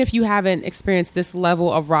 even if you haven't experienced this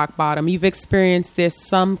level of rock bottom, you've experienced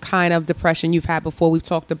some kind of depression you've had before. We've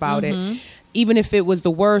talked about it. Even if it was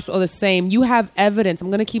the worst or the same, you have evidence. I'm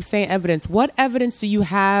going to keep saying evidence. What evidence do you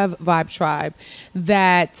have, Vibe Tribe,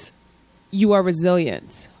 that you are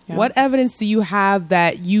resilient? Yeah. What evidence do you have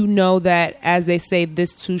that you know that, as they say,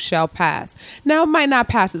 this too shall pass? Now, it might not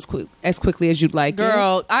pass as quickly as you'd like.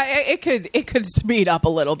 Girl, it could speed up a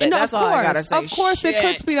little bit. No, That's of all course, I gotta say. Of course, it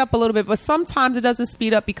could speed up a little bit, but sometimes it doesn't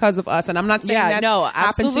speed up because of us. And I'm not saying that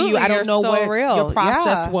happened to you. I don't You're know so what real. your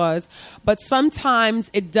process Yeah. was, but sometimes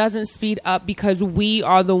it doesn't speed up because we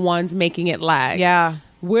are the ones making it lag. Yeah.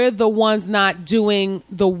 We're the ones not doing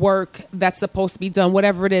the work that's supposed to be done,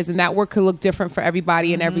 whatever it is. And that work could look different for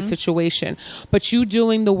everybody in every situation. But you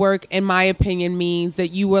doing the work, in my opinion, means that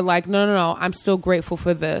you were like, no, I'm still grateful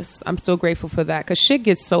for this. I'm still grateful for that. Because shit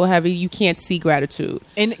gets so heavy, you can't see gratitude.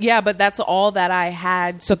 And yeah, but that's all that I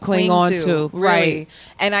had to cling cling on to, to. really. Right.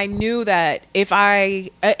 And I knew that if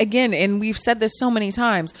again, and we've said this so many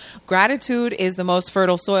times, gratitude is the most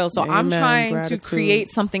fertile soil. So I'm Amen. trying Gratitude. to create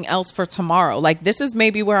something else for tomorrow. Like, this is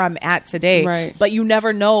maybe where I'm at today, Right. but you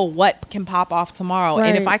never know what can pop off tomorrow. Right.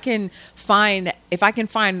 And if I can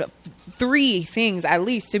find 3 things at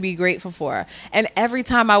least to be grateful for, and every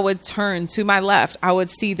time I would turn to my left, I would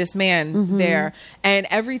see this man there, and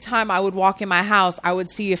every time I would walk in my house, I would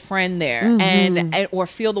see a friend there, and or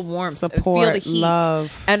feel the warmth, Support, feel the heat,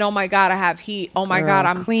 love. and oh my God, I have heat. Oh my Girl, God,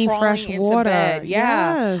 I'm clean, crawling fresh into water. bed.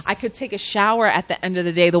 Yeah, Yes. I could take a shower at the end of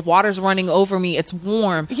the day. The water's running over me. It's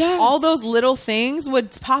warm. Yes. All those little things would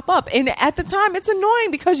pop up, and at the time, it's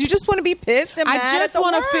annoying because you just want to be pissed and mad. I just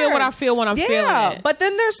want to feel what I feel when I'm feeling it. But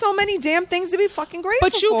then there's so many damn things to be fucking grateful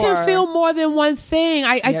for. But you can feel more than one thing.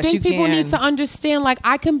 I Yes, think you people can. need to understand, like,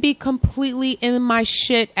 I can be completely in my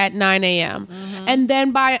shit at 9 a.m. And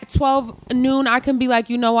then by 12 noon, I can be like,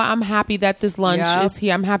 you know what? I'm happy that this lunch Yep. is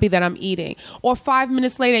here. I'm happy that I'm eating. Or 5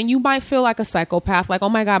 minutes later, and you might feel like a psychopath, like, oh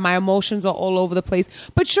my God, my emotions are all over the place.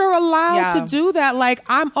 But you're allowed Yeah. to do that. Like,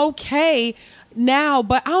 I'm okay now,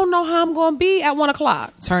 but I don't know how I'm going to be at 1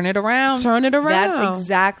 o'clock. Turn it around. Turn it around. That's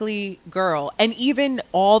exactly, girl. And even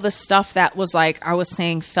all the stuff that was like, I was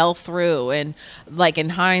saying fell through, and like in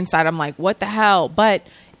hindsight, I'm like, what the hell? But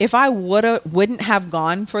if I wouldn't have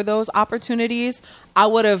gone for those opportunities, I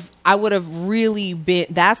would have really been,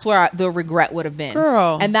 that's where the regret would have been.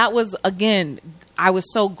 Girl. And that was, again, I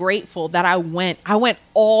was so grateful that I went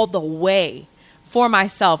all the way for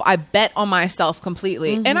myself. I bet on myself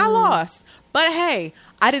completely, and I lost. But hey,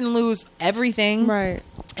 I didn't lose everything. Right.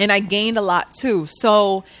 And I gained a lot too.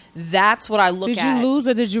 So that's what I look at. Did you lose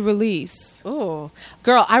or did you release? Oh,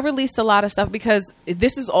 girl, I released a lot of stuff because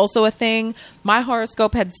this is also a thing. My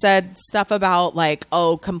horoscope had said stuff about like,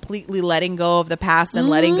 completely letting go of the past and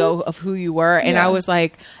letting go of who you were. And I was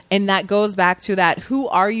like, and that goes back to that. Who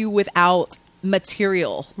are you without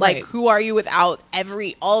material? Like, Right. who are you without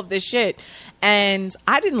all of this shit? And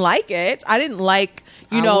I didn't like it. I didn't like,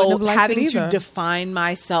 I wouldn't have liked having it to either. define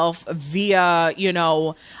myself via,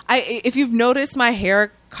 if you've noticed, my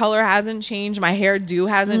hair color hasn't changed, my hairdo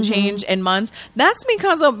hasn't changed in months. That's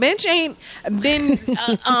because a bitch ain't been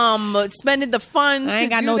spending the funds. I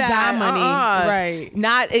ain't to got do no that. dime money.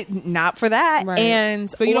 Right. Not for that. Right. And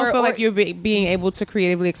so you don't feel like you're being able to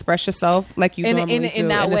creatively express yourself like you normally do in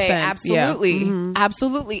that a way. sense. Absolutely. Yeah.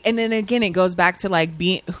 Absolutely. And then again, it goes back to like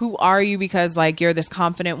who are you? Because like you're this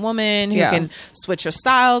confident woman who Yeah. can switch your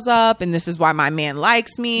styles up, and this is why my man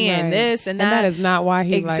likes me, and Right. this and that. And that is not why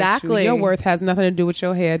he likes Exactly. you. Your worth has nothing to do with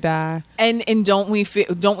your hair dye. And don't we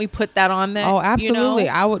put that on them? Oh, absolutely. You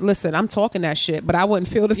know? I would listen. I'm talking that shit, but I wouldn't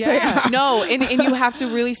feel the Yeah. same. No, and you have to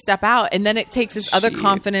really step out, and then it takes this other Shit.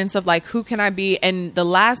 confidence of like, who can I be? And the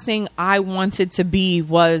last thing I wanted to be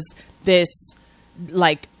was this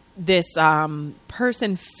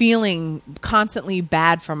person feeling constantly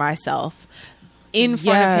bad for myself in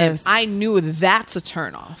front of him. Yes. I knew that's a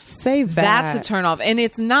turnoff. Say that. That's a turnoff. And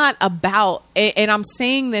it's not about, and I'm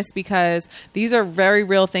saying this because these are very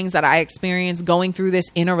real things that I experienced going through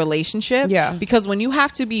this in a relationship. Yeah. Because when you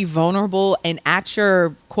have to be vulnerable and at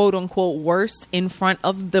your quote unquote worst in front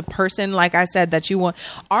of the person, like I said, that you want,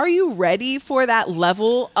 are you ready for that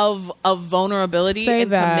level of vulnerability Say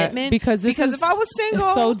and that, commitment? because if I was single,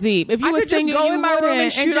 it's so deep. If you I were could just single, go you in my room wouldn't,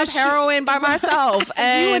 and shoot up just heroin by myself,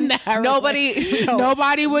 and You heroin. nobody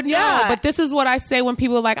Nobody would know. Yeah. But this is what I say when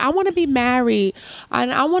people are like, I want to be married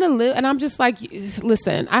and I want to live. And I'm just like,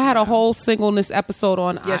 listen, I had a whole singleness episode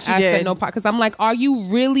on Yes, I you Said did. No because I'm like, are you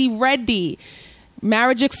really ready?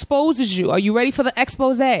 Marriage exposes you. Are you ready for the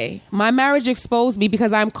expose? My marriage exposed me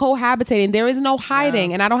because I'm cohabitating. There is no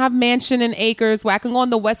hiding. Yeah. And I don't have mansion and acres where I can go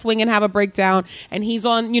on the West Wing and have a breakdown. And he's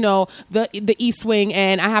on, the East Wing,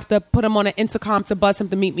 and I have to put him on an intercom to buzz him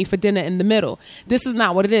to meet me for dinner in the middle. This is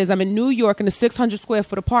not what it is. I'm in New York in a 600 square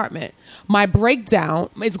foot apartment. My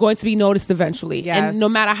breakdown is going to be noticed eventually. Yes. And no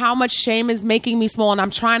matter how much shame is making me small and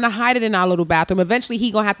I'm trying to hide it in our little bathroom, eventually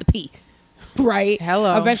he going to have to pee. Right?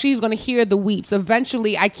 Hello. Eventually he's going to hear the weeps.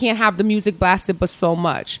 Eventually I can't have the music blasted but so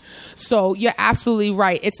much. So you're absolutely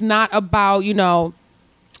right. It's not about,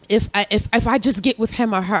 if I just get with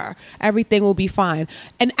him or her, everything will be fine.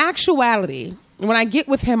 In actuality, when I get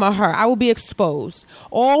with him or her, I will be exposed.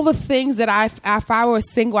 All the things that if I were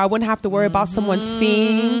single, I wouldn't have to worry about someone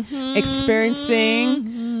seeing,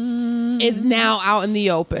 experiencing, is now out in the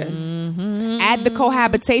open. Add the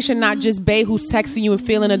cohabitation, not just Bae who's texting you and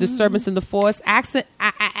feeling a disturbance in the force.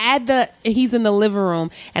 Add the he's in the living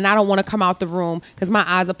room and I don't want to come out the room because my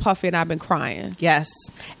eyes are puffy and I've been crying. Yes.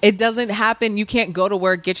 It doesn't happen. You can't go to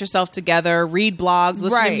work, get yourself together, read blogs,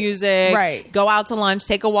 listen to music, go out to lunch,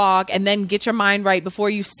 take a walk, and then get your mind right before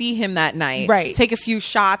you see him that night. Right. Take a few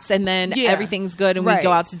shots and then everything's good and we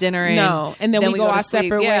go out to dinner and then we go our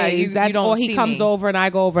separate ways. You don't or he comes over and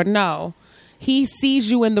I go over. No. He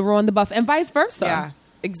sees you in the raw and the buff and vice versa. Yeah.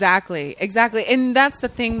 Exactly. And that's the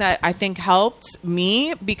thing that I think helped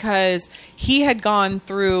me because he had gone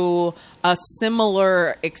through a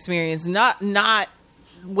similar experience, not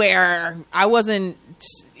where I wasn't,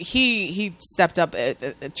 he stepped up a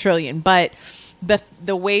trillion, but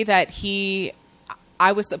the way that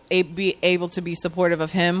I was able to be supportive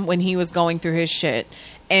of him when he was going through his shit,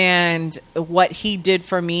 and what he did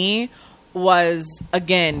for me was,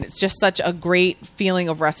 again, it's just such a great feeling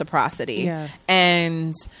of reciprocity. Yes.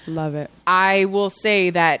 And love it. I will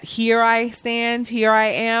say that here I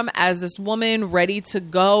am as this woman ready to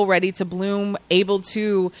go, ready to bloom, able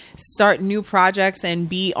to start new projects and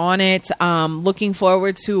be on it, looking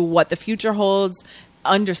forward to what the future holds,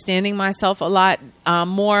 understanding myself a lot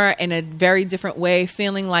more in a very different way,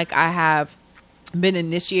 feeling like I have been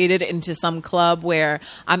initiated into some club where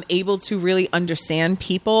I'm able to really understand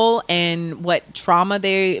people and what trauma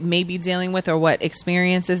they may be dealing with or what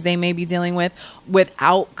experiences they may be dealing with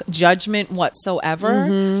without judgment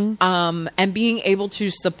whatsoever. And being able to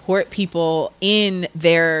support people in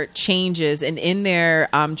their changes and in their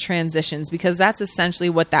transitions, because that's essentially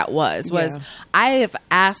what that was I have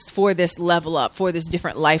asked for this level up, for this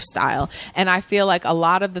different lifestyle. And I feel like a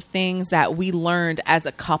lot of the things that we learned as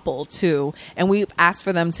a couple too, and we asked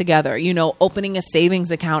for them together, opening a savings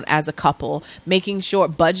account as a couple, making sure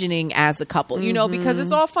budgeting as a couple, because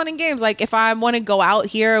it's all fun and games. Like if I want to go out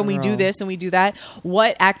here and we do this and we do that,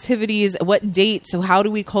 what activities, what dates, so how do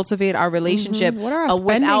we cultivate our relationship what are our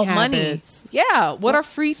without habits? money? Yeah. What are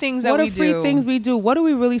free things that we do? What are free things we do? What do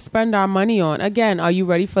we really spend our money on? Again, are you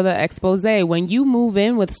ready for the expose? When you move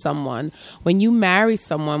in with someone, when you marry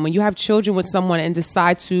someone, when you have children with someone and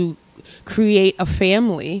decide to create a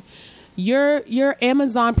family, your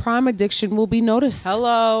Amazon Prime addiction will be noticed.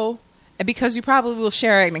 Hello. And because you probably will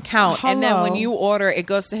share an account. And then when you order, it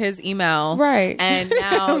goes to his email. Right. And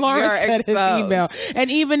now you're exposed. His email.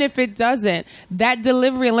 And even if it doesn't, that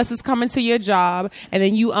delivery, unless it's coming to your job, and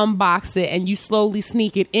then you unbox it and you slowly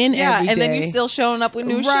sneak it in every day. And then you're still showing up with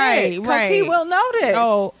new shit. Because he will notice.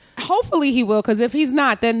 Oh, hopefully he will, because if he's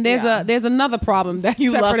not, then there's another problem that's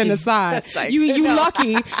separate and aside. Like,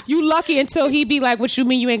 you lucky until he be like, what you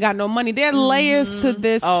mean you ain't got no money? There are layers to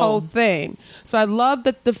this whole thing. So I love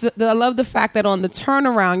that I love the fact that on the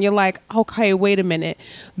turnaround you're like, okay, wait a minute,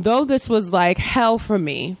 though this was like hell for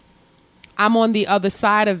me, I'm on the other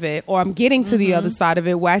side of it, or I'm getting to the other side of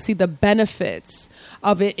it where I see the benefits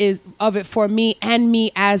of it for me and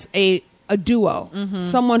me as a duo,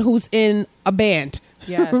 someone who's in a band.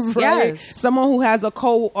 Yes, right? yes. Someone who has a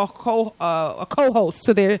co-host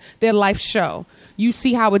to their life show. You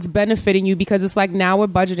see how it's benefiting you, because it's like, now we're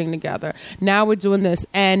budgeting together. Now we're doing this.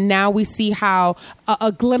 And now we see how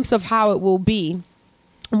a glimpse of how it will be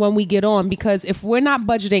when we get on. Because if we're not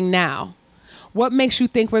budgeting now, what makes you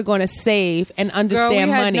think we're going to save and understand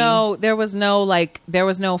money? There was no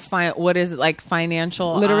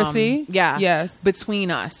financial literacy? Yes.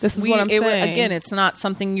 Between us. This is what I'm saying. Again, it's not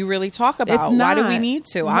something you really talk about. It's not. Why do we need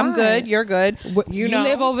to? I'm good. You're good. You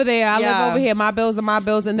live over there. I live over here. My bills are my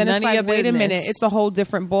bills. And then it's like, wait a minute. It's a whole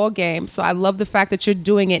different ball game. So I love the fact that you're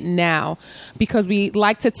doing it now, because we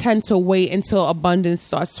like to tend to wait until abundance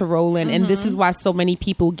starts to roll in. And this is why so many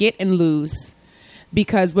people get and lose.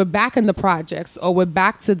 Because we're back in the projects, or we're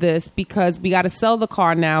back to this because we got to sell the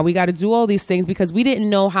car now. We got to do all these things because we didn't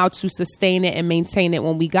know how to sustain it and maintain it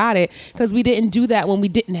when we got it, because we didn't do that when we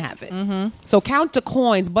didn't have it. So count the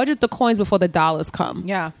coins, budget the coins before the dollars come.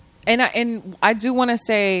 Yeah. And I do want to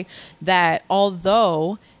say that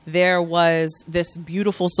although there was this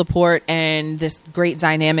beautiful support and this great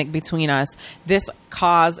dynamic between us, this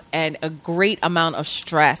caused a great amount of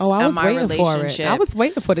stress in my relationship. I was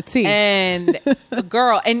waiting for the tea. And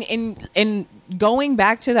girl, and going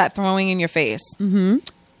back to that throwing in your face,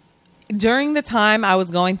 during the time I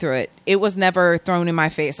was going through it was never thrown in my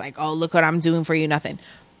face like, oh, look what I'm doing for you, nothing.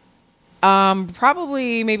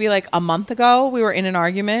 Probably maybe like a month ago, we were in an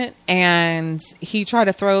argument, and he tried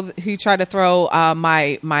to throw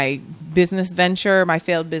my business venture, my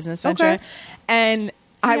failed business venture, Okay. and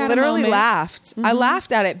I literally laughed. Mm-hmm. I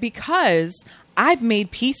laughed at it because I've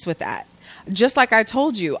made peace with that. Just like I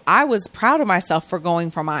told you, I was proud of myself for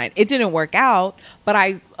going for mine. It didn't work out, but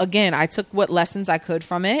I took what lessons I could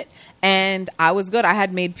from it, and I was good. I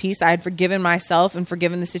had made peace. I had forgiven myself and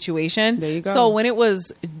forgiven the situation. There you go. So when it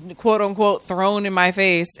was quote unquote thrown in my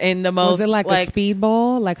face in the most, Was it like a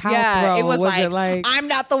speedball? Like how throw? it was it like I'm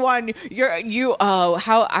not the one.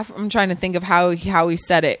 I'm trying to think of how he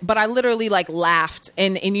said it, but I literally like laughed,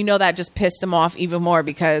 and you know that just pissed him off even more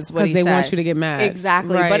because what he they said. want you to get mad.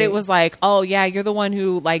 Exactly. Right. But it was like, oh yeah, you're the one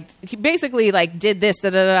who like he basically like did this, da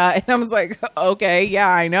da da, and I was like, okay, yeah,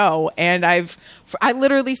 I know, and I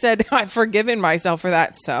literally said I've forgiven myself for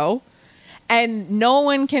that. So. And no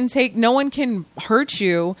one can hurt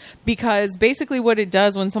you, because basically what it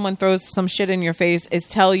does when someone throws some shit in your face is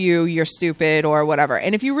tell you you're stupid or whatever.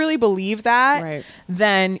 And if you really believe that, Right.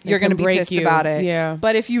 then you're going to be pissed about it. Yeah.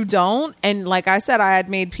 But if you don't, and like I said, I had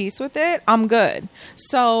made peace with it, I'm good.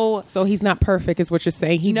 So he's not perfect, is what you're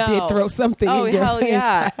saying. He did throw something. Oh, in your hell face.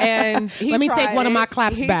 yeah. And Let me take one of my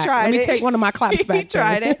claps back. Let me take one of my claps back. He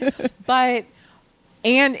tried it. But,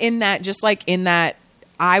 and in that, just like in that,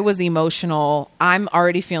 I was emotional. I'm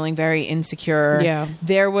already feeling very insecure. Yeah.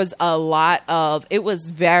 There was it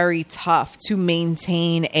was very tough to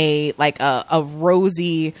maintain a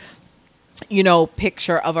rosy,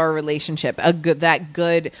 picture of our relationship.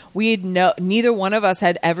 Neither one of us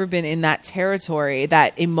had ever been in that territory,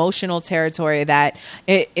 that emotional territory, that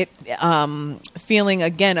feeling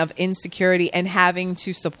again of insecurity and having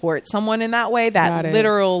to support someone in that way, that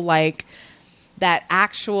literal that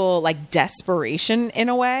actual like desperation in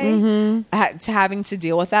a way, to having to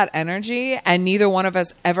deal with that energy. And neither one of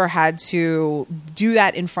us ever had to do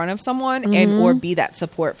that in front of someone or be that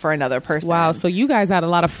support for another person. Wow. So you guys had a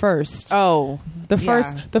lot of first. Oh, the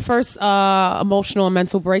first emotional and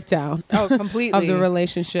mental breakdown. Oh, completely. Of the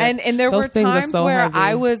relationship. And there Those were things are times so where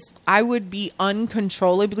heavy. I would be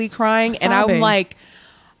uncontrollably crying, and Sobbing. I'm like,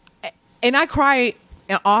 and I cry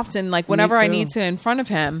often, like whenever I too. need to in front of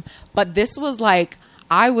him. But this was like,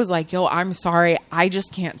 I was like, yo, I'm sorry, I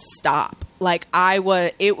just can't stop. Like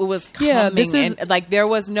it was coming, and like there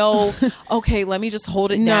was no, okay, let me just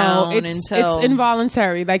hold it down until it's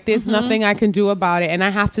involuntary. Like there's nothing I can do about it, and I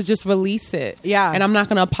have to just release it. Yeah. And I'm not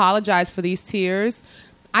going to apologize for these tears.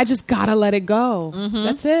 I just gotta let it go.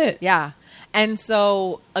 That's it. Yeah. And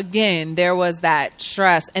so again, there was that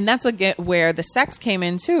stress, and that's again where the sex came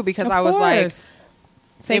in too, because I was like,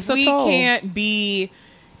 if we can't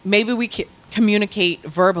maybe we can communicate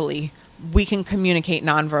verbally, we can communicate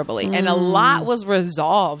non-verbally. And a lot was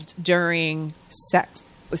resolved during sex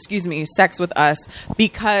with us,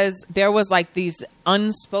 because there was like these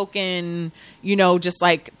unspoken, just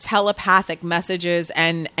like telepathic messages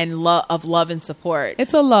and of love and support.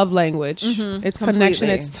 It's a love language. It's connection.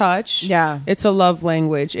 It's touch. Yeah. It's a love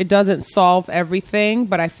language. It doesn't solve everything,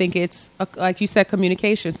 but I think it's like you said,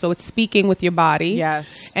 communication. So it's speaking with your body.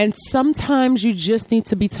 Yes. And sometimes you just need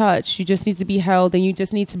to be touched. You just need to be held, and you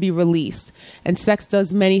just need to be released. And sex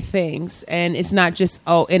does many things, and it's not just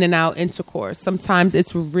in and out intercourse. Sometimes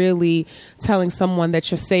it's really telling someone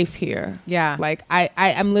that you're safe here. Yeah. Like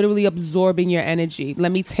I'm literally absorbing your energy.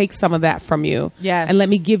 Let me take some of that from you. Yes. And let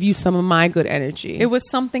me give you some of my good energy. It was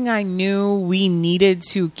something I knew we needed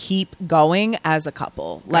to keep going as a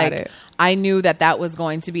couple. Got it. I knew that was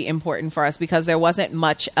going to be important for us, because there wasn't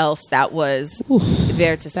much else that was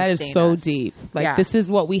there to sustain us. That is so deep. Like this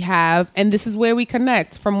is what we have, and this is where we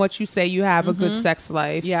connect. From what you say, you have a good sex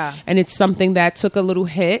life. Yeah. And it's something that took a little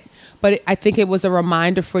hit, but I think it was a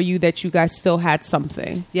reminder for you that you guys still had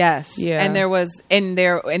something. Yes. Yeah. And there was, and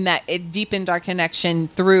that it deepened our connection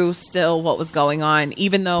through still what was going on.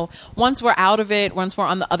 Even though once we're out of it, once we're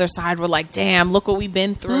on the other side, we're like, damn, look what we've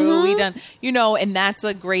been through. We done, and that's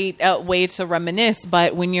a great way to reminisce.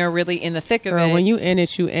 But when you're really in the thick of it. When you in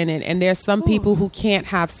it, you in it. And there's some people who can't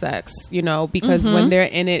have sex, because when they're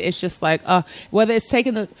in it, it's just like, whether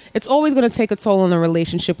it's always going to take a toll on a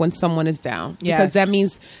relationship when someone is down. Because that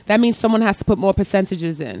means someone has to put more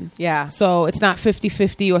percentages in. Yeah. So it's not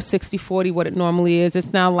 50-50 or 60-40 what it normally is.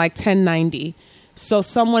 It's now like 10-90. So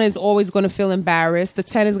someone is always going to feel embarrassed. The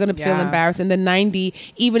 10 is going to feel embarrassed. And the 90,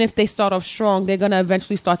 even if they start off strong, they're going to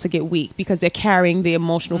eventually start to get weak, because they're carrying the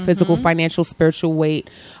emotional, physical, financial, spiritual weight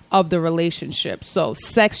of the relationship. So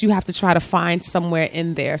sex, you have to try to find somewhere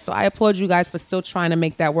in there. So I applaud you guys for still trying to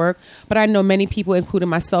make that work. But I know many people, including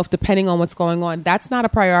myself, depending on what's going on, that's not a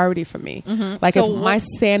priority for me. Like So if my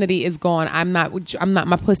sanity is gone, I'm not,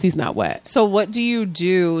 my pussy's not wet. So what do you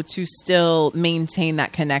do to still maintain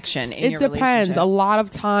that connection in It your depends. relationship? A lot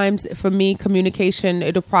of times for me, communication,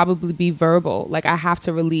 it'll probably be verbal. Like I have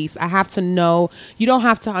to release. I have to know. You don't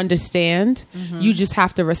have to understand. You just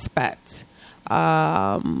have to respect.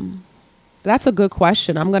 That's a good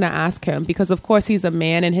question. I'm going to ask him because, of course, he's a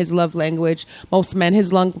man and his love language, most men,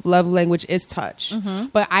 his love language is touch.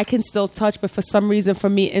 But I can still touch. But for some reason, for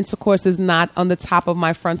me, intercourse is not on the top of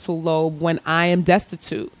my frontal lobe when I am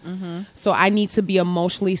destitute. So I need to be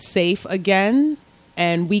emotionally safe again.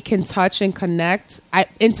 And we can touch and connect.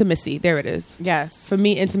 Intimacy, there it is. Yes. For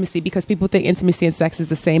me, intimacy, because people think intimacy and sex is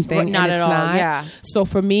the same thing. Well, not and at it's all, not. yeah. So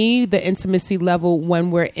for me, the intimacy level when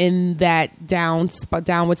we're in that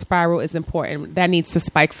downward spiral is important. That needs to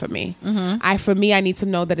spike for me. For me, I need to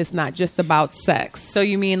know that it's not just about sex. So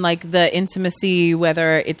you mean like the intimacy,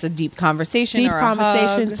 whether it's a deep conversation or a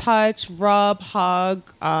hug? Touch, rub, hug.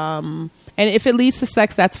 And if it leads to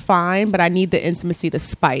sex, that's fine. But I need the intimacy to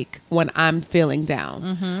spike when I'm feeling down.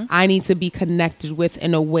 I need to be connected with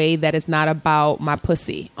in a way that is not about my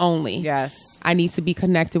pussy only. Yes. I need to be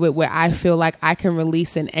connected with where I feel like I can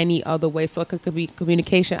release in any other way. So it could be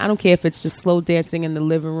communication. I don't care if it's just slow dancing in the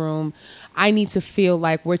living room. I need to feel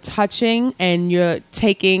like we're touching and you're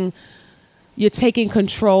taking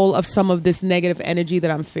control of some of this negative energy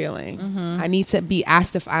that I'm feeling. I need to be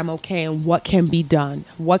asked if I'm okay and what can be done.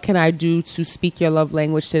 What can I do to speak your love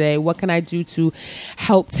language today? What can I do to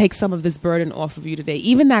help take some of this burden off of you today?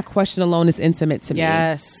 Even that question alone is intimate to me.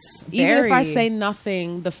 Yes. Even if I say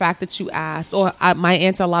nothing, the fact that you asked, or my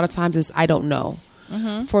answer a lot of times is, I don't know.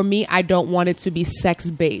 For me, I don't want it to be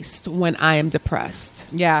sex-based when I am depressed.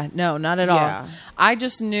 Yeah, no, not at all. I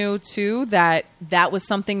just knew too that was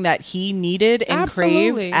something that he needed and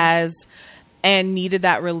craved and needed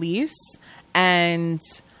that release. And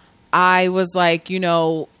I was like,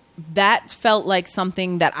 that felt like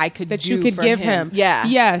something that I could that do you could for give him. him. Yeah.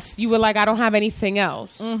 Yes. You were like, I don't have anything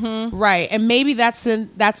else. Right. And maybe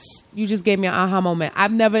you just gave me an aha moment.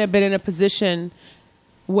 I've never been in a position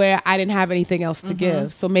where I didn't have anything else to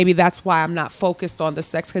give. So maybe that's why I'm not focused on the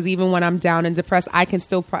sex. Because even when I'm down and depressed, I can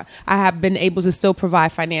still, I have been able to still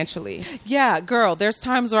provide financially. Yeah, girl, there's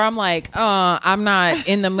times where I'm like, I'm not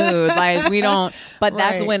in the mood. Like we don't, but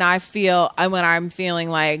that's when I'm feeling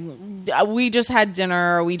like we just had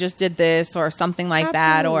dinner or we just did this or something like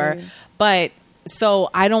that. So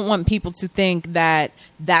I don't want people to think that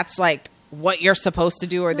that's like what you're supposed to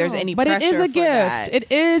do or there's any pressure. But it is a gift. That. It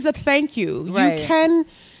is a thank you. Right. You can,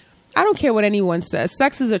 I don't care what anyone says.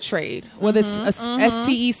 Sex is a trade. Whether it's a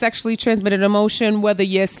STE, sexually transmitted emotion, whether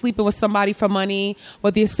you're sleeping with somebody for money,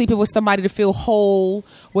 whether you're sleeping with somebody to feel whole,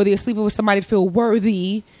 whether you're sleeping with somebody to feel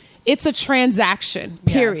worthy. It's a transaction,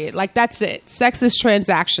 period. Yes. Like, that's it. Sex is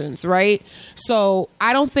transactions, right? So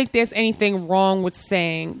I don't think there's anything wrong with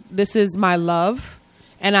saying, this is my love,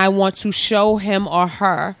 and I want to show him or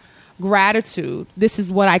her gratitude. This is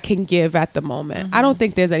what I can give at the moment. I don't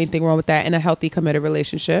think there's anything wrong with that in a healthy, committed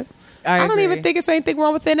relationship. I don't even think it's anything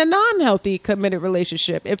wrong with it in a non-healthy, committed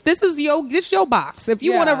relationship. If this is your box, if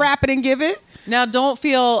you want to wrap it and give it. Now, don't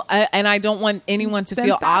feel, and I don't want anyone to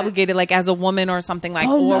feel obligated, like as a woman or something like,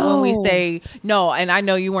 when we say no, and I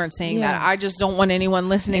know you weren't saying that. I just don't want anyone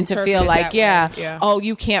listening to feel like, oh,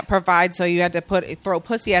 you can't provide, so you had to throw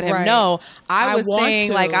pussy at him. Right. No, I was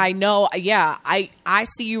saying like, I know, I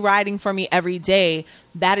see you riding for me every day.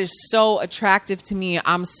 That is so attractive to me.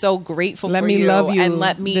 I'm so grateful for you. Let me love you and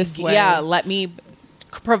let me, this way. let me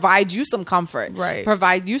provide you some comfort,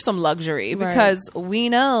 provide you some luxury, because we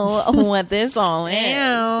know what this all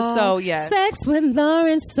is. So yes, sex with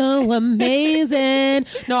Lauren, so amazing.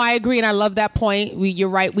 No, I agree, and I love that point. You're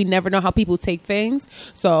right. We never know how people take things.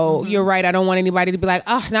 So you're right. I don't want anybody to be like,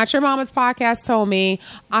 oh, Not Your Mama's podcast told me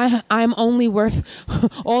I'm only worth.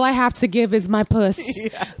 All I have to give is my puss.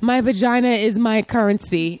 Yes. My vagina is my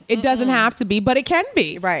currency. It doesn't have to be, but it can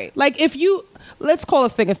be. Right. Like if you. Let's call a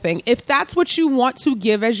thing. If that's what you want to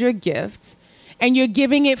give as your gift and you're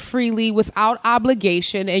giving it freely without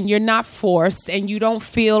obligation and you're not forced and you don't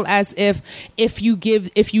feel as if you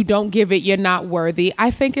don't give it, you're not worthy, I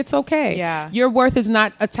think it's okay. Yeah. Your worth is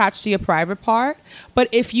not attached to your private part. But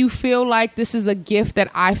if you feel like this is a gift that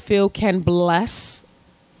I feel can bless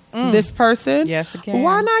this person, yes, it can.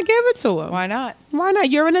 Why not give it to him? Why not? Why not?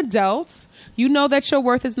 You're an adult. You know that your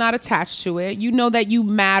worth is not attached to it. You know that you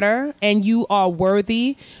matter and you are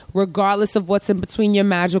worthy regardless of what's in between your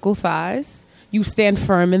magical thighs. You stand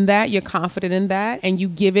firm in that. You're confident in that, and you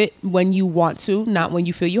give it when you want to, not when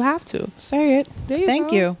you feel you have to. Say it.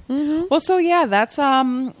 Thank you. Mm-hmm. Well, so yeah, that's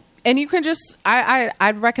and you can just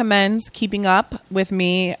I'd recommend keeping up with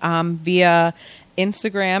me via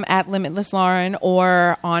Instagram at Limitless Lauren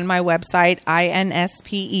or on my website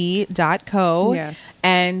inspe.co. Yes.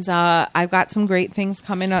 And I've got some great things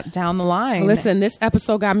coming up down the line. Listen, this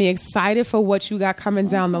episode got me excited for what you got coming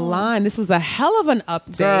down the line. This was a hell of an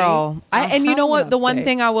update. Girl. And you know what? The one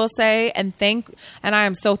thing I will say and I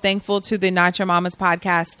am so thankful to the Not Your Mama's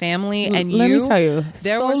podcast family and Let me tell you,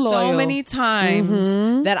 there were so many times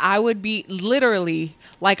that I would be literally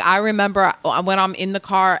like, I remember when I'm in the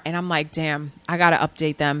car and I'm like, damn, I got to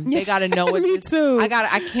update them. They got to know what Me this too. I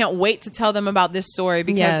can't wait to tell them about this story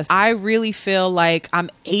because Yes. I really feel like I'm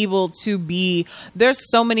able to be, there's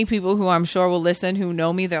so many people who I'm sure will listen who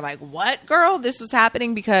know me. They're like, what, girl? This is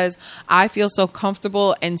happening, because I feel so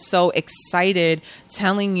comfortable and so excited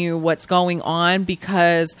telling you what's going on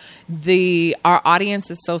because our audience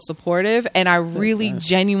is so supportive, and I really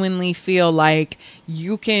genuinely feel like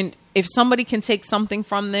you can, if somebody can take something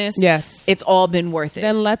from this, yes, it's all been worth it.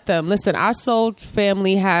 Then let them. Listen, our soul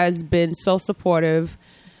family has been so supportive.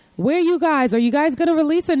 Where you guys? Are you guys going to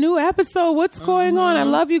release a new episode? What's going on? I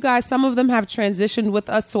love you guys. Some of them have transitioned with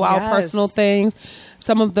us to our personal things.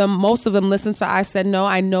 Most of them listen to I Said No.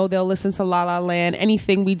 I know they'll listen to La La Land.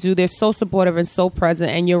 Anything we do, they're so supportive and so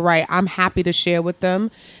present. And you're right. I'm happy to share with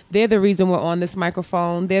them. They're the reason we're on this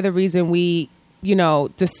microphone. They're the reason we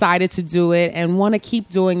decided to do it and want to keep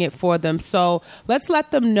doing it for them. So let's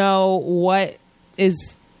let them know what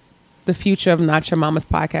is the future of Not Your Mama's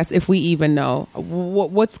podcast, if we even know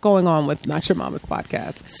what's going on with Not Your Mama's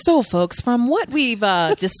podcast. So, folks, from what we've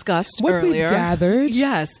discussed what earlier, we've gathered,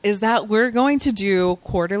 yes, is that we're going to do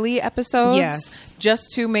quarterly episodes. Yes.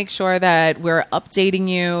 Just to make sure that we're updating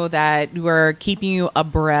you, that we're keeping you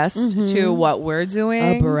abreast to what we're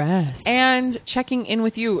doing. Abreast. And checking in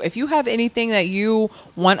with you. If you have anything that you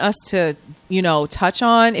want us to touch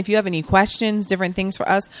on, if you have any questions, different things for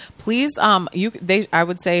us, please, I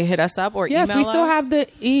would say hit us up or email us. Yes, we still have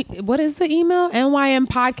what is the email?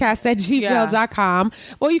 nympodcast@gmail.com.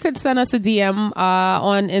 Or you could send us a DM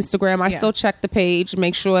on Instagram. I still check the page,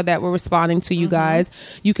 make sure that we're responding to you guys.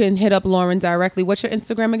 You can hit up Lauren directly. What's your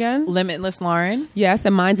Instagram again? Limitless Lauren. Yes,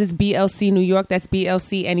 and mine's is BLC New York. That's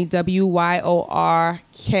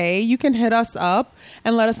BLCNEWYORK. You can hit us up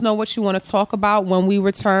and let us know what you want to talk about when we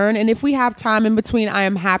return. And if we have time in between, I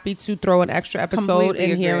am happy to throw an extra episode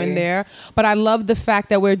in here and there. But I love the fact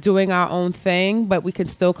that we're doing our own thing, but we can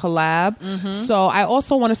still collab. So I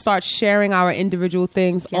also want to start sharing our individual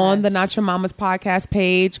things on the Not Your Mama's podcast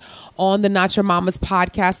page, on the Not Your Mama's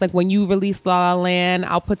podcast. Like when you release La La Land,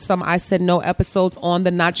 I'll put some I Said No episodes on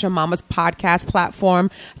the Not Your Mama's podcast platform.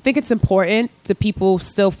 I think it's important that people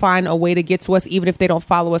still find a way to get to us, even if they don't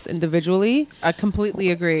follow us individually. I completely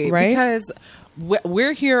agree. Right? Because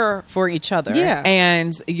we're here for each other. Yeah.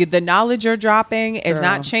 And the knowledge you're dropping is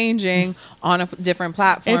not changing on a different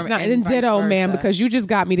platform. It's not. And ditto, man, because you just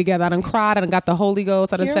got me together. I done cried. I done got the Holy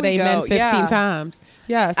Ghost. I done said amen 15 times.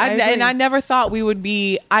 Yes. And I never thought we would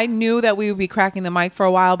be, I knew that we would be cracking the mic for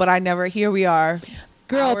a while, but here we are.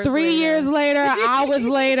 Girl, 3 years later, hours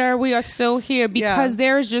later, we are still here because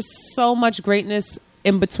there is just so much greatness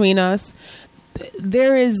in between us.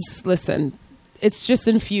 There is, listen, it's just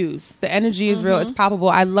infused. The energy is real. It's palpable.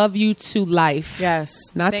 I love you to life. Yes.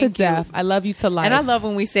 Not to death. I love you to life. And I love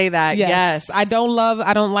when we say that. Yes. I don't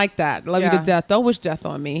like that. Love you to death. Don't wish death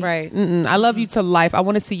on me. Right. I love you to life. I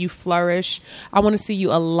want to see you flourish. I want to see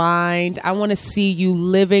you aligned. I want to see you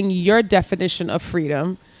living your definition of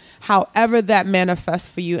freedom, however that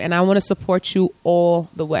manifests for you. And I want to support you all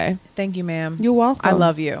the way. Thank you, ma'am. You're welcome. I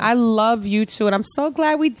love you. I love you too. And I'm so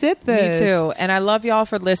glad we did this. Me too. And I love y'all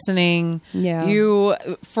for listening. Yeah. You,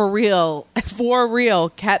 for real,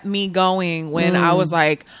 kept me going when I was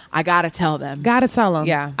like, I got to tell them. Got to tell them.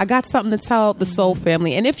 Yeah. I got something to tell the Soul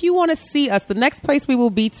family. And if you want to see us, the next place we will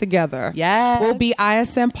be together. Yes. Will be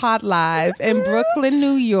ISM Pod Live in Brooklyn,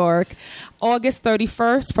 New York. August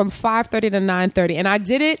 31st from 5:30 to 9:30. And I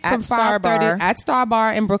did it from 5:30 at Star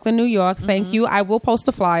Bar in Brooklyn, New York. Thank you. I will post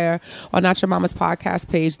a flyer on Not Your Mama's podcast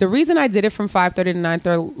page. The reason I did it from 5:30 to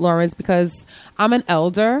 9:30, Lauren, is because I'm an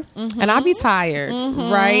elder and I be tired,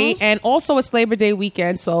 right? And also it's Labor Day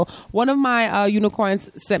weekend. So one of my unicorns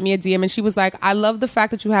sent me a DM and she was like, I love the fact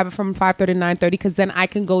that you have it from 5:30 to 9:30 because then I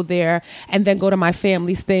can go there and then go to my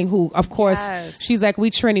family's thing who, of course, she's like, we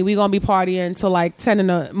Trini, we going to be partying till like 10 in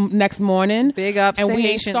the next morning. Big ups and to we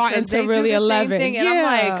ain't Haitians, starting to really 11. And I'm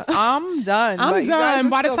like, I'm done. but I'm you guys done. are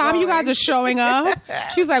By the still time you going. guys are showing up,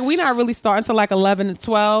 she's like, we not really starting till like 11 to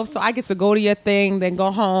 12. So I get to go to your thing, then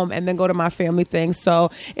go home, and then go to my family thing.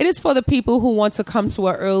 So it is for the people who want to come to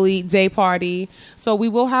an early day party. So we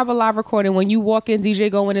will have a live recording. When you walk in,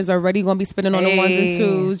 DJ Goin is already going to be spinning on the ones and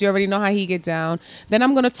twos. You already know how he get down. Then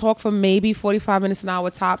I'm going to talk for maybe 45 minutes, an hour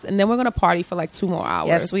tops. And then we're going to party for like 2 more hours.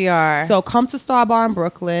 Yes, we are. So come to Star Bar in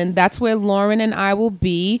Brooklyn. That's where Lauren and I will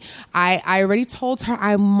be. I already told her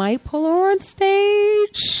I might pull her on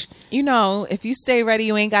stage. You know, if you stay ready,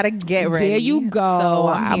 you ain't got to get ready. There you go. So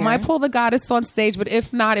I might pull the goddess on stage, but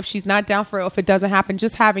if not, if she's not down for it, if it doesn't happen,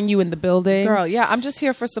 just having you in the building. Girl, yeah, I'm just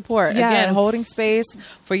here for support. Yes. Again, holding space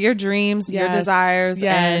for your dreams, your desires,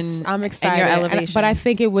 and I'm excited. and your elevation. But I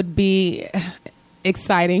think it would be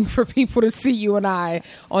exciting for people to see you and I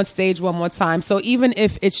on stage one more time. So even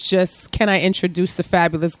if it's just, can I introduce the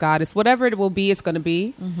fabulous goddess? Whatever it will be, it's going to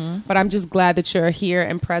be. Mm-hmm. But I'm just glad that you're here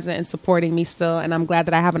and present and supporting me still. And I'm glad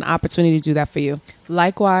that I have an opportunity to do that for you.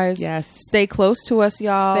 Likewise. Yes. Stay close to us,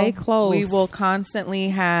 y'all. Stay close. We will constantly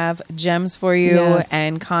have gems for you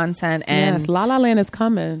and content. And yes, La La Land is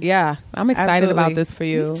coming. yeah, I'm excited absolutely. about this for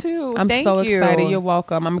you. Me too. I'm Thank so you. excited. You're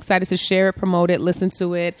welcome. I'm excited to share it, promote it, listen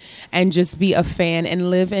to it, and just be a fan and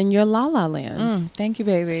live in your La La Land. Thank you,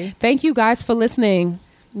 baby. Thank you guys for listening.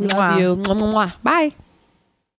 We love Mwah. you. Mwah, mwah, mwah. Bye.